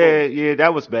no. Yeah,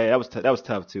 that was bad. That was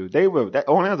tough too.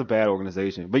 Orlando's a bad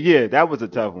organization, but yeah, that was a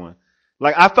tough one.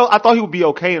 Like I thought he would be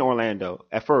okay in Orlando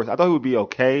at first. I thought he would be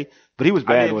okay, but he was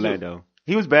bad in Orlando. Too.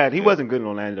 He was bad. He wasn't good in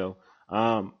Orlando.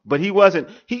 But he wasn't.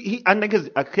 I think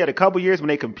he had a couple years when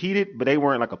they competed, but they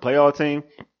weren't like a playoff team.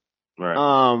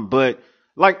 Right. But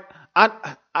like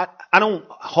I don't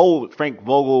hold Frank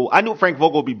Vogel. I knew Frank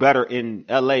Vogel would be better in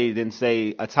LA than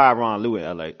say a Tyronn Lue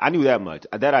in LA. I knew that much.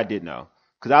 That I did know.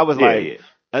 Cause I was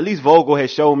at least Vogel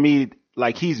has shown me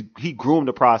like he groomed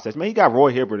the process. Man, he got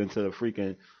Roy Hibbert into the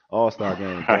freaking All-Star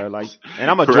game, bro. Like,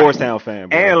 and I'm a Georgetown fan,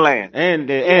 bro. And Lance.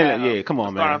 And come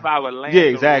on, man. Lance yeah,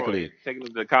 exactly. Roy, taking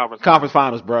them to the conference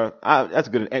finals, bro. That's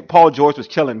good. And Paul George was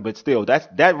killing, but still,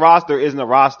 that roster isn't a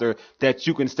roster that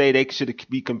you can say they should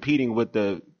be competing with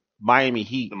the Miami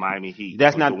Heat. The Miami Heat.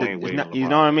 That's not, you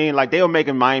know what I mean? Like, they were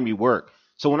making Miami work.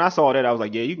 So when I saw that, I was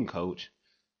like, yeah, you can coach.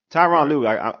 Tyronn Lue,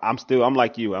 I'm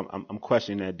like you. I'm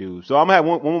questioning that dude. So I'm gonna have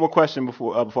one more question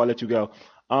before I let you go.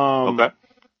 Okay.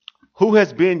 Who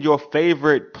has been your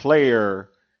favorite player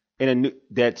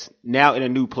that's now in a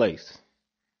new place?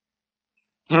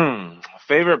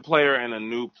 Favorite player in a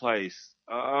new place.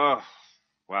 Wow.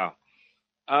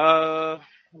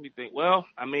 Let me think. Well,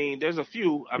 I mean, there's a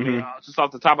few. I mean, just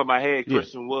off the top of my head,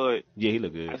 Christian Wood. Yeah, he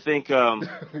looked good. I think, and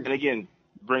again,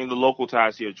 bring the local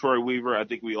ties here. Troy Weaver. I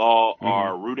think we all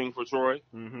are rooting for Troy.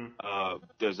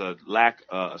 There's a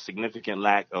significant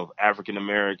lack of African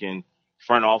American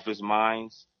front office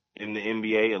minds in the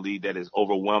NBA, a league that is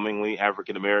overwhelmingly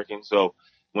African American. So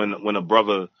when a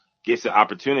brother gets an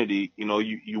opportunity,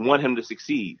 you want him to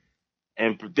succeed.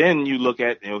 And then you look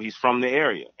at, he's from the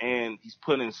area and he's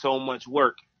put in so much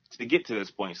work to get to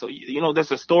this point. So,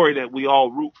 that's a story that we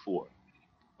all root for.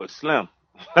 But Slim,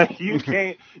 like you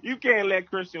can't let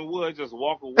Christian Wood just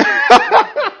walk away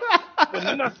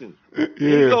for nothing. Yeah.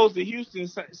 He goes to Houston,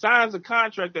 signs a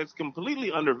contract that's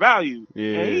completely undervalued,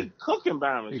 and he cooking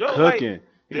by himself. Cooking.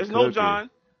 There's no John.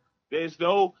 There's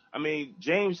no. I mean,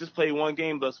 James just played one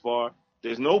game thus far.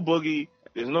 There's no Boogie.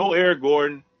 There's no Eric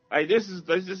Gordon. Like this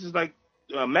is like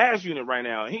a mass unit right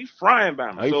now, and he's frying by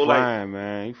him. He's frying,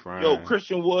 man. He's frying. Yo,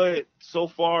 Christian Wood, so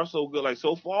far so good. Like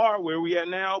so far, where we at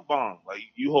now, bomb. Like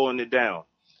you holding it down.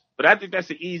 But I think that's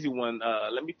an easy one.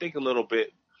 Let me think a little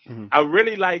bit. I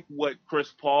really like what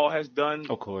Chris Paul has done.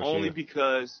 Of course, only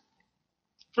because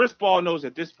Chris Paul knows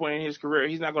at this point in his career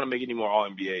he's not going to make any more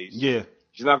All-NBAs. Yeah.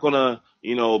 He's not going to,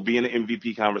 be in the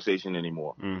MVP conversation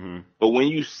anymore. But when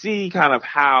you see kind of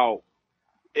how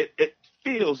it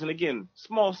feels, and again,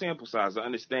 small sample size, I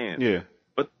understand. Yeah.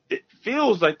 But it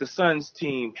feels like the Suns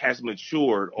team has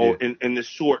matured in this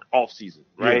short offseason,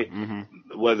 right? Yeah.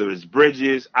 Whether it's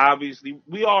Bridges, obviously,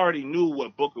 we already knew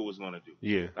what Booker was going to do.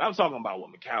 Yeah. I'm talking about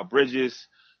what Mikal Bridges,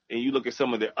 and you look at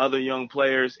some of the other young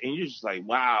players, and you're just like,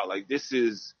 wow, like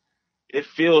it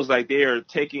feels like they are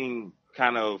taking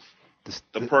kind of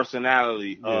the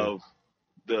personality of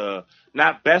the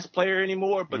not best player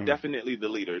anymore, but definitely the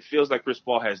leader. It feels like Chris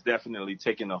Paul has definitely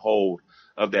taken a hold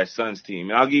of that Suns team.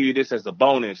 And I'll give you this as a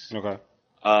bonus. Okay.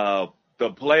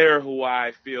 The player who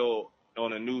I feel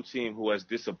on a new team who has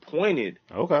disappointed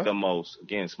the most,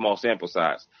 again, small sample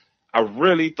size, I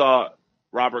really thought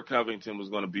Robert Covington was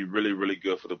going to be really, really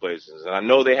good for the Blazers. And I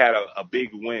know they had a big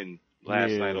win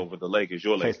last night over the Lakers,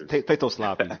 your Lakers. Play so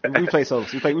sloppy. we play so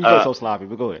sloppy,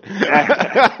 but go ahead.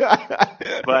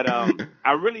 But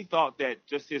I really thought that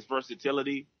just his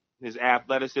versatility, his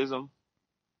athleticism,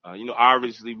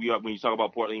 obviously when you talk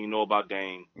about Portland, you know about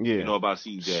Dame, you know about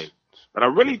CJ. But I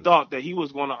really thought that he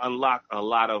was going to unlock a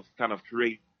lot of kind of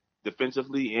create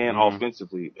defensively and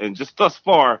offensively. And just thus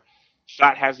far,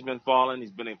 shot hasn't been falling.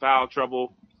 He's been in foul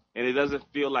trouble, and it doesn't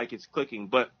feel like it's clicking.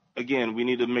 But again, we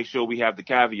need to make sure we have the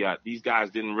caveat. These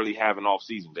guys didn't really have an off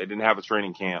season. They didn't have a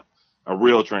training camp, a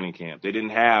real training camp. They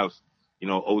didn't have,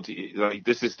 OT. Like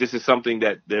this is something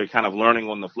that they're kind of learning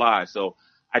on the fly. So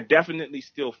I definitely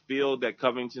still feel that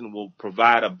Covington will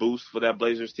provide a boost for that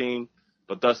Blazers team.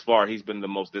 But thus far, he's been the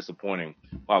most disappointing,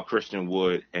 while Christian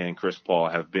Wood and Chris Paul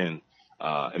have been,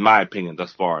 in my opinion,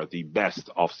 thus far, the best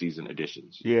offseason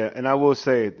additions. Yeah, and I will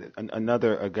say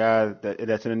a guy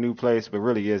that's in a new place but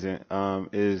really isn't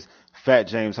is Fat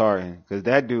James Harden, because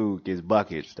that dude gets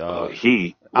buckets, dog.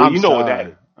 What that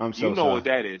is. I'm so you know sorry. what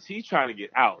that is. He's trying to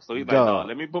get out. So he's like, Duh. no,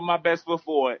 let me put my best foot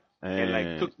forward and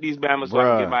like cook these Bama's so I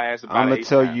can get my ass about I'm gonna 8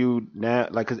 tell times. you now,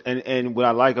 like, cause, and what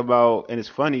I like about, and it's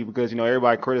funny because, you know,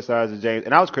 everybody criticizes James,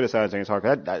 and I was criticizing James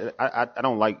Harden. I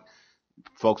don't like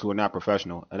folks who are not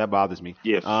professional, and that bothers me.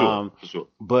 Yeah, for sure.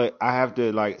 But I have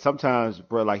to, like, sometimes,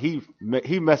 bro, like, he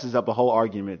messes up a whole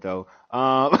argument, though.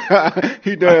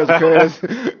 He does,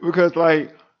 because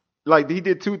like, he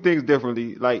did two things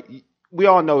differently. Like, we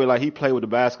all know, like, he played with the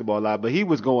basketball a lot, but he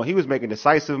was making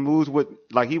decisive moves with,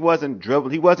 like, he wasn't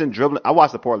dribbling. I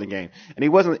watched the Portland game,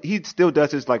 and he still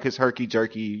does his, like, his herky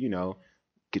jerky, you know,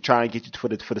 trying to get you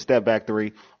for the step back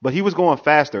three, but he was going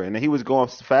faster, and he was going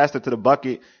faster to the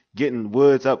bucket, getting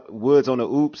Woods on the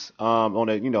oops, on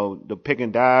the, you know, the pick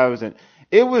and dives, and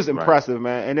it was impressive,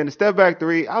 man. And then the step back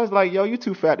three, I was like, yo, you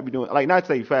too fat to be doing, like, not to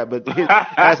say you fat, but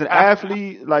as an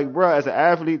athlete, like, bro, as an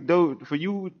athlete, dude, for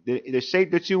you, the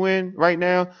shape that you in right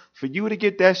now, for you to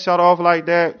get that shot off like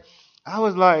that, I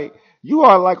was like, you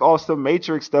are like all some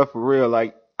Matrix stuff for real.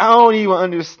 Like, I don't even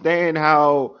understand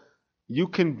how you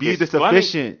can be this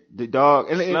efficient, the dog.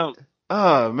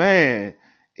 Oh man.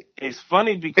 It's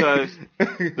funny because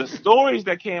the stories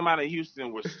that came out of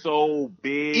Houston were so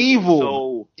big,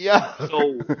 evil,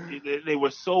 so they were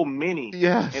so many,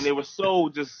 yes, and they were so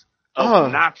just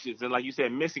obnoxious, and like you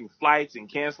said, missing flights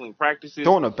and canceling practices,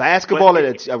 throwing a basketball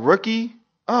at a rookie.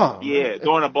 Yeah,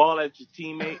 throwing a ball at your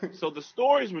teammate. So the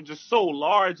stories were just so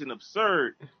large and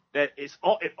absurd that it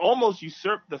almost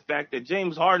usurped the fact that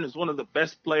James Harden is one of the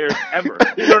best players ever.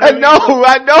 You know what I mean?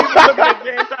 I know. You look at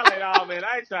James Harden like, oh man,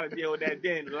 I ain't trying to deal with that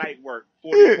then light work,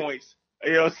 40 points.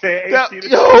 You know what I'm saying?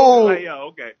 Like, yo,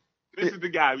 okay. This is the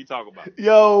guy we talk about.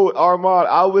 Yo, Armand,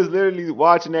 I was literally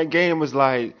watching that game, was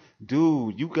like,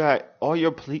 dude, you got all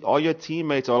your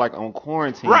teammates are like on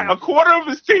quarantine. Right, a quarter of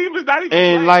his team is not even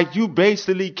and playing. Like, you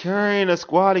basically carrying a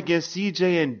squad against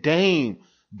CJ and Dame.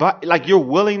 But like, you're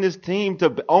willing this team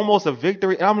to almost a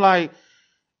victory. And I'm like,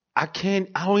 I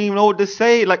don't even know what to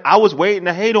say. Like, I was waiting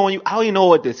to hate on you. I don't even know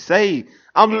what to say.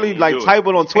 I'm literally like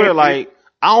typing on Twitter, like,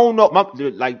 I don't know.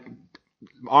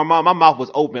 Armand, my mouth was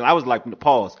open. I was like,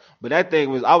 pause. But that thing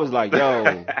was, I was like,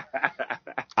 yo,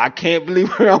 I can't believe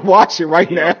what I'm watching right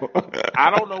now.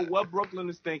 I don't know what Brooklyn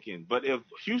is thinking, but if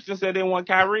Houston said they want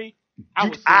Kyrie,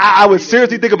 I would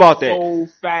seriously think about that. So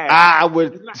fast. I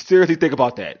would seriously think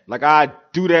about that. Like, I'd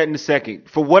do that in a second.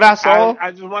 For what I saw, I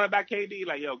just run it back KD,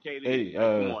 like, yo, KD, hey,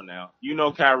 come on now. You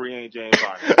know Kyrie ain't James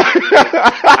Harden.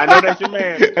 I know that's your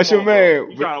man. That's your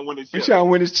man. You trying to win his chip. You trying to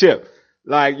win his chip.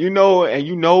 Like, you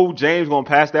know James gonna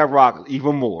pass that rock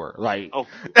even more. Like,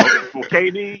 for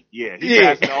KD, yeah, he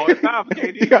passes it all the time for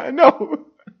KD. Yeah, I know.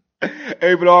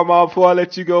 Hey, but Armand, before I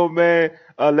let you go, man,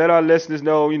 let our listeners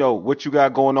know, you know, what you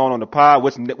got going on the pod,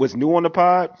 what's new on the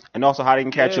pod, and also how they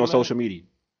can catch you on social media.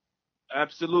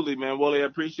 Absolutely, man. Well, I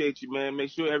appreciate you, man. Make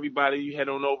sure everybody, you head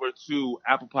on over to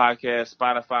Apple Podcasts,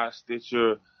 Spotify,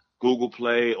 Stitcher, Google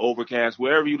Play, Overcast,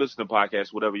 wherever you listen to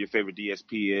podcasts, whatever your favorite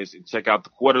DSP is, and check out the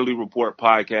Quarterly Report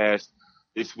podcast.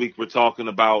 This week we're talking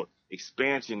about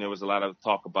expansion. There was a lot of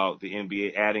talk about the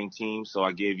NBA adding teams, so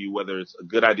I gave you whether it's a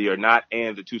good idea or not,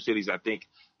 and the two cities I think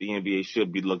the NBA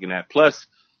should be looking at. Plus,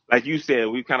 like you said,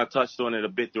 we kind of touched on it a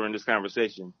bit during this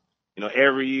conversation. You know,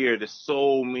 every year there's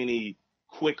so many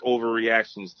quick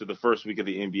overreactions to the first week of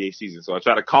the NBA season. So I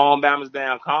try to calm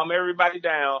everybody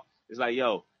down. It's like,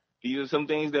 yo, these are some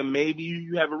things that maybe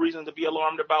you have a reason to be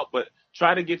alarmed about, but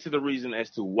try to get to the reason as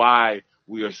to why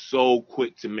we are so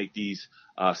quick to make these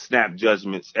snap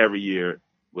judgments every year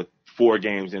with 4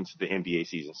 games into the NBA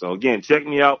season. So again, check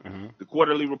me out, the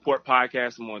Quarterly Report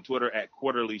podcast. I'm on Twitter at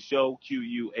Quarterly Show,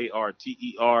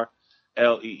 QUARTERLEE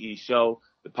Show.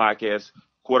 The podcast,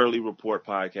 Quarterly Report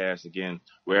podcast. Again,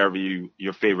 wherever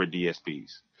your favorite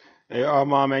DSPs. Hey,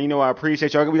 Armand, man, you know, I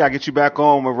appreciate y'all. We got to get you back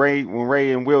on when Ray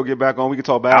and Will get back on. We can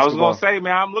talk basketball. I was going to say,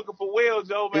 man, I'm looking for Will,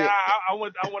 Joe, man. I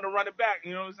want to run it back.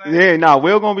 You know what I'm saying? Yeah, nah,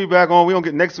 Will going to be back on. We don't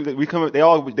get next week. They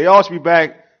all should be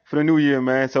back for the new year,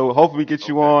 man. So hopefully we get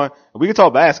you on. We can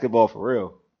talk basketball for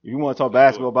real. If you want to talk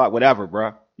basketball about whatever,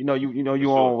 bro. You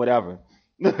on whatever.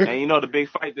 And you know the big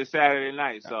fight this Saturday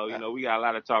night, so you know we got a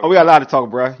lot to talk. We got a lot to talk,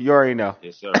 bro. You already know.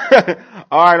 Yes, sir.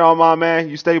 All right, Armand, man.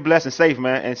 You stay blessed and safe,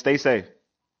 man, and stay safe.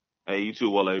 Hey, you too,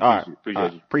 Wale.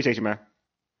 Appreciate you. Appreciate you, man.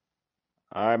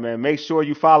 All right, man. Make sure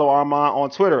you follow Armand on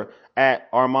Twitter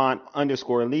at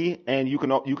Armand_Lee, and you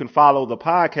can follow the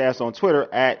podcast on Twitter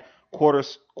at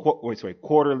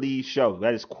Quarterly Show.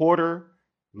 That is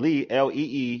Quarterly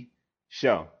LEE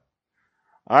Show.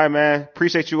 All right, man.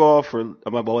 Appreciate you all for.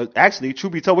 Actually,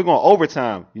 truth be told, we're going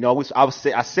overtime. You know, I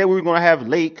said we were going to have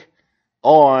Lake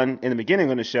on in the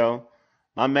beginning of the show.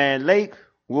 My man Lake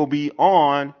will be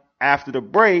on after the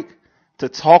break to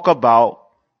talk about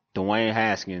Dwayne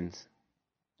Haskins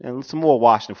and some more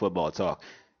Washington football talk.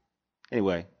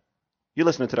 Anyway, you're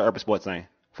listening to the Urban Sports Scene.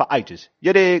 For Aiches,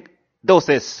 you dig?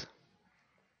 Doses.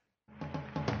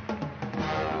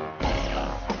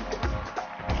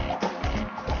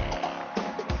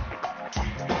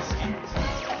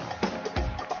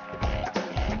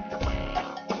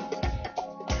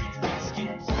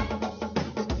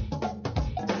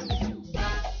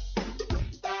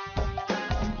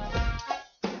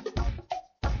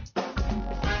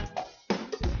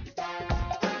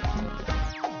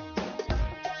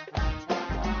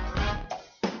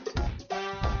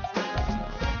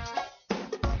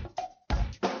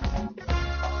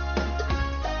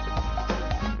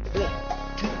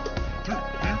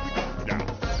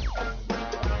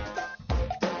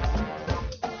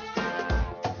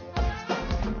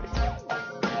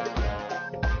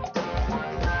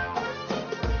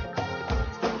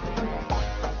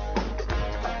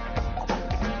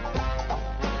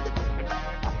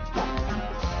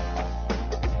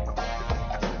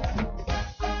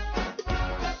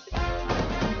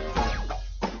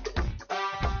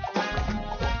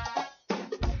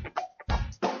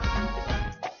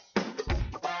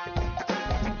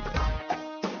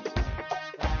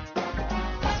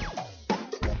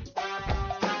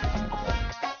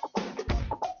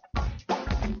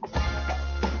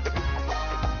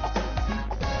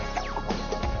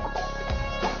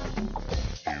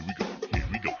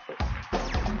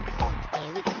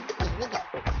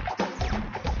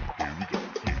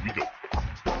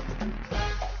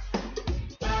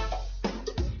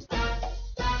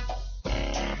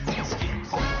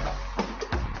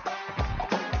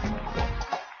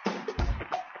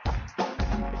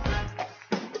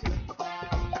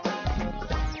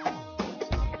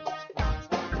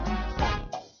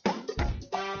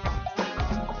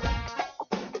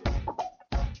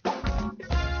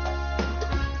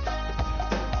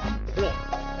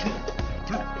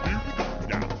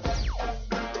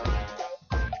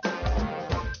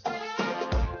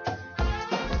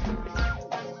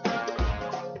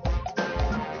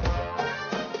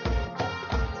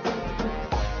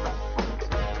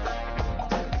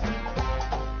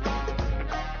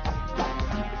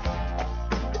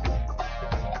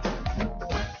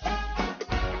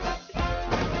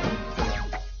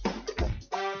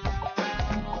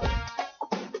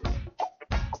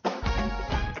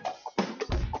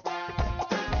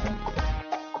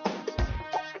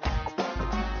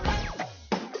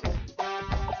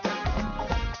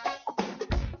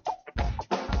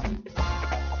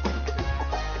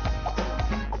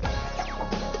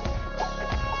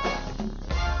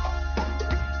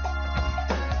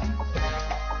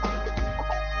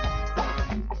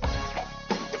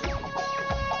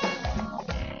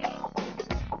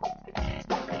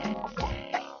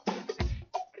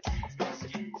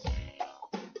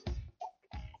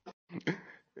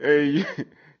 Hey,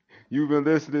 you've been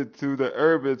listening to the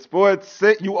Urban Sports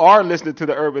Scene. You are listening to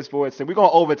the Urban Sports Scene. We're going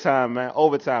overtime, man.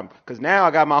 Overtime. Because now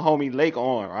I got my homie Lake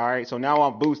on, all right? So now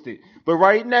I'm boosted. But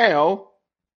right now,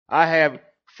 I have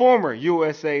former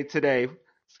USA Today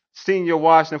senior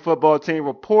Washington football team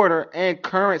reporter and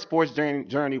current Sports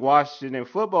Journey Washington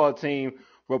football team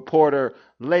reporter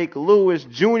Lake Lewis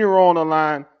Jr. on the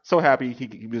line. So happy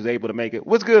he was able to make it.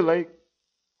 What's good, Lake?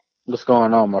 What's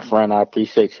going on, my friend? I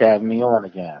appreciate you having me on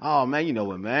again. Oh, man, you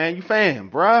know it, man. You fam,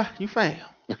 bruh. You fam.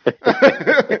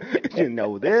 You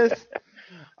know this.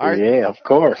 All right. Yeah, of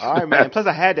course. All right, man. Plus,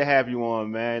 I had to have you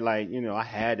on, man. Like, you know, I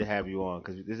had to have you on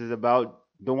because this is about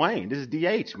Dwayne. This is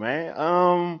DH,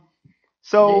 man.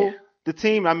 So the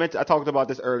team, I talked about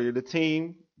this earlier. The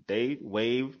team, they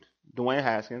waived Dwayne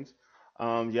Haskins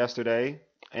yesterday.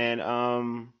 And,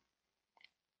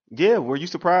 yeah, were you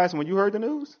surprised when you heard the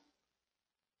news?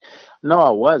 No,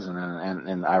 I wasn't,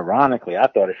 and ironically, I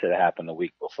thought it should have happened the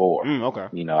week before. Okay.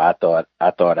 You know, I thought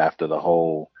after the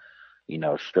whole, you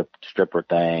know, stripper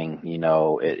thing, you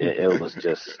know, it was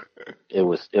just, it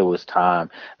was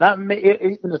time. Even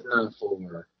if not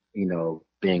for, you know,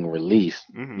 being released,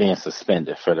 being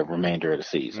suspended for the remainder of the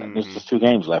season. There's just 2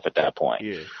 games left at that point.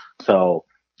 Yeah. So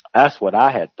that's what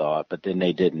I had thought, but then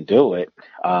they didn't do it.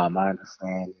 I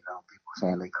understand, you know, people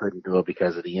saying they couldn't do it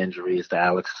because of the injuries to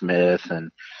Alex Smith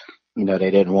and. You know,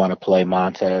 they didn't want to play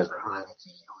Montez or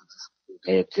Heineke.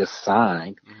 They had just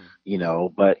signed, you know,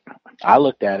 but I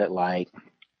looked at it like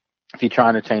if you're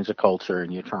trying to change the culture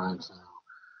and you're trying to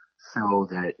show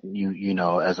that you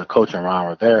know, as a coach in Ron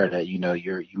Rivera, that, you know,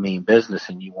 you mean business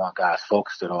and you want guys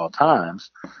focused at all times,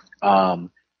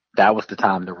 that was the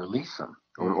time to release him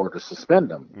or to suspend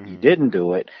him. You didn't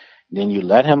do it. Then you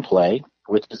let him play.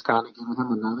 which is kind of giving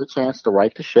him another chance to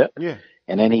right the ship. Yeah.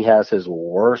 And then he has his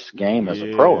worst game as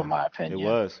a pro, in my opinion.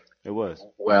 It was.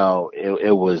 Well,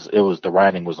 it was the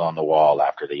writing was on the wall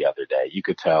after the other day. You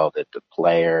could tell that the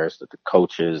players, that the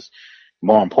coaches,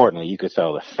 more importantly, you could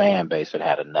tell the fan base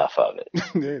had enough of it.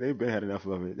 Yeah, they've been had enough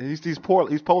of it. He's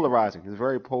polarizing. He's a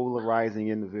very polarizing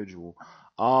individual.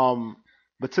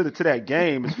 But to that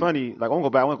game, it's funny. Like I want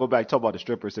to go back, talk about the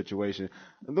stripper situation.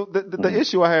 The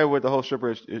issue I had with the whole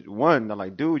stripper is one, I'm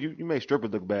like, dude, you make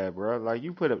strippers look bad, bro. Like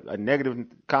you put a negative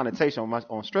connotation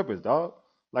on strippers, dog.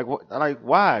 Like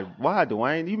why,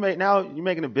 Dwayne? You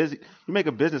make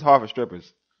a business hard for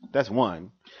strippers. That's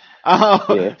one.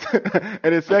 And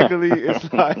then secondly,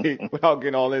 it's like, without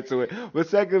getting all into it, but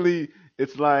secondly,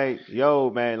 it's like, yo,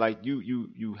 man, like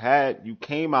you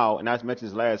came out, and I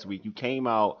mentioned this last week, you came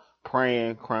out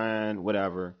praying, crying,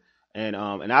 whatever, and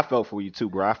I felt for you too,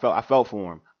 bro. I felt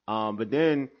for him. But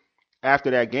then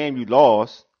after that game, you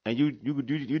lost, and you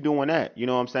doing that. You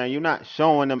know what I'm saying? You're not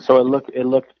showing them. So it looked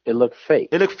fake.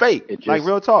 It looked fake. Like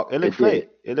real talk. It looked fake.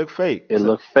 It looked fake. It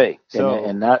looked fake. So,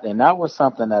 and that was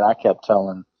something that I kept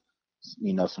telling,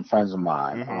 some friends of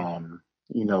mine.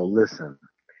 Listen,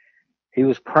 he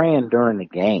was praying during the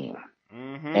game.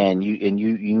 Mm-hmm. And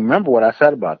you remember what I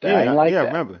said about that? Yeah, I didn't like that. I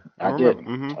remember. did.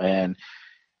 Mm-hmm. And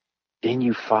then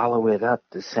you follow it up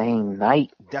the same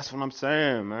night. That's what I'm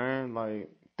saying, man. Like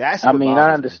that's. I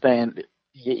understand.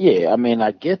 Yeah,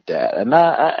 I get that, and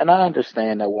I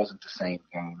understand that wasn't the same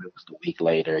game. It was the week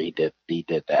later. He did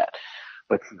that,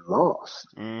 but you lost,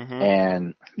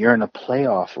 and you're in a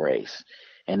playoff race,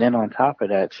 and then on top of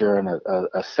that, you're in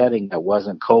a setting that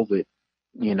wasn't COVID,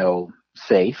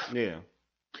 safe. Yeah.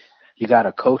 You got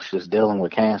a coach that's dealing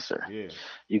with cancer. Yeah.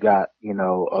 You got,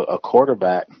 a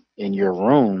quarterback in your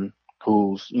room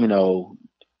who's,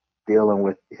 dealing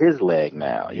with his leg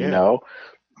now,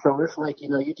 So it's like,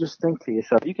 you just think to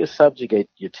yourself, you can subjugate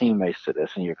your teammates to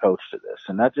this and your coach to this.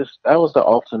 And that was the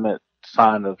ultimate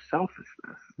sign of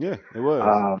selfishness. Yeah, it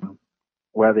was.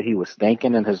 Whether he was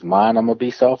thinking in his mind, I'm going to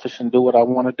be selfish and do what I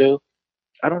want to do.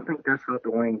 I don't think that's what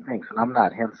Dwayne thinks. And I'm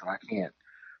not him, so I can't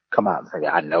come out and say,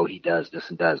 I know he does this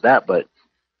and does that. But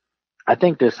I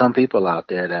think there's some people out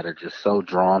there that are just so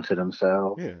drawn to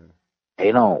themselves. Yeah.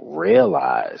 They don't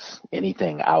realize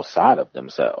anything outside of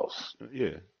themselves.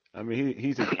 Yeah.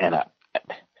 He's a... And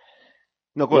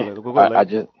No, go ahead. I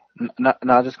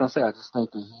was just going to say, I just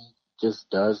think that he just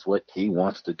does what he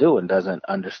wants to do and doesn't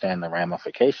understand the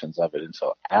ramifications of it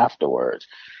until afterwards.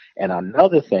 And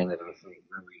another thing that I think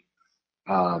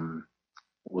really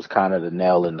was kind of the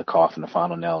nail in the coffin, the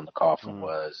final nail in the coffin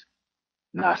was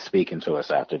not speaking to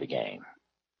us after the game.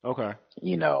 Okay.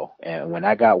 And when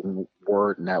I got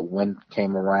word and that wind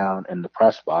came around in the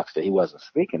press box that he wasn't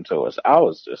speaking to us, I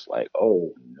was just like,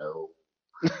 oh no,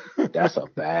 that's a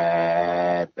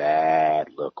bad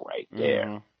look right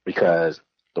there. Because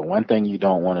the one thing you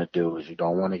don't want to do is you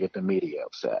don't want to get the media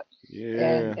upset.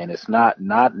 Yeah. And it's not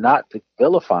to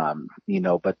vilify him,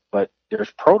 but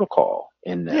there's protocol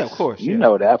in this. Yeah, of course. You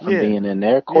know that from being in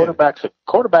there.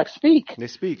 Quarterbacks speak. They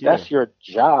speak. That's your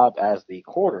job as the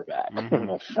quarterback,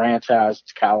 a franchise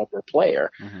caliber player,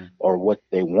 or what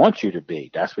they want you to be.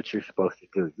 That's what you're supposed to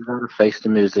do. You got to face the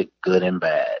music, good and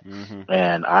bad.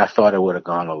 And I thought it would have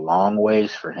gone a long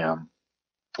ways for him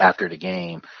after the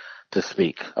game to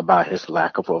speak about his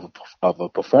lack of a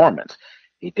performance.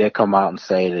 He did come out and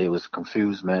say that it was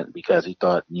confusement because he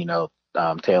thought,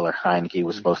 Taylor Heineke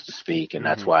was supposed to speak, and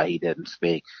that's why he didn't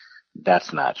speak.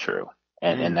 That's not true.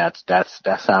 And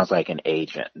that sounds like an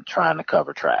agent trying to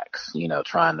cover tracks,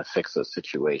 trying to fix a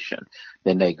situation.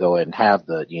 Then they go ahead and have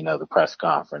the press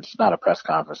conference, not a press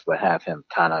conference, but have him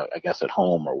kind of, I guess, at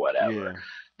home or whatever. Yeah.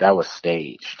 That was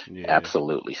staged,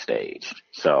 absolutely staged.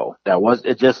 So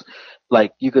it just,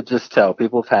 like, you could just tell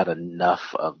people have had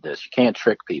enough of this. You can't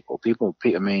trick people. You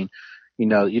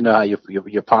know how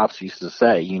your pops used to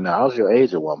say, I was your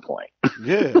age at one point.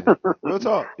 Yeah, real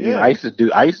talk. Yeah, I used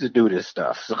to do this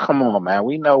stuff. So come on, man.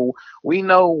 We know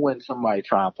when somebody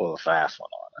try and pull a fast one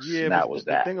on us. Yeah, and that was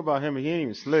that. The thing about him, he ain't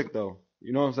even slick though.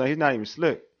 You know what I'm saying? He's not even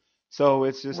slick. So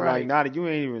it's just like, you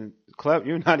ain't even clever.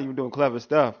 You're not even doing clever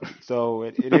stuff. So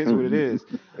it is what it is.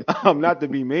 Not to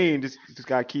be mean, just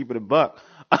gotta keep it a buck.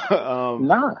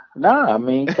 Nah.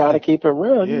 Gotta keep it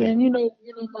real. Yeah. And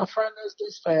my friend,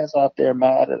 there's fans out there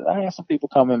mad. I had some people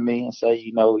come at me and say,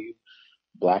 you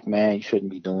black man, you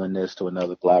shouldn't be doing this to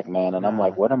another black man. And I'm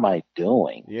like, what am I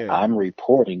doing? Yeah. I'm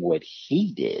reporting what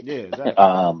he did. Yeah, exactly.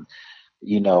 I'm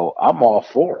all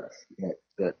for it.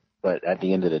 But at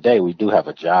the end of the day, we do have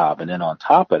a job. And then on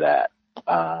top of that,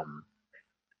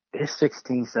 there's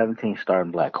 16, 17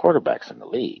 starting black quarterbacks in the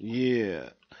league. Yeah.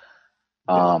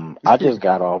 I just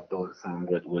got off doing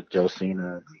something with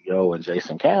Josina, Yo, and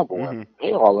Jason Campbell. Mm-hmm. And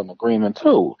they're all in agreement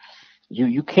too.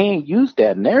 You can't use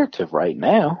that narrative right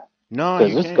now. No,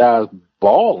 because this guy's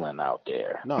balling out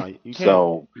there. No, you can't.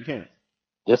 So you can't.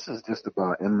 This is just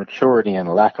about immaturity and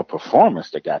lack of performance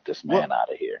that got this man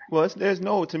out of here. Well,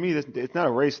 to me, it's not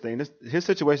a race thing. His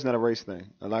situation's not a race thing.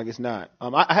 Like, it's not.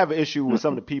 I have an issue with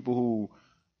some of the people who,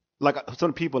 like some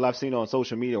of the people I've seen on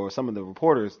social media or some of the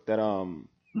reporters that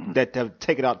that have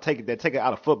take it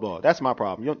out of football. That's my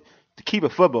problem. To keep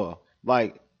it football,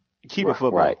 like keep it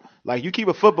football. Right. Like you keep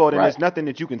it football, then there's nothing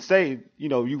that you can say.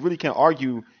 You really can't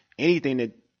argue anything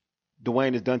that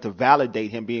Dwayne has done to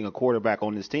validate him being a quarterback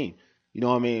on this team. You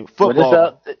know what I mean?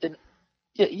 Football.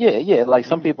 Yeah. Like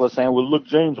some people are saying, well, look,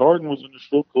 James Harden was in the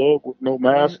strip club with no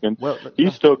mask, and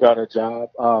he's still got a job.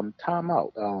 Time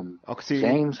out.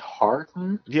 James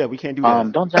Harden? Yeah, we can't do that.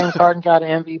 Don't James Harden got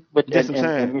an MVP? But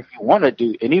and if you want to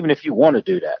do, and even if you want to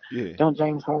do that, don't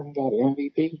James Harden got an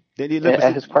MVP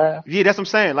at his craft? Yeah, that's what I'm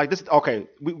saying. Like this. Okay,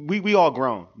 we all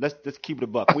grown. Let's keep it a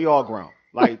buck. We all grown.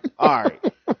 Like, all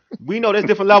right. We know there's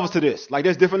different levels to this. Like,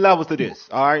 there's different levels to this.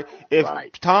 All right. If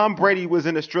Tom Brady was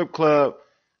in a strip club,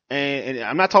 and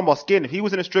I'm not talking about skin, if he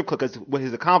was in a strip club, because with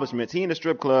his accomplishments, he in a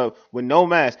strip club with no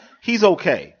mask, he's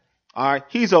okay. All right.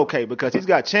 He's okay because he's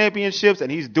got championships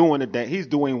and he's doing He's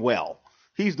doing well.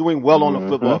 He's doing well on the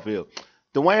football field.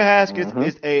 Dwayne Haskins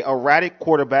is a erratic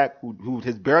quarterback who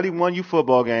has barely won you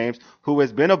football games, who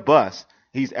has been a bust.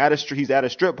 He's at a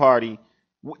strip party.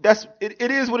 It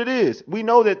is what it is. We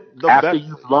know that after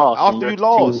you lost,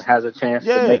 team has a chance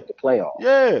to make the playoffs.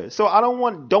 Yeah. So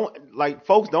I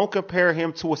folks don't compare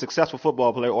him to a successful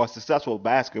football player or a successful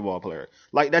basketball player.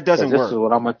 Like that doesn't work. This is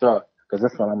what I'm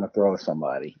gonna throw at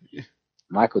somebody.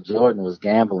 Michael Jordan was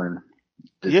gambling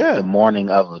the morning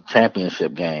of a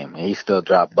championship game, and he still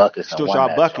dropped buckets.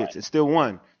 It still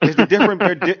won. It's a different.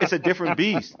 It's a different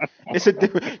beast. It's a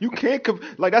different. You can't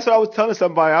like that's what I was telling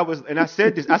somebody. I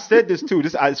said this too.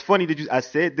 It's funny that I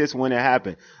said this when it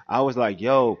happened. I was like,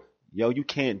 yo, you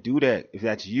can't do that if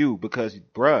that's you because,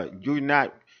 bruh, you're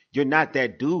not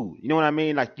that dude. You know what I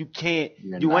mean? Like you can't.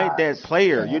 You ain't that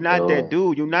player. You're not that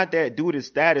dude. You're not that dude in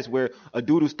status where a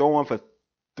dude who's throwing for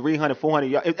 300, 400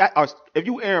 yards. If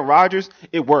you Aaron Rodgers,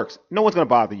 it works. No one's going to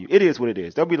bother you. It is what it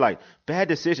is. They'll be like, bad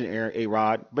decision,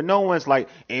 A-Rod. But no one's like,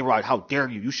 A-Rod, how dare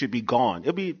you? You should be gone.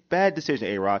 It'll be bad decision,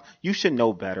 A-Rod. You should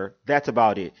know better. That's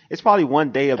about it. It's probably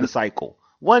one day of the cycle.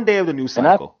 One day of the new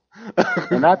cycle.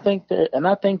 And I think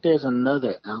there's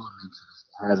another element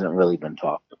that hasn't really been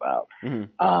talked about.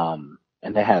 Mm-hmm.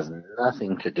 And it has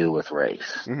nothing to do with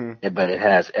race. Mm-hmm. But it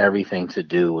has everything to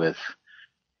do with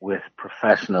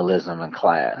professionalism and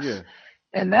class. Yeah.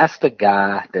 And that's the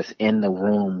guy that's in the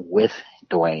room with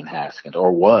Dwayne Haskins,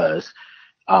 or was,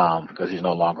 because he's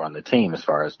no longer on the team as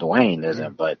far as Dwayne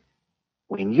isn't. But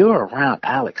when you're around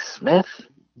Alex Smith,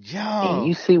 and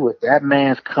you see what that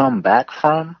man's come back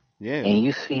from, and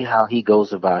you see how he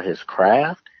goes about his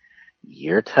craft,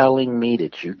 you're telling me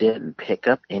that you didn't pick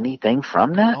up anything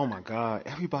from that? Oh my God.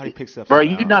 Everybody picks up. Bro,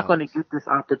 you're not going to get this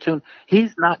opportunity.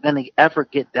 He's not going to ever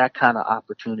get that kind of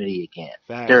opportunity again.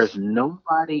 Facts. There's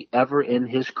nobody ever in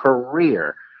his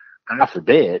career, God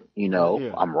forbid,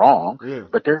 I'm wrong,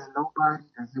 but there's nobody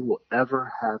that he will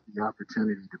ever have the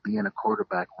opportunity to be in a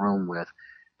quarterback room with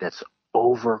that's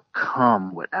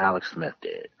overcome what Alex Smith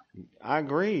did. I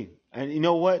agree. And you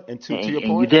know what? And to your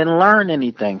point, you didn't learn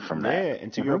anything from that. Yeah,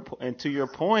 and to your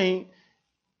point,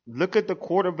 look at the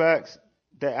quarterbacks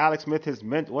that Alex Smith has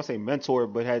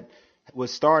mentored, but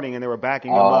was starting, and they were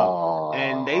backing him up,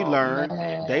 and they learned.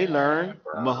 They learned.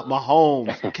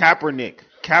 Mahomes, Kaepernick,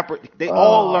 they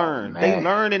all learned. Man. They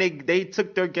learned, and they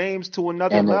took their games to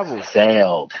another level.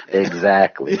 Excelled.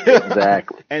 Exactly.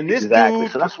 And this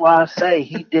dude, so that's why I say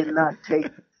he did not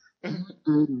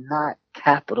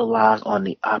capitalize on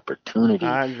the opportunity.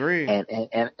 I agree.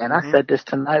 And I said this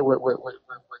tonight with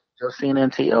Josina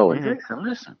and T.O. And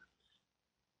listen,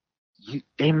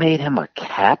 they made him a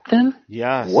captain?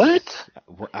 Yes. What?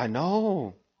 I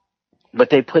know.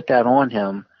 But they put that on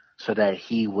him so that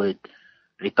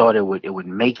they thought it would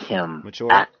make him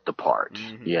mature. Act the part.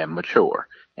 Mm-hmm. Yeah, mature.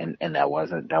 And that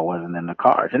wasn't in the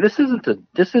cards. And this isn't to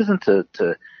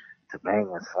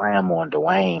bang and slam on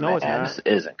Dwayne, no, man. It's not. This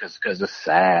isn't because it's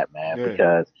sad, man. Yeah.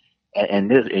 Because and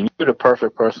you're the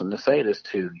perfect person to say this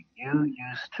to. You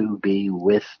used to be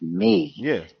with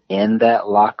me in that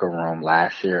locker room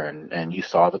last year, and you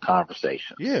saw the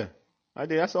conversations. Yeah, I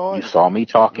did. I saw it. You saw me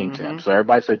talking to him. So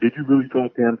everybody said, "Did you really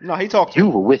talk to him?" No, he talked to you.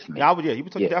 him. You were with me. Yeah, he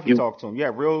definitely talked to him.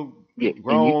 Yeah, real. Yeah,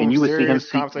 grown, and you would see him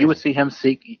seek. You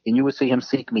would see him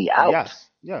seek me out.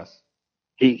 Yes.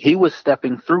 He was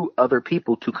stepping through other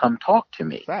people to come talk to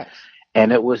me. Facts.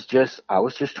 And I was just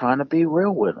trying to be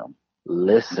real with him.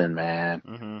 Listen,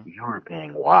 man, you're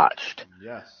being watched.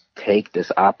 Yes. Take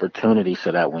this opportunity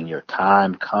so that when your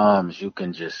time comes, you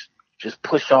can just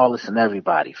push all this in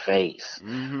everybody's face.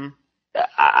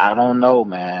 I don't know,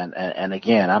 man. And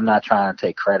again, I'm not trying to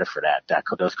take credit for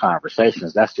those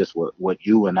conversations. That's just what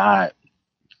you and I,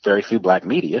 very few black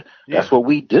media, that's what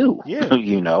we do. Yeah.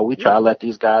 We try to let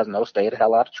these guys know, stay the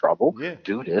hell out of trouble. Yeah.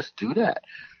 Do this, do that.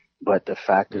 But the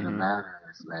fact of the matter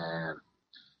is, man,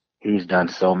 he's done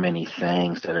so many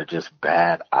things that are just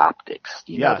bad optics.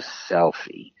 The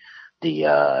selfie,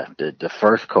 the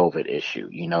first COVID issue.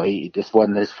 This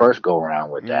wasn't his first go around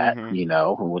with that. When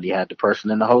he had the person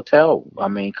in the hotel. I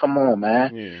mean, come on,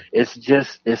 man. Yeah.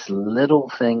 It's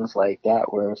little things like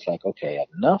that where it's like, okay,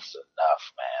 enough's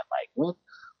enough, man. Like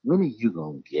when are you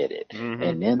gonna get it?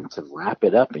 And then to wrap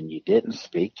it up, and you didn't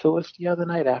speak to us the other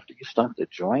night after you stumped the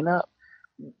joint up.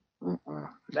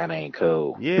 That ain't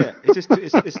cool. Yeah,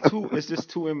 it's just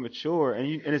too immature, and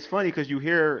it's funny because you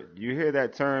hear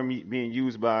that term being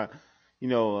used by, a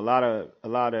lot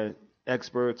of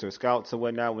experts or scouts or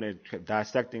whatnot when they're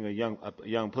dissecting a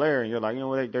young player, and you're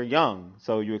like, they're young,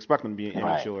 so you expect them to be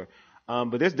immature. Right.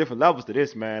 But there's different levels to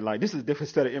this, man. Like, this is a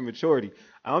different set of immaturity.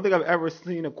 I don't think I've ever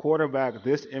seen a quarterback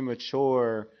this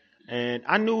immature. And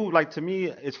I knew, like, to me,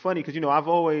 it's funny because I've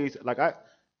always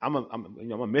I'm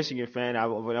a Michigan fan. I've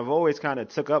always kind of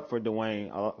took up for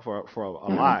Dwayne for a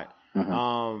lot.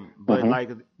 But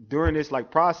like during this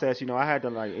process, I had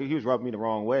to he was rubbing me the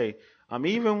wrong way.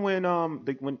 Even when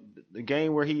the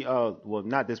game where he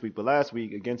not this week but last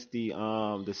week against the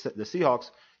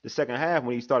Seahawks, the second half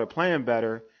when he started playing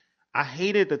better, I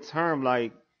hated the term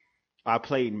I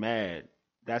played mad.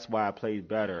 That's why I played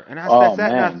better. And I thought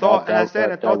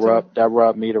that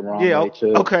rubbed me the wrong way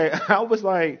too. Okay, I was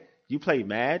like, you play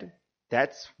mad?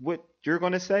 That's what you're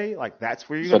gonna say? Like that's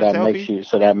where you're gonna tell me?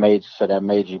 So that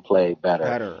made you play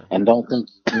better. And don't think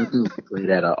you played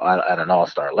at an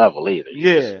all-star level either.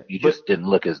 You just didn't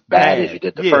look as bad as you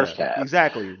did the first half.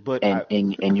 Exactly. But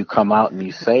and you come out and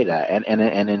you say that.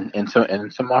 And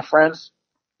to my friend's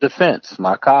defense,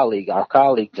 our colleague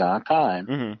John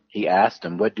Kime, he asked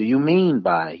him, "What do you mean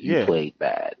by you played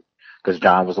bad?" Because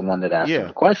John was the one that asked him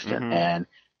the question, and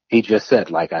he just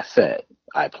said, "Like I said,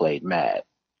 I played mad."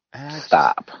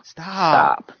 Stop.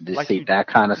 See that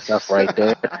kind of stuff right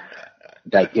there.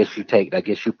 That gets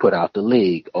you put out the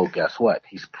league. Oh, guess what?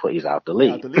 He's out the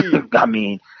league. I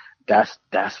mean, that's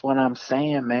what I'm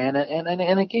saying, man.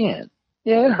 And again,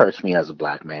 it hurts me as a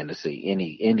black man to see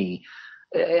any.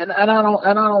 And I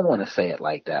don't want to say it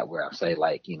like that, where I say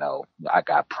I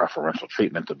got preferential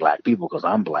treatment to black people because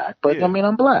I'm black, but I mean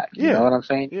I'm black. You know what I'm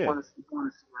saying? You want to see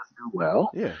us do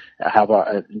well.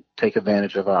 Take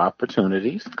advantage of our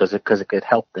opportunities because it could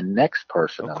help the next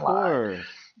person in line.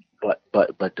 But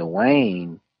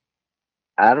Dwayne,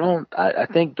 I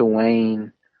think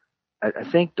Dwayne,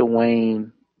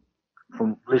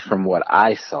 from at least from what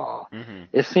I saw,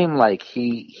 it seemed like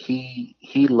he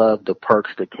loved the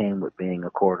perks that came with being a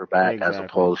quarterback as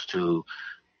opposed to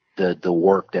the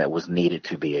work that was needed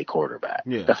to be a quarterback.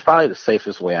 That's probably the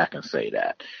safest way I can say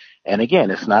that. And again,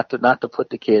 it's not to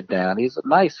put the kid down. He's a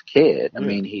nice kid. I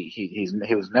mean,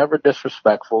 he was never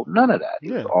disrespectful. None of that.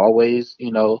 He was always,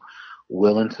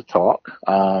 willing to talk.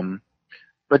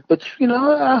 But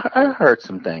I heard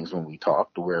some things when we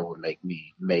talked where it would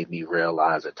made me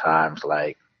realize at times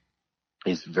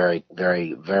he's very,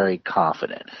 very, very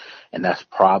confident, and that's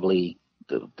probably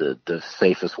the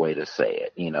safest way to say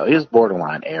it. He's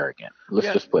borderline arrogant.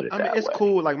 Let's just put it that way. It's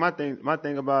cool. Like my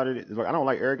thing about it is I don't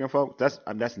like arrogant folks.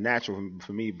 That's natural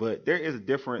for me. But there is a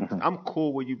difference. I'm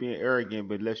cool with you being arrogant,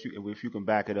 but if you can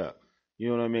back it up. You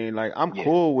know what I mean? Like I'm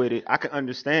cool with it. I can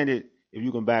understand it if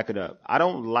you can back it up. I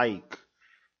don't like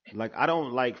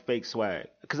fake swag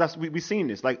because we've seen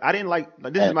this. I didn't like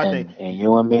this is my thing. And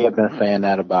you and me have been saying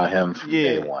that about him from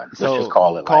day one. Let's just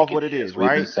call it what it is,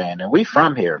 right? We've been saying, and we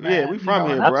from here, man. Yeah, we from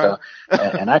here, bro.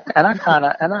 And I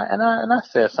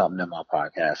said something in my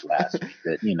podcast last week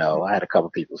that I had a couple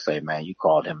people say, man, you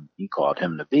called him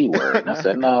the B word, and I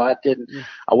said, no, I didn't.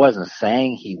 I wasn't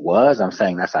saying he was. I'm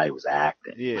saying that's how he was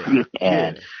acting.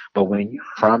 Yeah. But when you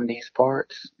from these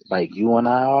parts, like you and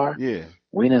I are,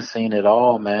 we done seen it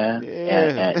all, man.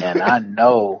 And I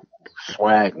know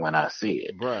swag when I see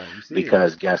it. Bro,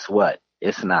 because guess what?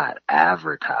 It's not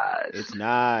advertised. It's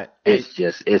not. It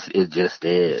just is. It just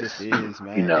is,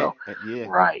 man.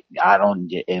 Right.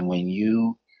 And when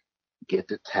you get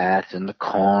the tats and the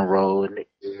cornrow and the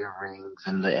earrings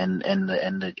and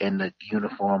the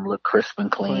uniform look crisp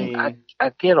and clean, I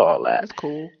get all that. That's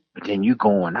cool. But then you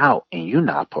going out and you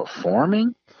not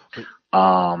performing.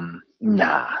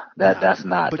 That's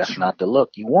not the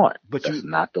look you want. That's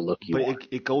not the look you want. But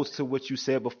it goes to what you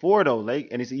said before though, Lake,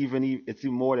 and it's even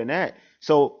more than that.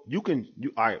 So all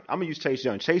right, I'm gonna use Chase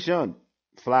Young. Chase Young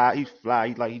he's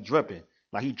like he dripping.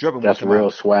 Like he dripping. That's real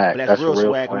swag. But that's real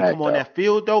swag. When you come on that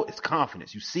field though, it's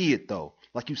confidence. You see it though.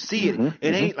 Like you see it.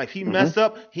 It ain't like he mess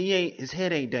up, his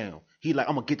head ain't down. He like,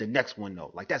 I'm gonna get the next one though.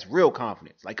 Like that's real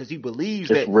confidence. Like, cause he believes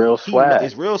it's real swag.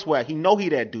 It's real swag. He know he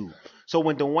that dude. So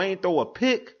when Dwayne throw a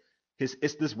pick,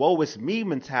 it's this woe is me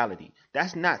mentality.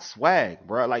 That's not swag,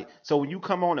 bro. Like, so when you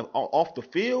come off the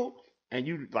field and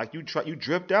you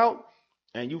dripped out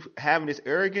and you having this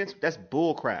arrogance, that's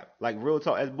bull crap. Like real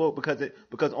talk, that's bull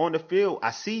because on the field I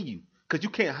see you. Cause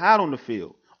you can't hide on the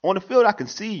field. On the field I can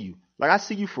see you. Like I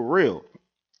see you for real.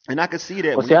 And I can see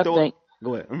that.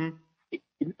 Go ahead. Mm-hmm.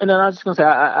 And then I was just gonna say,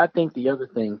 I think the other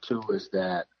thing too is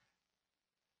that,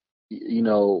 you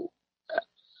know,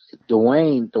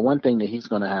 Dwayne, the one thing that he's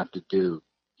gonna have to do,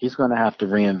 he's gonna have to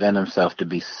reinvent himself to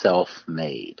be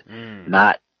self-made,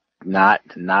 not a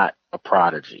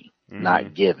prodigy,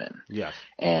 not given. Yes.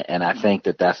 And I think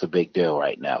that that's a big deal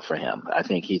right now for him. I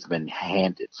think he's been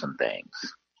handed some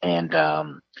things, and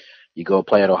you go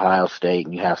play at Ohio State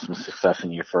and you have some success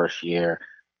in your first year.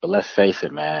 But let's face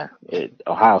it, man.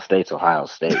 Ohio State's Ohio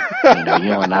State. You know,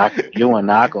 you and I could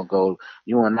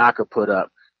put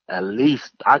up I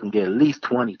can get at least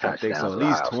 20 touchdowns. So at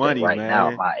least 20 right man. now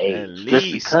at my age.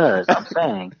 Just because I'm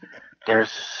saying they're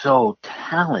so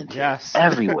talented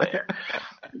everywhere.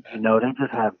 You know, they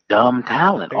just have dumb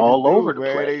talent all over the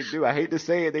place. They do. I hate to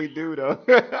say it, they do though.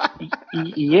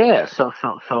 Yeah. So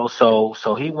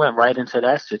he went right into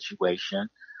that situation.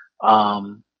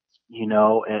 You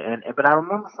know, but I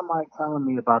remember somebody telling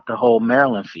me about the whole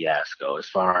Maryland fiasco as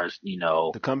far as, you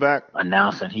know, the comeback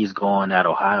announcing he's going at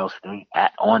Ohio State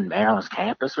on Maryland's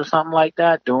campus or something like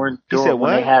that during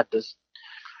when they had this.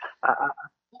 I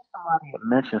think somebody had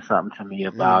mentioned something to me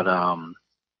about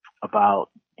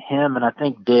him and I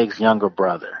think Diggs' younger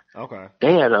brother. Okay.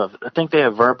 I think they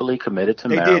had verbally committed to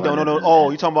Maryland. They did. No. Oh,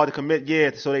 you talking about the commit?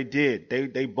 Yeah. So they did.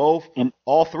 They both.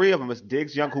 All three of them. It's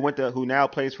Diggs Young who now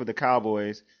plays for the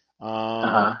Cowboys.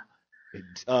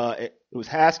 It was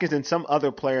Haskins and some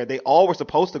other player. They all were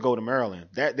supposed to go to Maryland.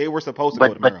 They were supposed to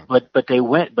go to Maryland.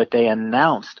 But they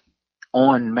announced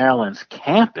on Maryland's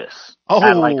campus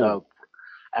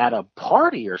at a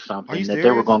party or something that they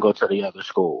were going to go to the other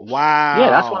schools. Wow. Yeah,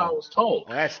 that's what I was told.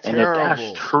 That's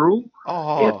terrible.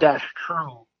 And if that's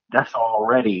true, that's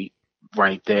already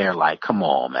right there. Like, come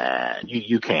on, man,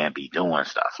 you can't be doing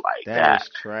stuff like that. That is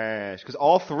trash. Because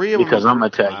all three of them. Because I'm gonna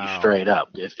tell you straight up,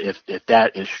 if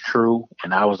that is true,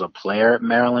 and I was a player at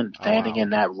Maryland standing in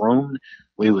that room,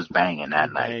 we was banging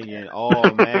that night.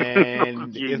 Oh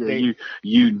man,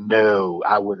 you know,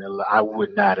 I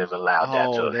would not have allowed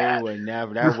that to happen.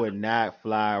 That would not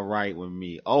fly right with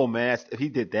me. Oh man, if he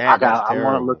did that, I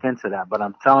want to look into that, but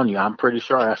I'm telling you, I'm pretty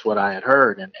sure that's what I had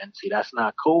heard, and see, that's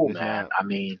not cool, man. I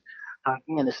mean.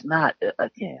 Again, it's not,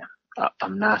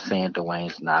 I'm not saying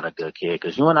Dwayne's not a good kid,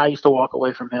 because you and I used to walk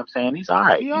away from him saying he's all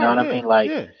right. You know what I mean? Like,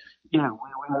 we had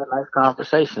nice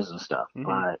conversations and stuff.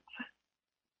 But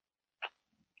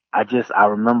I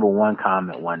remember one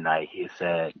comment one night. He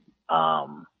said, it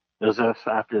was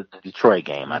after the Detroit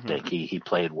game, I think he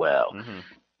played well.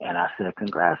 And I said,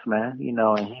 congrats, man. You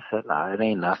know, and he said, nah, it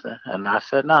ain't nothing. And I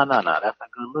said, no, that's a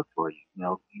good look for you. You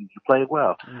know, you played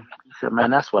well. He said, man,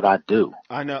 that's what I do.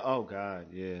 I know. Oh, God,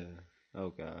 yeah. Oh,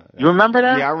 God. You remember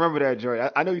that? Yeah, I remember that,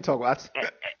 Jordan. I know you talk about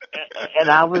and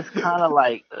I was kind of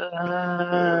like,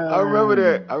 I remember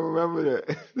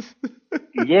that.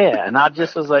 Yeah, and I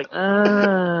just was like,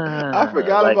 I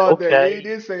forgot about that. He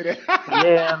did say that.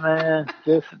 Yeah, man.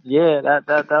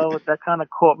 That kind of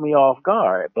caught me off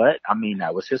guard. But I mean,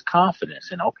 that was his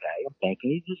confidence. And I'm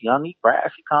thinking he's just young, he's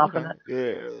brash, he's confident.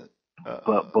 Yeah.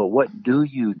 But what do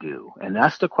you do? And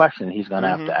that's the question he's going to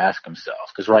have to ask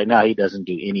himself. Because right now he doesn't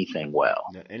do anything well.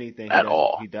 At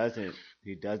all. He doesn't.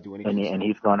 He does do anything. And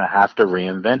he's going to have to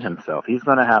reinvent himself. He's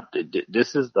going to have to.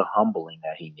 This is the humbling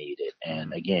that he needed.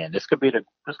 And again, this could be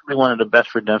one of the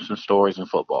best redemption stories in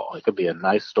football. It could be a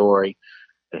nice story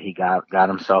that he got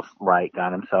himself right,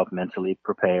 got himself mentally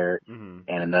prepared, and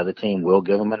another team will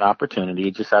give him an opportunity.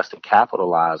 He just has to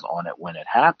capitalize on it when it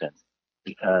happens.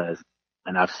 Because,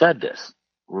 and I've said this,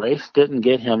 race didn't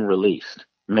get him released.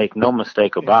 Make no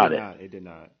mistake about it. It did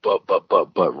not.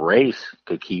 But race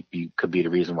could be the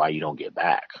reason why you don't get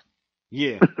back.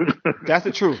 Yeah, that's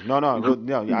the truth. No,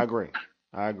 I agree.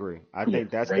 I think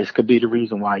that's race could be the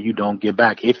reason why you don't get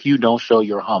back if you don't show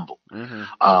you're humble.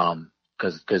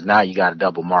 Because now you got a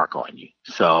double mark on you.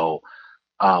 So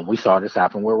We saw this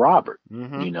happen with Robert.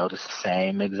 Mm-hmm. You know, the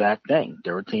same exact thing.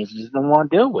 There were teams that just didn't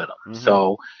want to deal with him. Mm-hmm.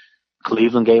 So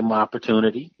Cleveland gave him an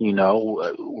opportunity, you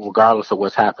know, regardless of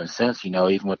what's happened since, you know,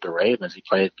 even with the Ravens, he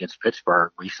played against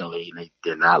Pittsburgh recently and they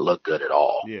did not look good at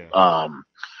all. Yeah.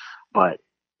 But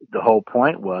the whole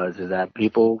point is that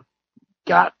people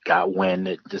got wind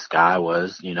that this guy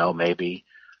was, you know, maybe,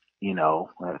 you know,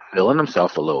 feeling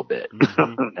himself a little bit.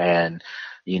 Mm-hmm. And,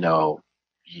 you know,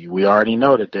 we already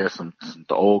know that there's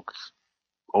the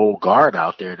old guard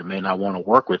out there that may not want to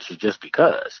work with you just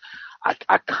because.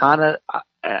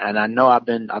 And I know I've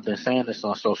been saying this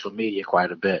on social media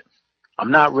quite a bit.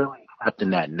 I'm not really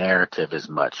accepting that narrative as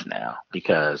much now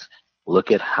because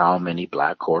look at how many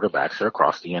black quarterbacks are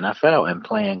across the NFL and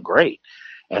playing great.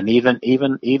 And even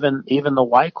the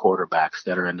white quarterbacks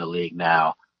that are in the league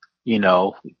now, you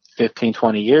know, 15,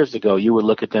 20 years ago, you would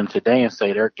look at them today and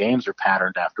say their games are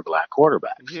patterned after black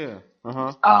quarterbacks. Yeah.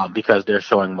 Because they're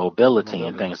showing mobility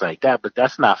and things like that. But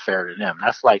that's not fair to them.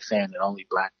 That's like saying that only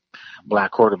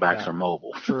black quarterbacks are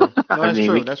mobile. True. No, that's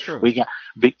true. That's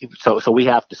true. So we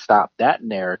have to stop that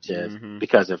narrative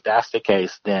because if that's the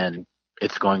case, then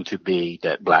it's going to be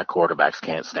that black quarterbacks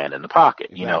can't stand in the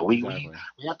pocket. Exactly, you know, we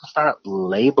have to start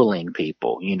labeling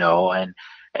people, you know, and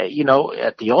you know,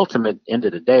 at the ultimate end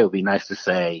of the day, it would be nice to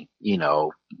say, you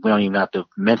know, we don't even have to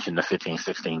mention the 15,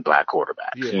 16 black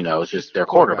quarterbacks. Yeah, you know, it's just they're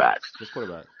quarterbacks. Just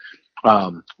quarterbacks.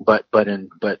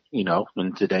 But you know,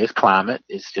 in today's climate,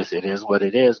 it is what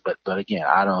it is. But again,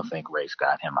 I don't think race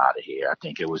got him out of here. I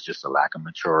think it was just a lack of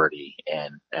maturity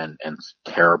and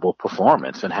terrible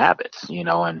performance and habits, you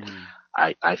know, and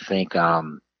I think,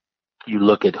 you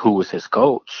look at who was his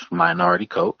coach, minority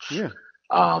coach. Yeah.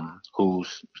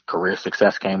 Whose career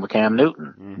success came with Cam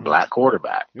Newton, black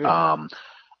quarterback. Yeah.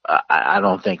 I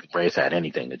don't think race had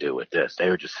anything to do with this. They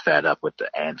were just fed up with the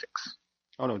antics.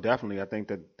 Oh no, definitely. I think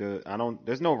that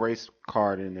there's no race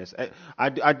card in this.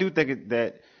 I do think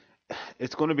that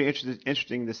it's going to be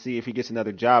interesting to see if he gets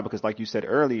another job because, like you said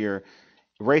earlier,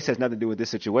 race has nothing to do with this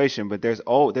situation. But there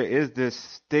is this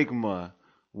stigma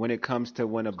when it comes to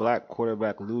when a black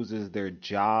quarterback loses their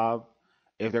job.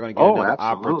 If they're going to get another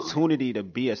opportunity to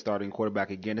be a starting quarterback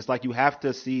again, it's like you have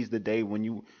to seize the day when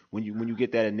you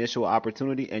get that initial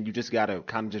opportunity, and you just got to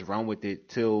kind of just run with it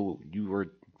till you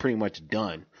were pretty much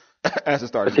done as a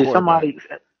starting quarterback.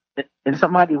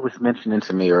 Somebody was mentioning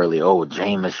to me earlier,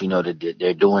 Jameis, you know,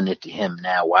 they're doing it to him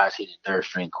now. Why is he the third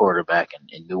string quarterback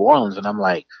in New Orleans? And I'm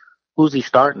like, who's he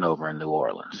starting over in New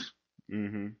Orleans?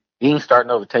 Mm-hmm. He ain't starting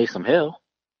over Taysom Hill.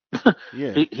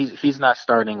 Yeah, he's not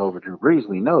starting over Drew Brees.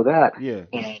 We know that. Yeah,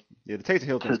 and the Taysom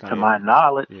Hill thing's to my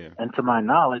knowledge,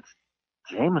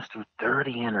 Jameis threw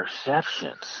 30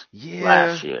 interceptions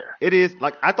last year. It is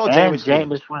like I thought.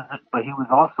 Jameis was, but he was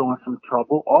also in some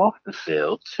trouble off the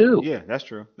field too. Yeah, that's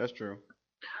true. That's true.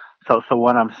 So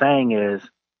what I'm saying is,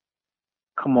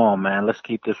 come on, man, let's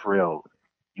keep this real.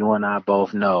 You and I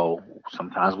both know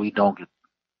sometimes we don't get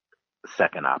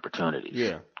second opportunities.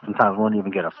 Yeah. Sometimes we won't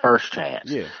even get a first chance.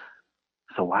 Yeah.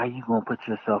 So why are you going to put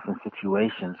yourself in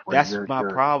situations where that's my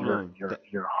problem.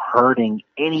 You're hurting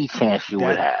any chance you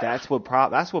would have? That's what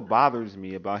bothers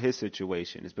me about his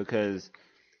situation is because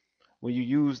when you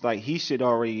use like he should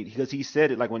already because he said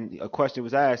it like when a question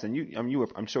was asked and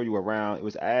I'm sure you were around. It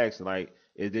was asked like,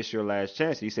 is this your last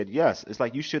chance? And he said yes. It's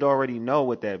like you should already know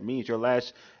what that means.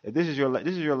 If this is your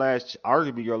last,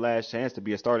 arguably your last chance to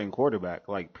be a starting quarterback.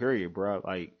 Like period, bro.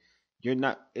 Like you're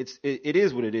not. It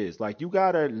is what it is. Like you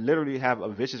gotta literally have a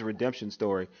vicious redemption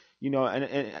story, you know.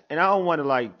 And I don't want to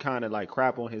like kind of like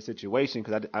crap on his situation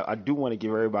because I do want to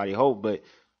give everybody hope. But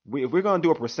if we're gonna do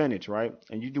a percentage, right,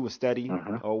 and you do a study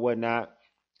or whatnot,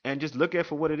 and just look at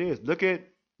for what it is. Look at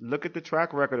the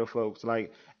track record of folks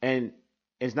like and.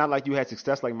 It's not like you had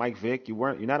success like Mike Vick.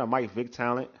 You're not a Mike Vick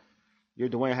talent. You're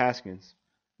Dwayne Haskins.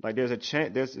 Like there's a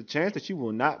chance that you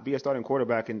will not be a starting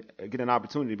quarterback and get an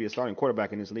opportunity to be a starting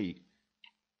quarterback in this league.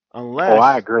 Unless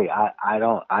I agree. I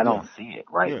don't see it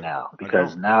now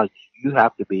because now you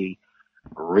have to be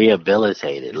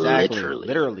rehabilitated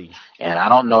literally. And I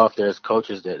don't know if there's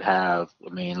coaches that have.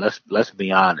 I mean, let's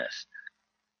be honest.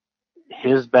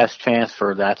 His best chance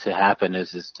for that to happen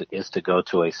is to go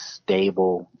to a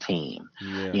stable team.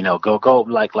 Yeah. You know, go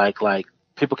like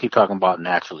people keep talking about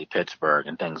naturally Pittsburgh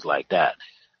and things like that.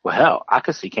 Well, hell, I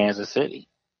could see Kansas City.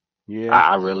 Yeah,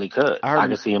 I really could. I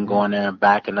could see him going there and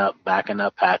backing up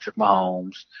Patrick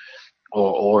Mahomes,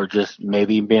 or just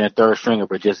maybe being a third stringer,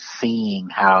 but just seeing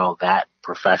how that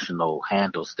professional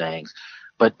handles things.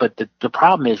 But the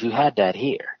problem is you had that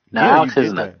here. Now, Alex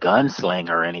isn't a gunslinger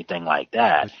or anything like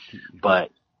that,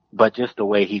 but just the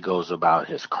way he goes about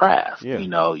his craft, you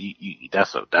know,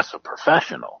 that's a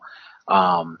professional.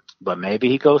 But maybe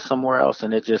he goes somewhere else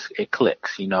and it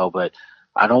clicks, but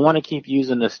I don't want to keep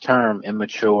using this term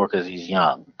immature because he's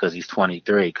young, because he's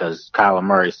 23, because Kyler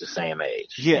Murray's the same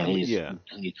age. Yeah,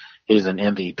 and he's an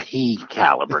MVP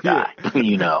caliber guy,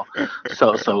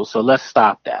 So let's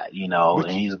stop that, and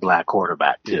he's a black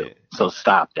quarterback too. Yeah. So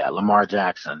stop that. Lamar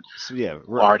Jackson.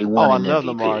 Already won an MVP. I love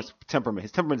Lamar's temperament.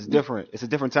 His temperament is different. It's a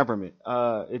different temperament.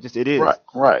 It is.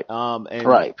 Right.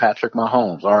 Right. Patrick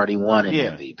Mahomes already won an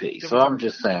MVP. So I'm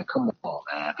just saying, come on,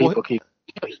 man. People keep.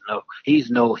 He's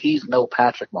no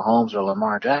Patrick Mahomes or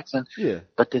Lamar Jackson. Yeah.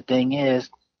 But the thing is,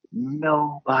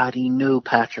 nobody knew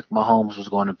Patrick Mahomes was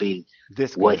going to be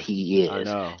what he is. I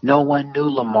know. No one knew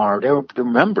Lamar. You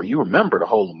remember the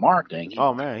whole Lamar thing. He's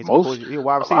a wide receiver.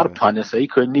 A lot of pundits say he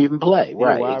couldn't even play.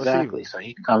 Right, exactly. Receiver. So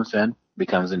he comes in,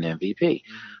 becomes an MVP.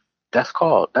 Mm-hmm. That's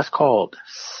called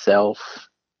self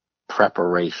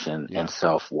preparation and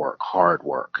self work, hard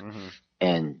work. Mm-hmm.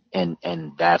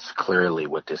 And that's clearly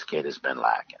what this kid has been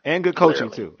lacking. And good coaching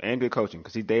too. And good coaching,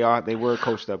 because they were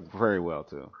coached up very well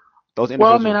too.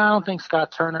 Well, I mean, I don't think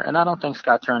Scott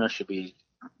Turner should be,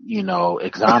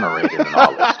 exonerated and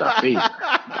all that stuff either.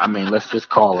 I mean, let's just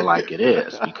call it like it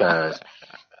is, because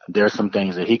there's some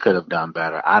things that he could have done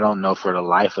better. I don't know for the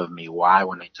life of me why,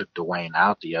 when they took Dwayne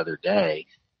out the other day,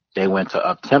 they went to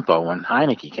up tempo when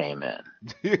Heineke came in.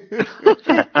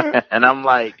 And I'm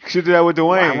like, should do that with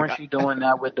Dwayne. Why weren't you doing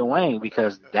that with Dwayne?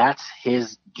 Because that's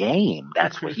his game.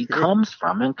 That's where he comes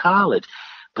from in college.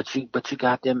 But you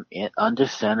got them under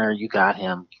center. You got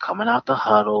him coming out the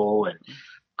huddle and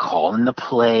calling the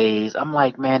plays. I'm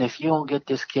like, man, if you don't get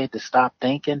this kid to stop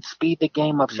thinking, speed the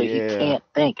game up so he can't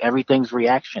think. Everything's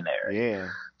reactionary. Yeah.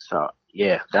 So,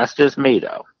 yeah, that's just me,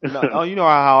 though. No, you know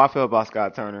how I feel about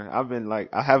Scott Turner. I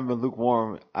haven't been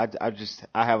lukewarm. I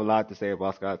have a lot to say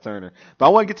about Scott Turner. But I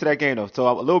want to get to that game, though. So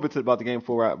a little bit about the game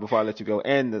before I let you go,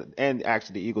 and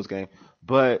actually the Eagles game.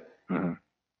 But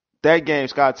that game,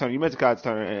 Scott Turner, you mentioned Scott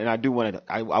Turner, and I do want to,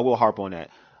 I will harp on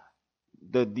that.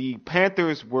 The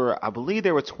Panthers were, I believe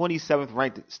they were 27th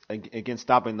ranked against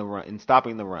stopping the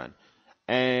run.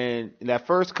 And in the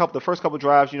first couple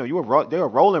drives, they were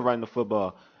rolling running the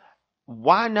football.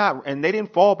 Why not? And they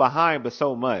didn't fall behind, but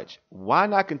so much. Why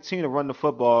not continue to run the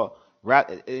football?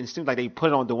 It seems like they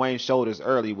put it on Dwayne's shoulders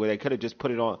early, where they could have just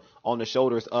put it on the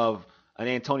shoulders of an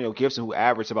Antonio Gibson who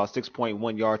averaged about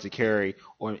 6.1 yards a carry,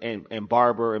 and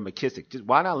Barber and McKissick. Just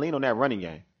why not lean on that running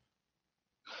game?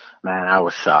 Man, I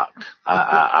was shocked.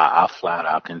 I flat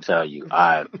out can tell you,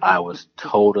 I was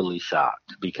totally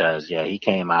shocked, because he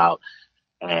came out.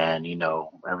 And,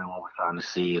 everyone was trying to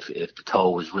see if the toe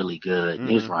was really good. Mm-hmm.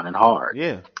 He was running hard.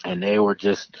 Yeah. And they were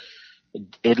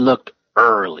it looked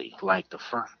early, like the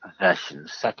first possession,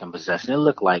 second possession. It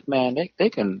looked like, man,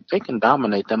 they can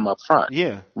dominate them up front.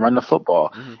 Yeah. Run the football.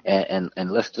 Mm-hmm.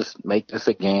 And let's just make this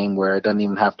a game where it doesn't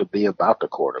even have to be about the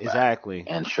quarterback. Exactly.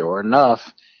 And sure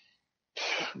enough,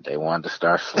 they wanted to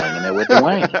start slinging it with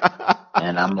Dwayne.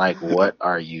 And I'm like, what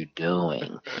are you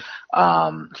doing?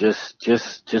 Just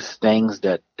things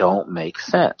that don't make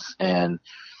sense. And,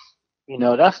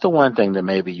 that's the one thing that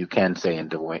maybe you can say in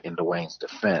Dwayne's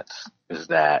defense, is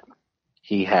that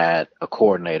he had a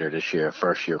coordinator this year,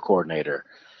 first year coordinator,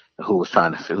 who was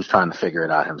trying to figure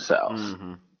it out himself.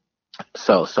 Mm-hmm.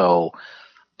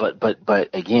 But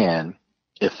again,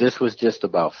 if this was just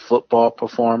about football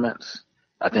performance,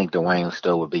 I think Dwayne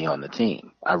still would be on the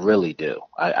team. I really do.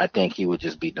 I think he would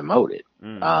just be demoted.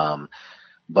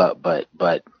 But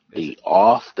the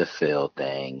off the field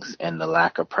things and the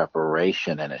lack of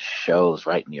preparation, and it shows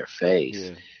right in your face.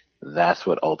 Yeah. That's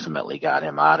what ultimately got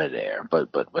him out of there. But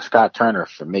Scott Turner,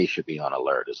 for me, should be on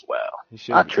alert as well.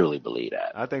 I truly believe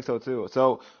that. I think so too.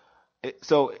 So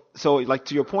like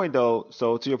to your point though.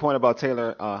 So to your point about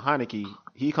Taylor Heineke,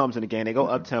 he comes in the game. They go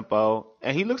up tempo,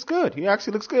 and he looks good. He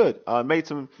actually looks good. Made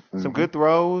some good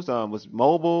throws. Was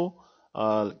mobile.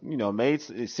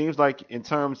 It seems like in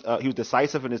terms he was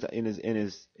decisive in his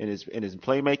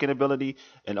playmaking ability,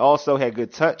 and also had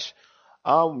good touch.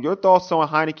 Your thoughts on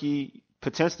Heineke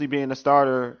potentially being a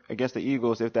starter against the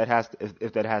Eagles if that has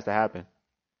to happen?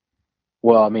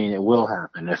 Well, I mean, it will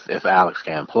happen if Alex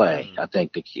can play. I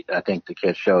think the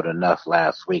kid showed enough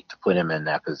last week to put him in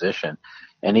that position,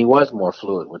 and he was more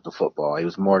fluid with the football. He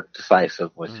was more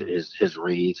decisive with his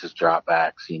reads, his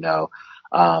dropbacks.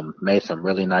 Made some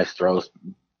really nice throws,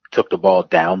 took the ball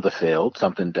down the field,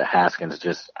 something that Haskins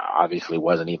just obviously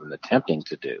wasn't even attempting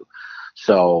to do.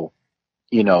 So,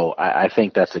 I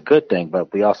think that's a good thing,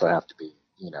 but we also have to be,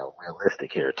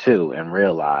 realistic here too, and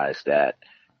realize that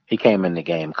he came in the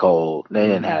game cold. They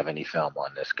didn't have any film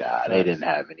on this guy. They didn't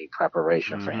have any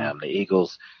preparation for him. The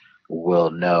Eagles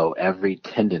will know every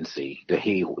tendency that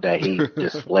he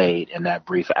displayed in that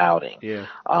brief outing. Yeah.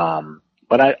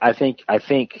 But I think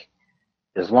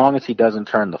as long as he doesn't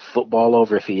turn the football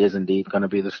over, if he is indeed going to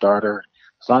be the starter,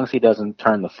 as long as he doesn't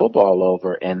turn the football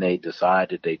over and they decide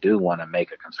that they do want to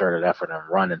make a concerted effort and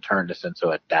run and turn this into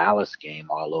a Dallas game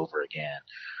all over again,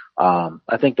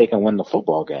 I think they can win the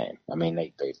football game. I mean,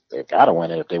 they've got to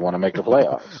win it if they want to make the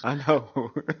playoffs. I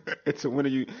know. It's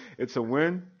a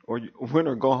win or win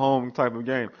or go home type of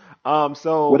game.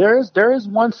 So well, there is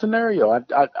one scenario.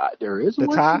 There is the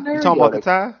one tie. scenario. You talking about the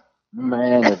tie?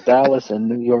 Man, the Dallas and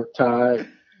New York tie.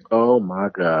 Oh my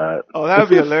God! Oh, that would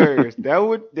be hilarious. That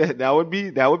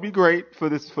would be great for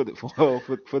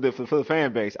the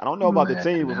fan base. I don't know about the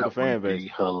team, but for the fan base,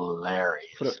 hilarious.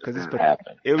 Because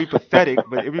it would be pathetic,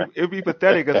 but it would be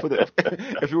pathetic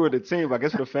if you were the team. I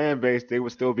guess for the fan base, they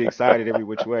would still be excited every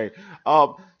which way.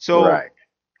 So right.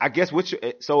 I guess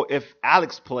so if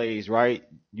Alex plays, right,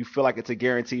 you feel like it's a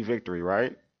guaranteed victory,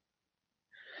 right?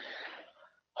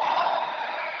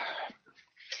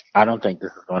 I don't think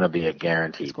this is going to be a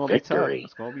guaranteed victory.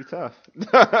 It's going to be tough.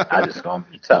 It's going to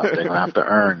be tough. They're going to have to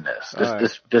earn this.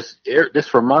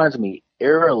 This reminds me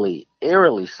eerily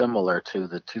similar to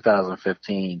the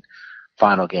 2015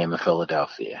 final game in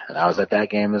Philadelphia, and I was at that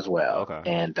game as well.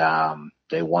 Okay. And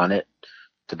they won it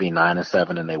to be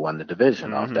 9-7, and they won the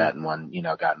division off that, and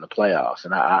got in the playoffs.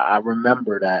 And I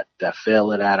remember that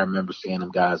feel of that. I remember seeing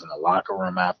them guys in the locker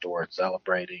room afterwards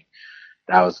celebrating.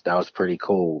 That was pretty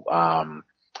cool.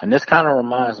 And this kind of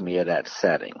reminds me of that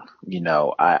setting.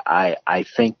 I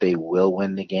think they will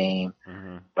win the game,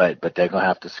 but they're going to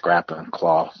have to scrap and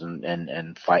claw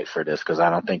and fight for this, because I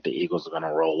don't think the Eagles are going to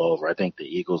roll over. I think the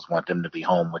Eagles want them to be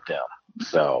home with them.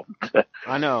 So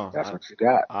I know that's what you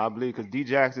got. I believe, because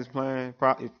D-Jax is playing.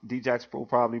 D-Jax will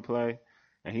probably play,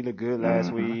 and he looked good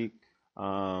last week.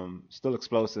 Still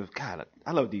explosive. God,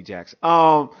 I love D-Jax.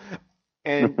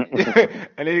 And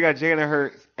then you got Jalen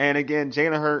Hurts, and again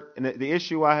Jalen Hurts. And the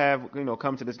issue I have,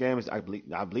 come to this game is I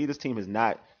believe this team has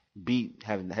not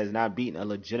beaten a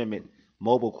legitimate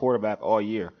mobile quarterback all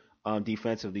year.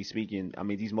 Defensively speaking, I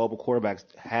mean, these mobile quarterbacks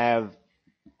have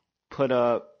put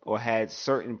up or had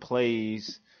certain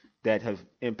plays that have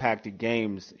impacted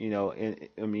games.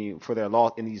 For their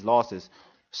loss in these losses.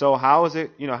 So how is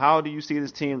it? How do you see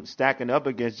this team stacking up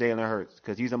against Jalen Hurts?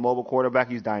 Because he's a mobile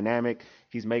quarterback. He's dynamic.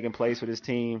 He's making plays for this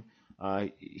team.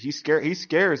 He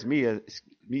scares me as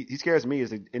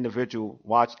an individual.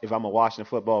 If I'm a Washington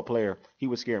football player, he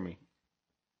would scare me.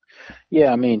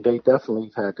 Yeah, I mean, they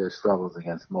definitely had their struggles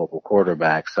against mobile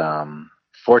quarterbacks.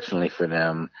 Fortunately for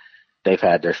them, they've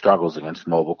had their struggles against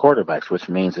mobile quarterbacks, which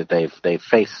means that they've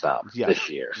faced some this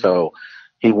year. So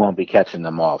he won't be catching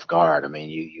them off guard. I mean,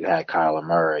 you had Kyler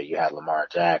Murray, you had Lamar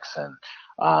Jackson.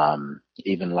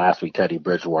 Even last week, Teddy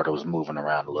Bridgewater was moving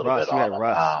around a little bit. You had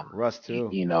Russ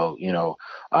too.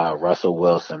 Russell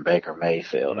Wilson, Baker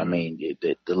Mayfield. I mean,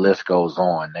 the list goes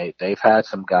on. They've had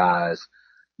some guys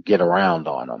get around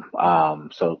on them.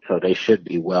 So they should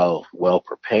be well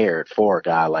prepared for a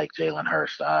guy like Jalen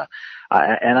Hurts.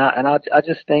 I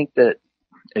just think that,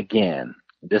 again,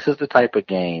 this is the type of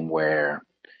game where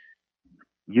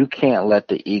you can't let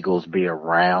the Eagles be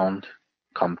around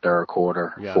come third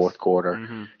quarter, fourth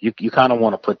quarter. You kind of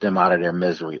want to put them out of their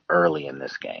misery early in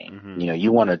this game.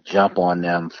 You want to jump on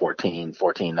them 14-0,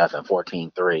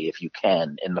 14-3 if you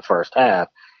can in the first half,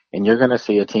 and you're going to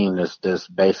see a team that's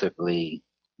basically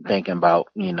thinking about,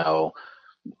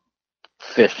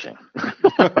 fishing,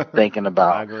 thinking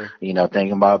about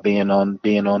being on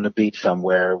the beach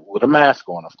somewhere with a mask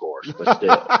on, of course, but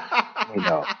still,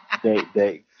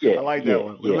 I like that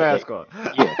one. With a mask on.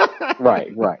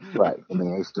 Right. I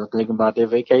mean, they still thinking about their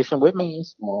vacation with me.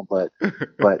 It's small, but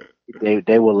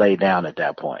they will lay down at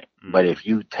that point. But if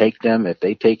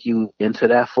they take you into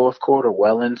that fourth quarter,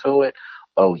 well into it,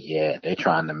 oh yeah, they're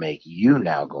trying to make you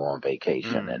now go on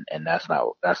vacation, and that's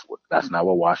not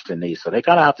what Washington needs. So they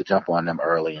kind of have to jump on them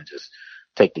early and just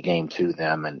take the game to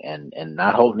them and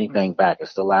not hold anything back.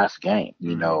 It's the last game,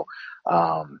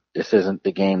 This isn't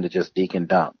the game to just deke and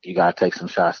dunk. You got to take some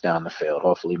shots down the field.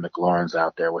 Hopefully McLaurin's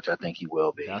out there, which I think he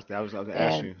will be. I was going to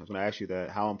ask you that.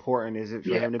 How important is it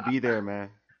for him to be there,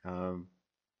 man?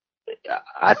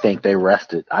 I think they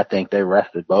rested.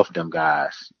 Both of them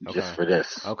guys just for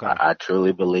this. Okay. I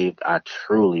truly believe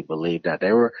that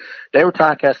they were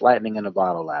trying to catch lightning in a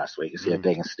bottle last week and see if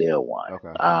they can steal one.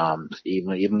 Okay.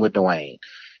 Even with Dwayne,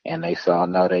 and they saw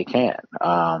no, they can't.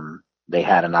 They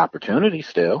had an opportunity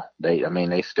still. They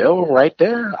still right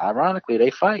there. Ironically, they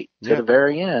fight to the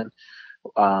very end.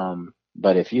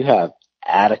 But if you have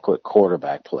adequate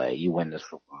quarterback play, you win this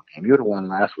football game. You would have won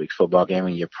last week's football game,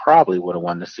 and you probably would have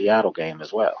won the Seattle game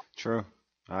as well. True.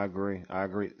 I agree.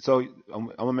 So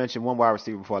I'm gonna mention one wide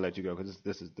receiver before I let you go, because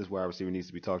this wide receiver needs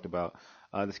to be talked about.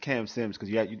 This Cam Sims, because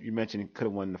you mentioned he could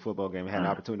have won the football game, had an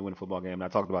opportunity to win the football game, and I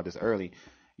talked about this early.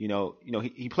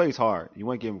 He plays hard. You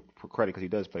want to give him credit because he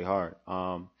does play hard.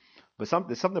 But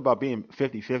something about being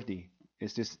 50-50.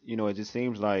 It's just it just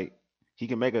seems like he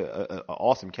can make a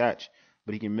awesome catch,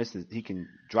 but he can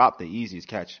drop the easiest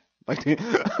catch. Like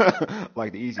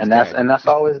the easiest. And that's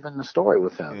always been the story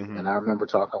with him. Mm-hmm. And I remember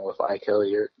talking with Ike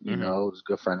Hilliard, he was a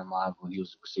good friend of mine when he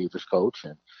was the receivers coach,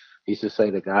 and he used to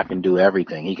say the guy can do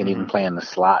everything. He can even play in the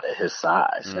slot at his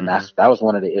size. Mm-hmm. And that was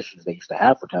one of the issues they used to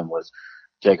have with him was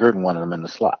Jay Gruden wanted him in the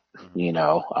slot.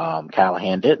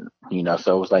 Callahan didn't.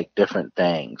 So it was like different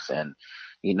things. And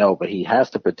but he has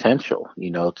the potential,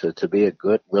 to be a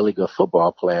really good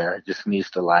football player. Just needs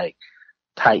to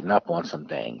tighten up on some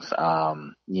things. But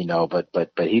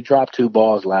he dropped 2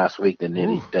 balls last week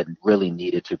that really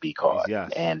needed to be caught.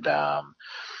 Yes. And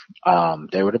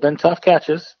they would have been tough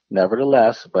catches,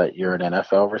 nevertheless, but you're an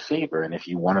NFL receiver, and if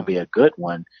you want to be a good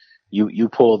one, you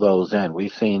pull those in.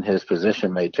 We've seen his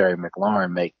position mate, Terry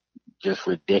McLaurin, make just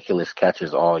ridiculous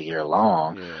catches all year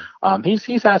long. Yeah.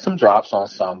 He's had some drops on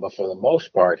some, but for the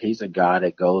most part, he's a guy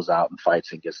that goes out and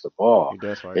fights and gets the ball.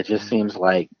 Right. It just seems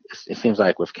like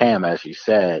with Cam, as you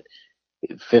said,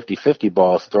 50-50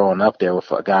 balls thrown up there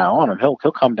with a guy on him, he'll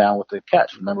come down with the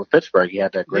catch. Remember Pittsburgh, he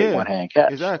had that great one-hand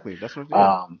catch. Exactly. That's what.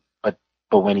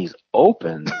 But when he's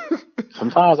open,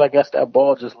 sometimes I guess that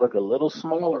ball just look a little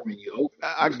smaller when you open.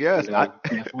 I guess. I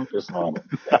can't focus on it.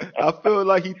 I feel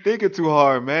like he thinking too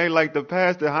hard, man. Like the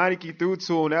pass that Heineke threw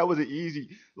to him, that was an easy.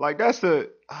 I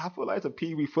feel like it's a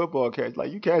Pee Wee football catch.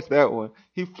 Like you catch that one,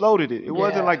 he floated it. It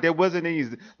wasn't like there wasn't any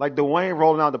like Dwayne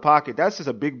rolling out the pocket. That's just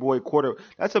a big boy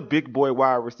That's a big boy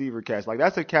wide receiver catch. Like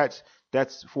that's a catch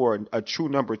that's for a true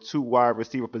number 2 wide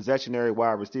receiver, possessionary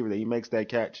wide receiver that he makes that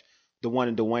catch. The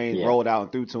one that Dwayne rolled out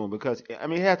and threw to him, because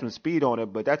he had some speed on it,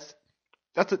 but that's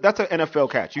an NFL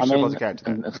catch. You're supposed to catch that.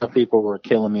 And some people were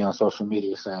killing me on social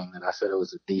media saying that I said it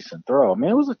was a decent throw. It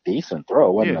was a decent throw.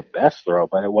 It wasn't the best throw,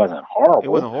 but it wasn't horrible. It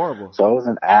wasn't horrible. So it was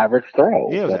an average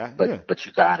throw. Yeah, but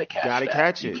you gotta catch. Gotta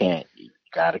catch it. You can't. You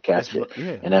gotta catch it.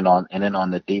 Yeah. And then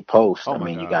on the deep post,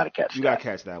 you gotta catch. You gotta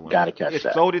catch that one. You gotta catch that.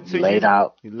 It floated to you. Laid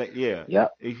out.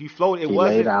 Yep. If he floated, he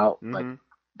laid out.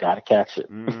 Gotta catch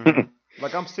it. Mm-hmm.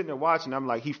 Like I'm sitting there watching, I'm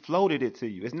like, he floated it to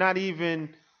you. It's not even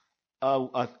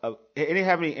it didn't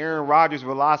have any Aaron Rodgers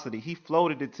velocity. He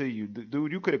floated it to you, dude.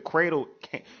 You could have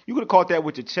caught that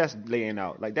with your chest laying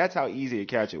out. Like that's how easy a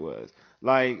catch it was.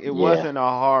 Like it wasn't a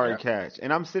hard catch.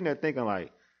 And I'm sitting there thinking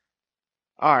like,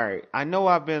 all right, I know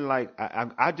I've been like,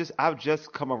 I've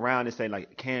just come around and say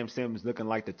like Cam Sims looking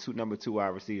like the number 2 wide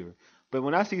receiver. But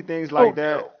when I see things like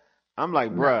that, I'm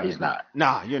like, bruh, he's not.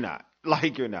 Nah, you're not.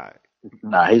 Like you're not.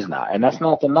 No, he's not, and that's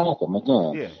not to knock him.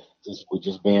 Again, we're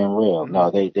just being real. Mm-hmm.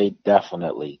 No, they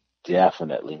definitely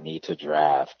need to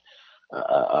draft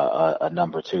a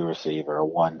number 2 receiver, a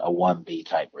 1B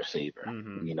type receiver.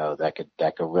 Mm-hmm.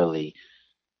 That could really,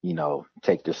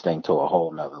 take this thing to a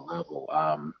whole nother level.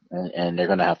 And they're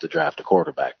gonna have to draft a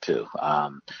quarterback too.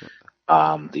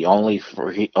 The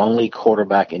only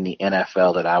quarterback in the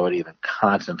NFL that I would even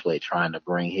contemplate trying to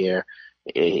bring here.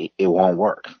 It won't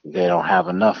work. They don't have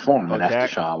enough for him, and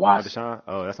that's Deshaun Watson.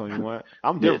 Oh, that's what you want?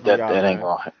 I'm different. That ain't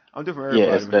gonna. I'm different.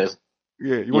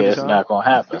 You want it's not gonna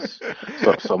happen.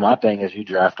 So my thing is, you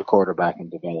draft a quarterback and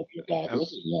develop your guy.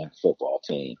 This is a young football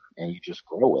team, and you just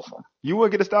grow with them. You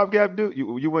wouldn't get a stopgap, dude.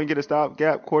 You wouldn't get a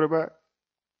stopgap quarterback.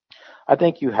 I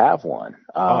think you have one.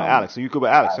 Alex. So you could be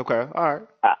Alex. Okay, all right.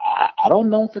 I don't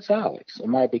know if it's Alex. It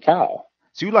might be Kyle.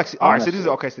 So you all right? So this is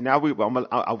okay. So now I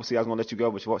was gonna let you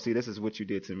go, but see, this is what you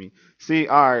did to me. See,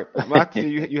 all right,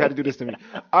 you had to do this to me.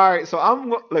 All right, so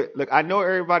look. I know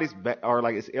everybody's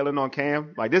it's illing on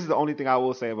Cam. Like this is the only thing I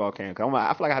will say about Cam. Cause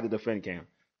I feel like I have to defend Cam,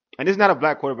 and it's not a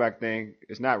black quarterback thing.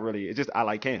 It's not really. It's just I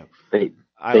like Cam. They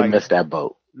missed that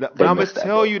boat. But I'm gonna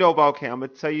tell you about Cam. I'm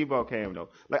gonna tell you about Cam though.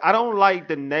 Like I don't like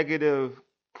the negative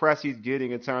press he's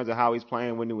getting in terms of how he's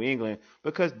playing with New England,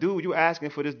 because dude, you asking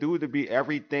for this dude to be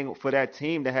everything for that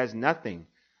team that has nothing.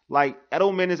 Like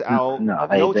Edelman is out. No,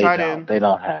 tight end. They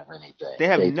don't have anything. They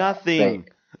have nothing.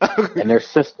 And their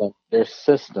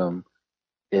system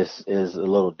is a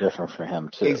little different for him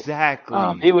too. Exactly.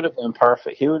 He would have been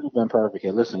perfect. Hey,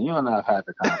 listen, you and I have had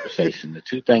the conversation. The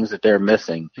 2 things that they're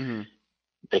missing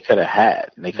they could have had.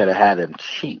 They could have had him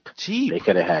cheap. Cheap. They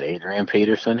could have had Adrian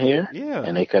Peterson here. Yeah.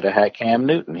 And they could have had Cam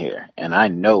Newton here. And I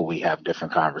know we have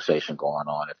different conversation going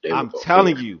on if they I'm would go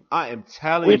telling here. you. I am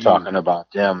telling We're you. talking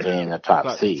about them being a top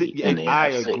But, seed in the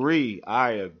I NFC.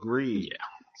 agree. Yeah.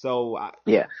 So,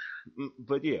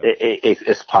 but yeah.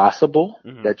 It's possible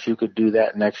that you could do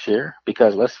that next year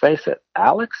because let's face it,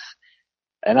 Alex,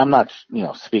 and I'm not,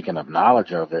 speaking of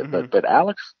knowledge of it, but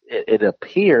Alex, it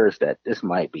appears that this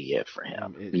might be it for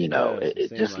him.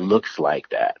 It just looks like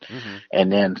that.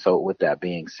 And then, so with that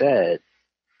being said,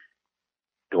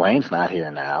 Dwayne's not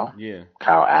here now. Yeah.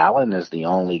 Kyle Allen is the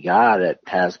only guy that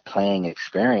has playing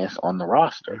experience on the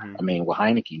roster. I mean,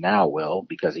 Heineke now will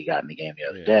because he got in the game the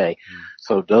other day.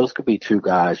 So those could be two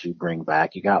guys you bring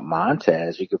back. You got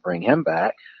Montez, you could bring him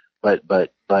back. But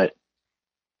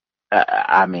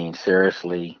I mean,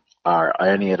 seriously, are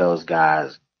any of those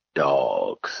guys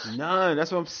dogs? None.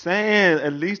 That's what I'm saying.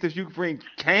 At least if you bring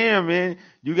Cam in,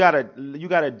 you got a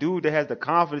dude that has the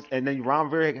confidence, and then Ron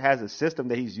Rivera has a system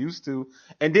that he's used to,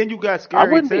 and then you got Scary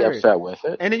I wouldn't Terry. be upset with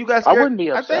it. And then you got Scary. I wouldn't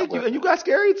be upset thank with you. And it. you got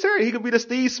Scary Terry. He could be the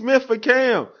Steve Smith for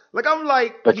Cam. Like I'm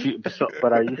like. But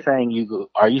are you saying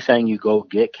you go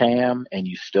get Cam and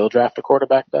you still draft a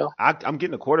quarterback though? I'm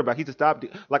getting a quarterback. He's a stop.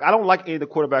 Like I don't like any of the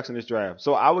quarterbacks in this draft,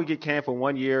 so I would get Cam for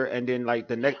 1 year, and then like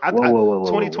the next.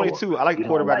 2022. I like the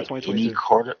quarterback in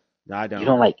 2022. No, I don't. You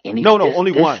don't like any? No,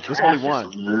 only one. There's only one.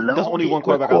 There's There's only one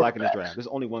quarterback I like in this draft. There's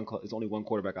only one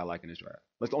quarterback I like in this draft.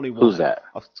 There's only one. Who's that?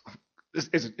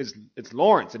 It's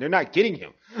Lawrence, and they're not getting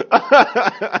him.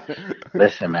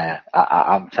 Listen, man,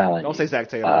 I'm telling you. Don't say Zach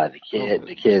Taylor.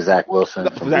 The kid Zach Wilson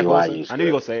from Zach BYU. Wilson. I knew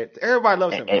you were gonna say it. Everybody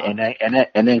loves him.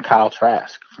 And then Kyle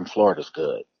Trask from Florida's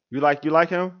good. You like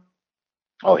him?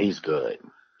 Oh, he's good.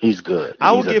 He's good.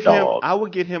 I would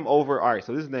get him over. All right,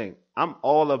 so this is the thing. I'm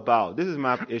all about. This is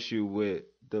my issue with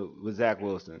Zach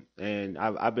Wilson, and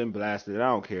I've been blasted. I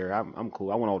don't care. I'm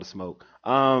cool. I want all the smoke.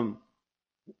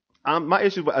 My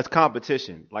issue is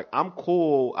competition. Like I'm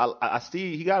cool. I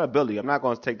see he got ability. I'm not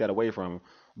going to take that away from him.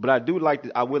 But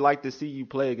I would like to see you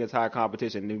play against high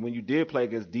competition. And when you did play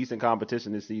against decent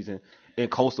competition this season in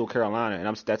Coastal Carolina,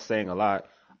 and that's saying a lot.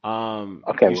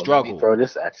 You struggled.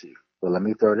 Let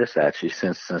me throw this at you.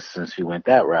 Since you went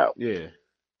that route. Yeah.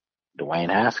 Dwayne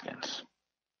Haskins.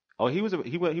 Oh, he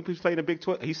played in Big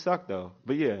 12. He sucked though.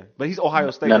 But yeah, but he's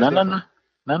Ohio State. No.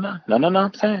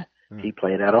 I'm saying he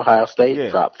played at Ohio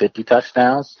State. Dropped 50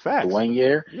 touchdowns. Facts. 1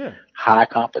 year. Yeah. High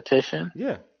competition.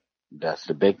 Yeah. That's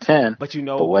the Big Ten. But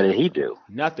But what did he do?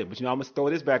 Nothing. But I'm gonna throw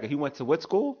this back. He went to what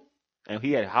school? And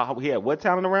he had what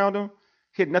talent around him?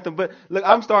 He had nothing but look.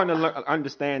 I'm starting to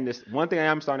understand this. One thing I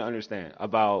am starting to understand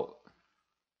about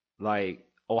like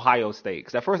Ohio State.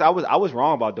 Because at first I was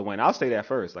wrong about Dwayne. I'll say that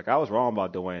first. Like I was wrong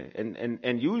about Dwayne.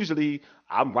 And usually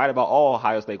I'm right about all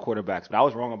Ohio State quarterbacks, but I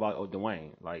was wrong about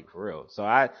Dwayne. Like for real. So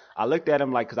I looked at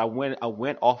him like because I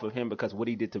went off of him because what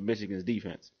he did to Michigan's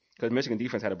defense. Because Michigan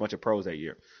defense had a bunch of pros that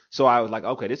year. So I was like,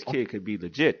 okay, this kid could be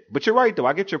legit. But you're right though.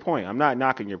 I get your point. I'm not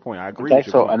knocking your point. I agree with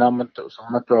your point. And I'm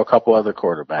gonna throw a couple other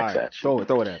quarterbacks at you.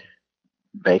 Throw it at.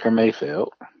 Baker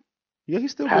Mayfield. Yeah,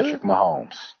 he's still Patrick good.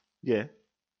 Mahomes. Yeah.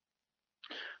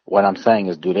 What I'm saying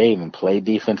is, do they even play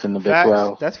defense in the Big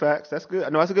 12? That's facts. That's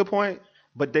good. No, that's a good point.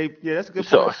 But that's a good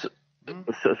point.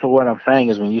 So what I'm saying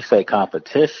is, when you say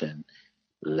competition,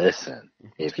 listen.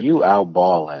 If you out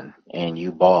balling and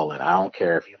you balling, I don't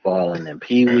care if you balling in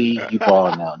Pee Wee, you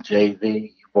balling on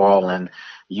JV, you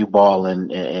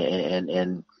balling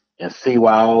in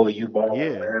CYO, you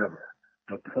balling wherever.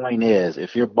 The point is,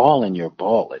 if you're balling, you're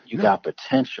balling. You got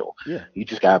potential. Yeah. You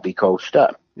just gotta be coached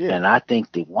up. Yeah. And I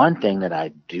think the one thing that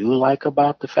I do like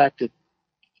about the fact that,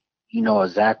 a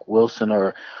Zach Wilson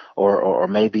or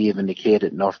maybe even the kid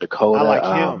at North Dakota. I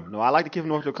like him. No, I like the kid from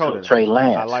North Dakota. Trey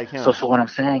Lance. I like him. So what I'm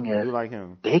saying is, I do like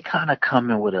him. They kind of come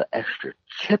in with an extra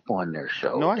chip on their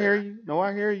shoulder. No,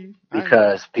 I hear you.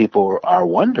 Because people are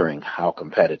wondering how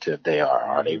competitive they are.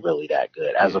 Are they really that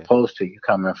good? As opposed to you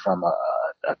coming from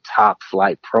a top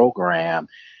flight program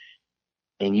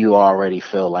and you already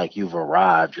feel like you've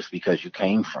arrived just because you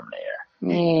came from there.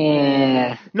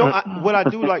 Yeah. No, what I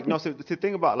do like, so to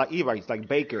think about like Evites, like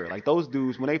Baker, like those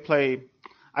dudes when they play,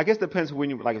 I guess it depends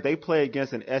when you like if they play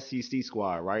against an SEC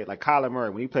squad, right? Like Kyler Murray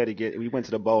when we went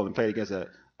to the bowl and played against I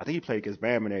think he played against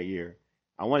Bama that year.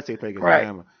 I want to say he played against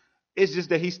Bama. It's just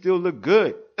that he still looked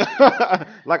good.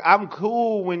 Like I'm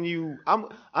cool when I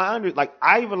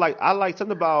like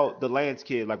something about the Lance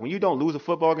kid. Like when you don't lose a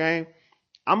football game,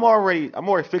 I'm already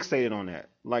fixated on that.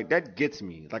 Like that gets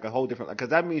me like a whole different, because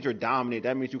that means you're dominant.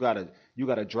 That means you gotta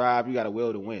drive, you gotta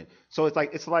will to win. So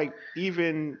it's like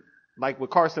even like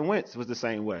with Carson Wentz was the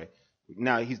same way.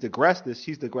 Now he's digressed this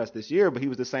year, but he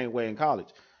was the same way in college.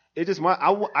 It just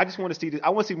I just want to see this. I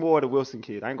want to see more of the Wilson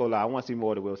kid. I ain't gonna lie, I want to see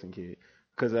more of the Wilson kid.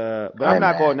 But I'm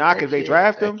not gonna knock if they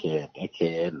draft him. That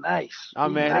kid, nice. Oh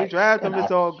man, they draft him.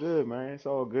 It's all good, man. It's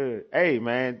all good. Hey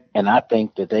man. And I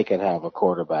think that they could have a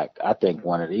quarterback. I think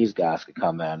one of these guys could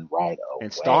come in right away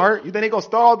and start. You think they gonna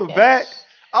start off the vet?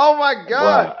 Oh my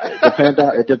God!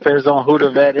 Well, it depends on who the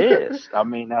vet is. I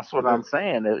mean, that's what I'm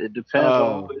saying. It depends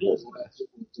on who it is.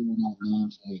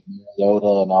 Names like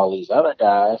Yoda and all these other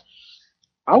guys.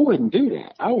 I wouldn't do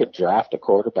that. I would draft a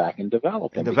quarterback and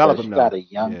develop him. You got a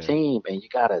young team and you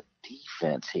got a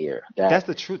defense here. That's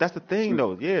the truth. That's the thing,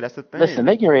 though. Yeah, that's the thing. Listen,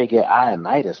 they can ready to get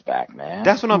Ioannidis back, man.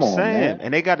 That's what I'm saying.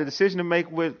 And they got a decision to make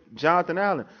with Jonathan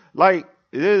Allen. Like,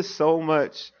 it is so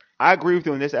much. I agree with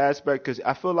you in this aspect because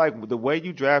I feel like the way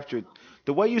you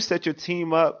the way you set your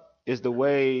team up is the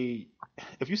way.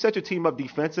 If you set your team up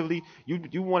defensively,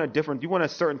 you want a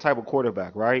certain type of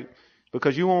quarterback, right?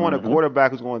 Because you don't want a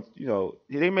quarterback who's going,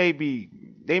 they may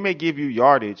give you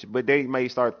yardage, but they may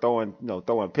start throwing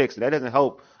picks. That doesn't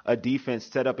help a defense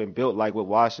set up and built like what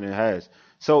Washington has.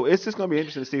 So it's just going to be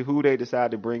interesting to see who they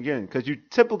decide to bring in because you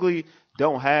typically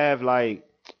don't have like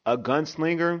a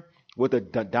gunslinger with a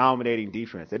dominating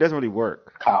defense. It doesn't really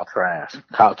work. Kyle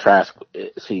Trask.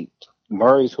 See,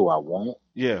 Murray's who I want.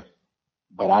 Yeah.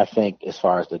 But I think as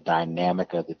far as the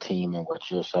dynamic of the team and what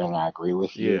you're saying, I agree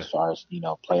with you. As far as,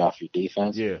 play off your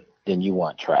defense, then you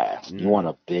want Trask. You want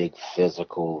a big,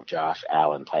 physical Josh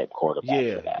Allen type quarterback for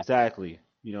that. Yeah, exactly.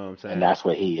 You know what I'm saying? And that's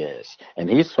what he is. And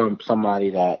he's from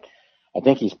somebody that I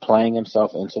think he's playing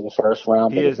himself into the first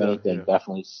round, but if anything,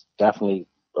 definitely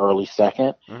early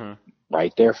second,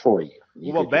 right there for you.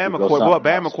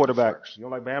 Bama quarterback? You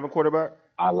don't like Bama quarterback?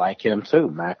 I like him too,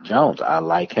 Mac Jones. I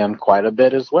like him quite a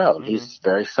bit as well. He's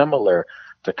very similar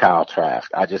to Kyle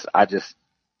Trask.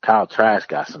 Kyle Trask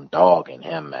got some dog in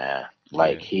him, man.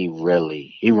 Like he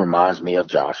reminds me of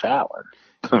Josh Allen.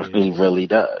 He really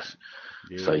does.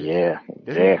 Yeah.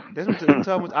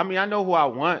 So I mean, I know who I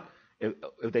want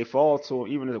if they fall to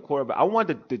even as a quarterback. I want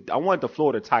the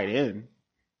Florida tight end.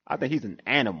 I think he's an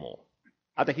animal.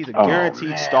 I think he's a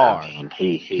guaranteed star. I mean,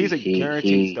 he's a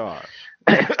guaranteed star.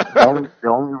 The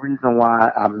only reason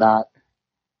why I'm not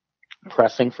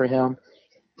pressing for him,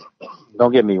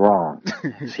 don't get me wrong,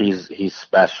 he's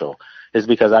special, is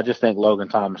because I just think Logan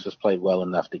Thomas has played well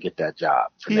enough to get that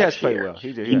job. He has played well.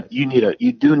 He did.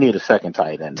 You do need a second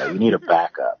tight end though. You need a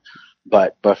backup.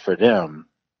 But for them,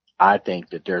 I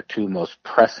think that their two most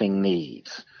pressing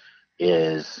needs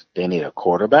is they need a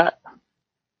quarterback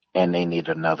and they need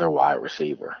another wide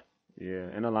receiver. Yeah,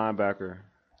 and a linebacker.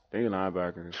 They need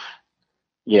linebackers.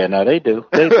 Yeah, no, they do.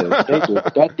 They do.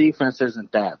 That defense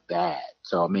isn't that bad.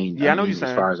 So, I mean, I know you're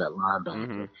saying. As far as that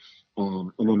linebacker.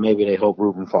 And then maybe they hope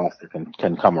Reuben Foster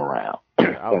can come around.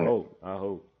 Yeah, I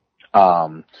hope.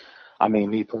 I mean,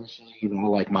 me personally, I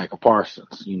like Micah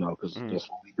Parsons, because that's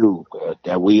what we do,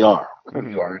 that we are.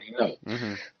 You already know.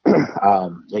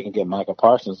 They can get Micah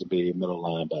Parsons to be the middle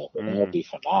linebacker. That would be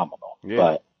phenomenal. Yeah.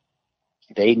 But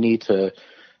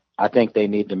I think they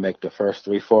need to make the first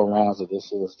 3-4 rounds of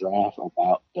this year's draft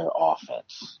about their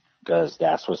offense because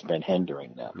that's what's been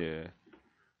hindering them. Yeah.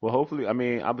 Well, hopefully, I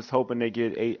mean, I was hoping they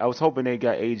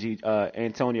got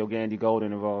Antonio Gandy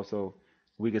Golden involved so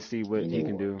we could see what he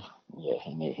can do. Yeah,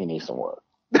 he needs some work.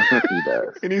 He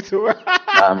does. He needs some work.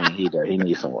 I mean, he does. He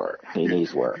needs some work. He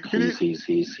needs work.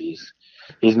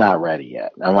 He's not ready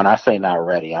yet. And when I say not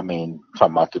ready, I mean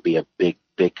talking about to be a big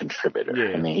contributor.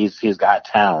 Yeah. I mean, he's got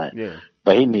talent. Yeah.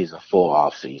 But he needs a full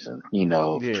off season,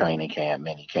 training camp,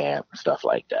 mini camp, stuff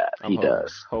like that. He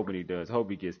does. Hoping he does. Hope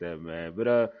he gets that, man.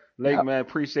 But Lake, man,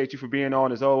 appreciate you for being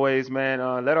on as always, man.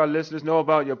 Let our listeners know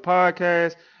about your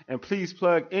podcast, and please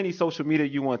plug any social media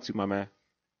you want to, my man.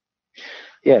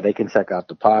 Yeah, they can check out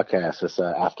the podcast. It's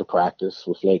After Practice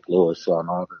with Lake Lewis on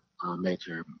all the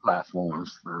major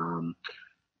platforms. And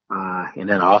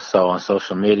then also on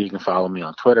social media, you can follow me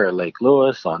on Twitter at Lake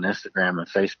Lewis, on Instagram and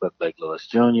Facebook, Lake Lewis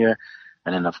Jr.,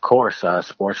 and then, of course,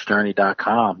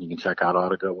 sportsjourney.com. You can check out all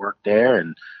the good work there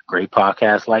and great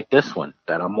podcasts like this one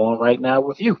that I'm on right now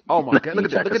with you. Oh, my God.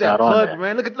 Look at that plug,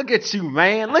 man. Look at you,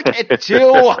 man. Look at you.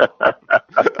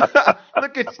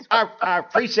 Look at you. I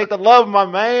appreciate the love, my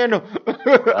man.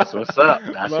 That's what's up.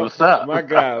 What's up. My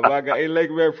God. Hey,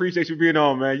 Lake, man, appreciate you being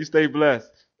on, man. You stay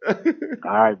blessed. All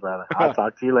right, brother. I'll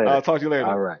talk to you later. I'll talk to you later.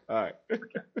 All right.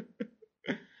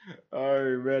 All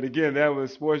right, man. Again, that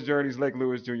was Sports Journeys Lake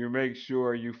Lewis Jr. Make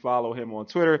sure you follow him on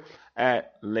Twitter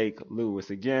at Lake Lewis.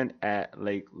 Again, at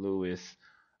Lake Lewis.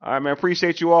 All right, man.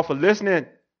 Appreciate you all for listening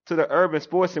to the Urban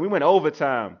Sports. And we went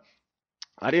overtime.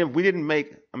 I didn't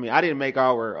make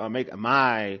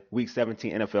my week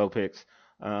 17 NFL picks.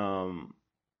 I'm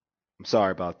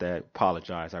sorry about that.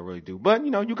 Apologize. I really do. But,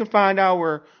 you can find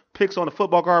our picks on the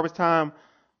Football Garbage Time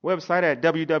website at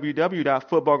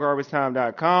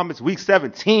www.footballgarbagetime.com. It's week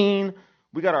 17.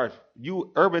 We got our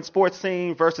Urban Sports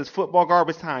Scene versus Football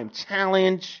Garbage Time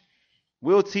challenge.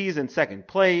 Will T's in second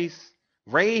place.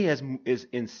 Ray is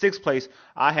in sixth place.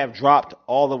 I have dropped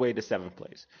all the way to seventh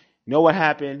place. You know what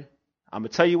happened? I'm going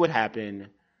to tell you what happened.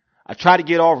 I tried to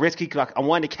get all risky because I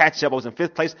wanted to catch up. I was in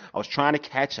fifth place. I was trying to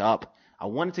catch up. I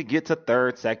wanted to get to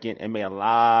third, second, and made a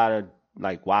lot of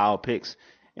wild picks.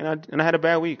 And I had a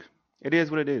bad week. It is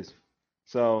what it is.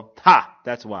 So,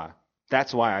 that's why.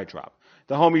 That's why I dropped.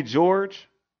 The homie George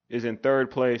is in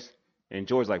third place, and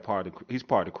George's he's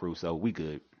part of the crew, so we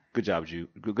good. Good job,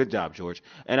 Good job, George.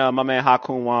 And my man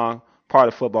Hakun Wong, part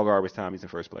of Football Garbage Time, he's in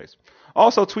first place.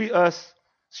 Also, tweet us.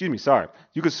 You can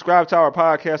subscribe to our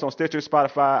podcast on Stitcher,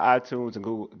 Spotify, iTunes, and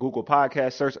Google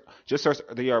Podcasts. Just search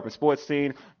the Urban Sports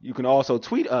Scene. You can also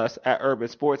tweet us at Urban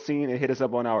Sports Scene and hit us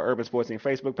up on our Urban Sports Scene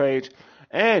Facebook page.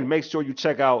 And make sure you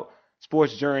check out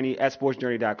Sports Journey at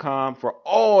sportsjourney.com for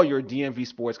all your DMV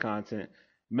sports content.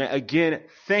 Man, again,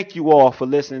 thank you all for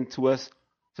listening to us,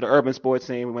 to the Urban Sports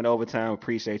Scene. We went overtime.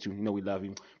 Appreciate you. We love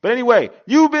you. But anyway,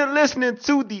 you've been listening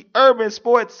to the Urban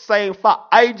Sports Scene for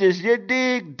ages. You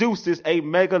dig? Deuces. A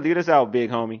mega lead us out, big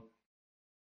homie.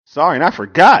 Sorry, and I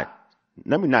forgot.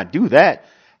 Let me not do that.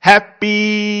 Happy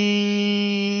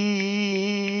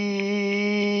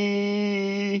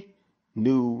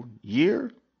New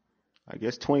Year. I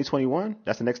guess 2021.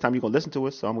 That's the next time you're going to listen to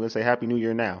us. So I'm going to say Happy New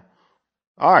Year now.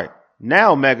 All right.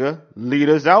 Now, Mega, lead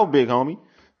us out, big homie.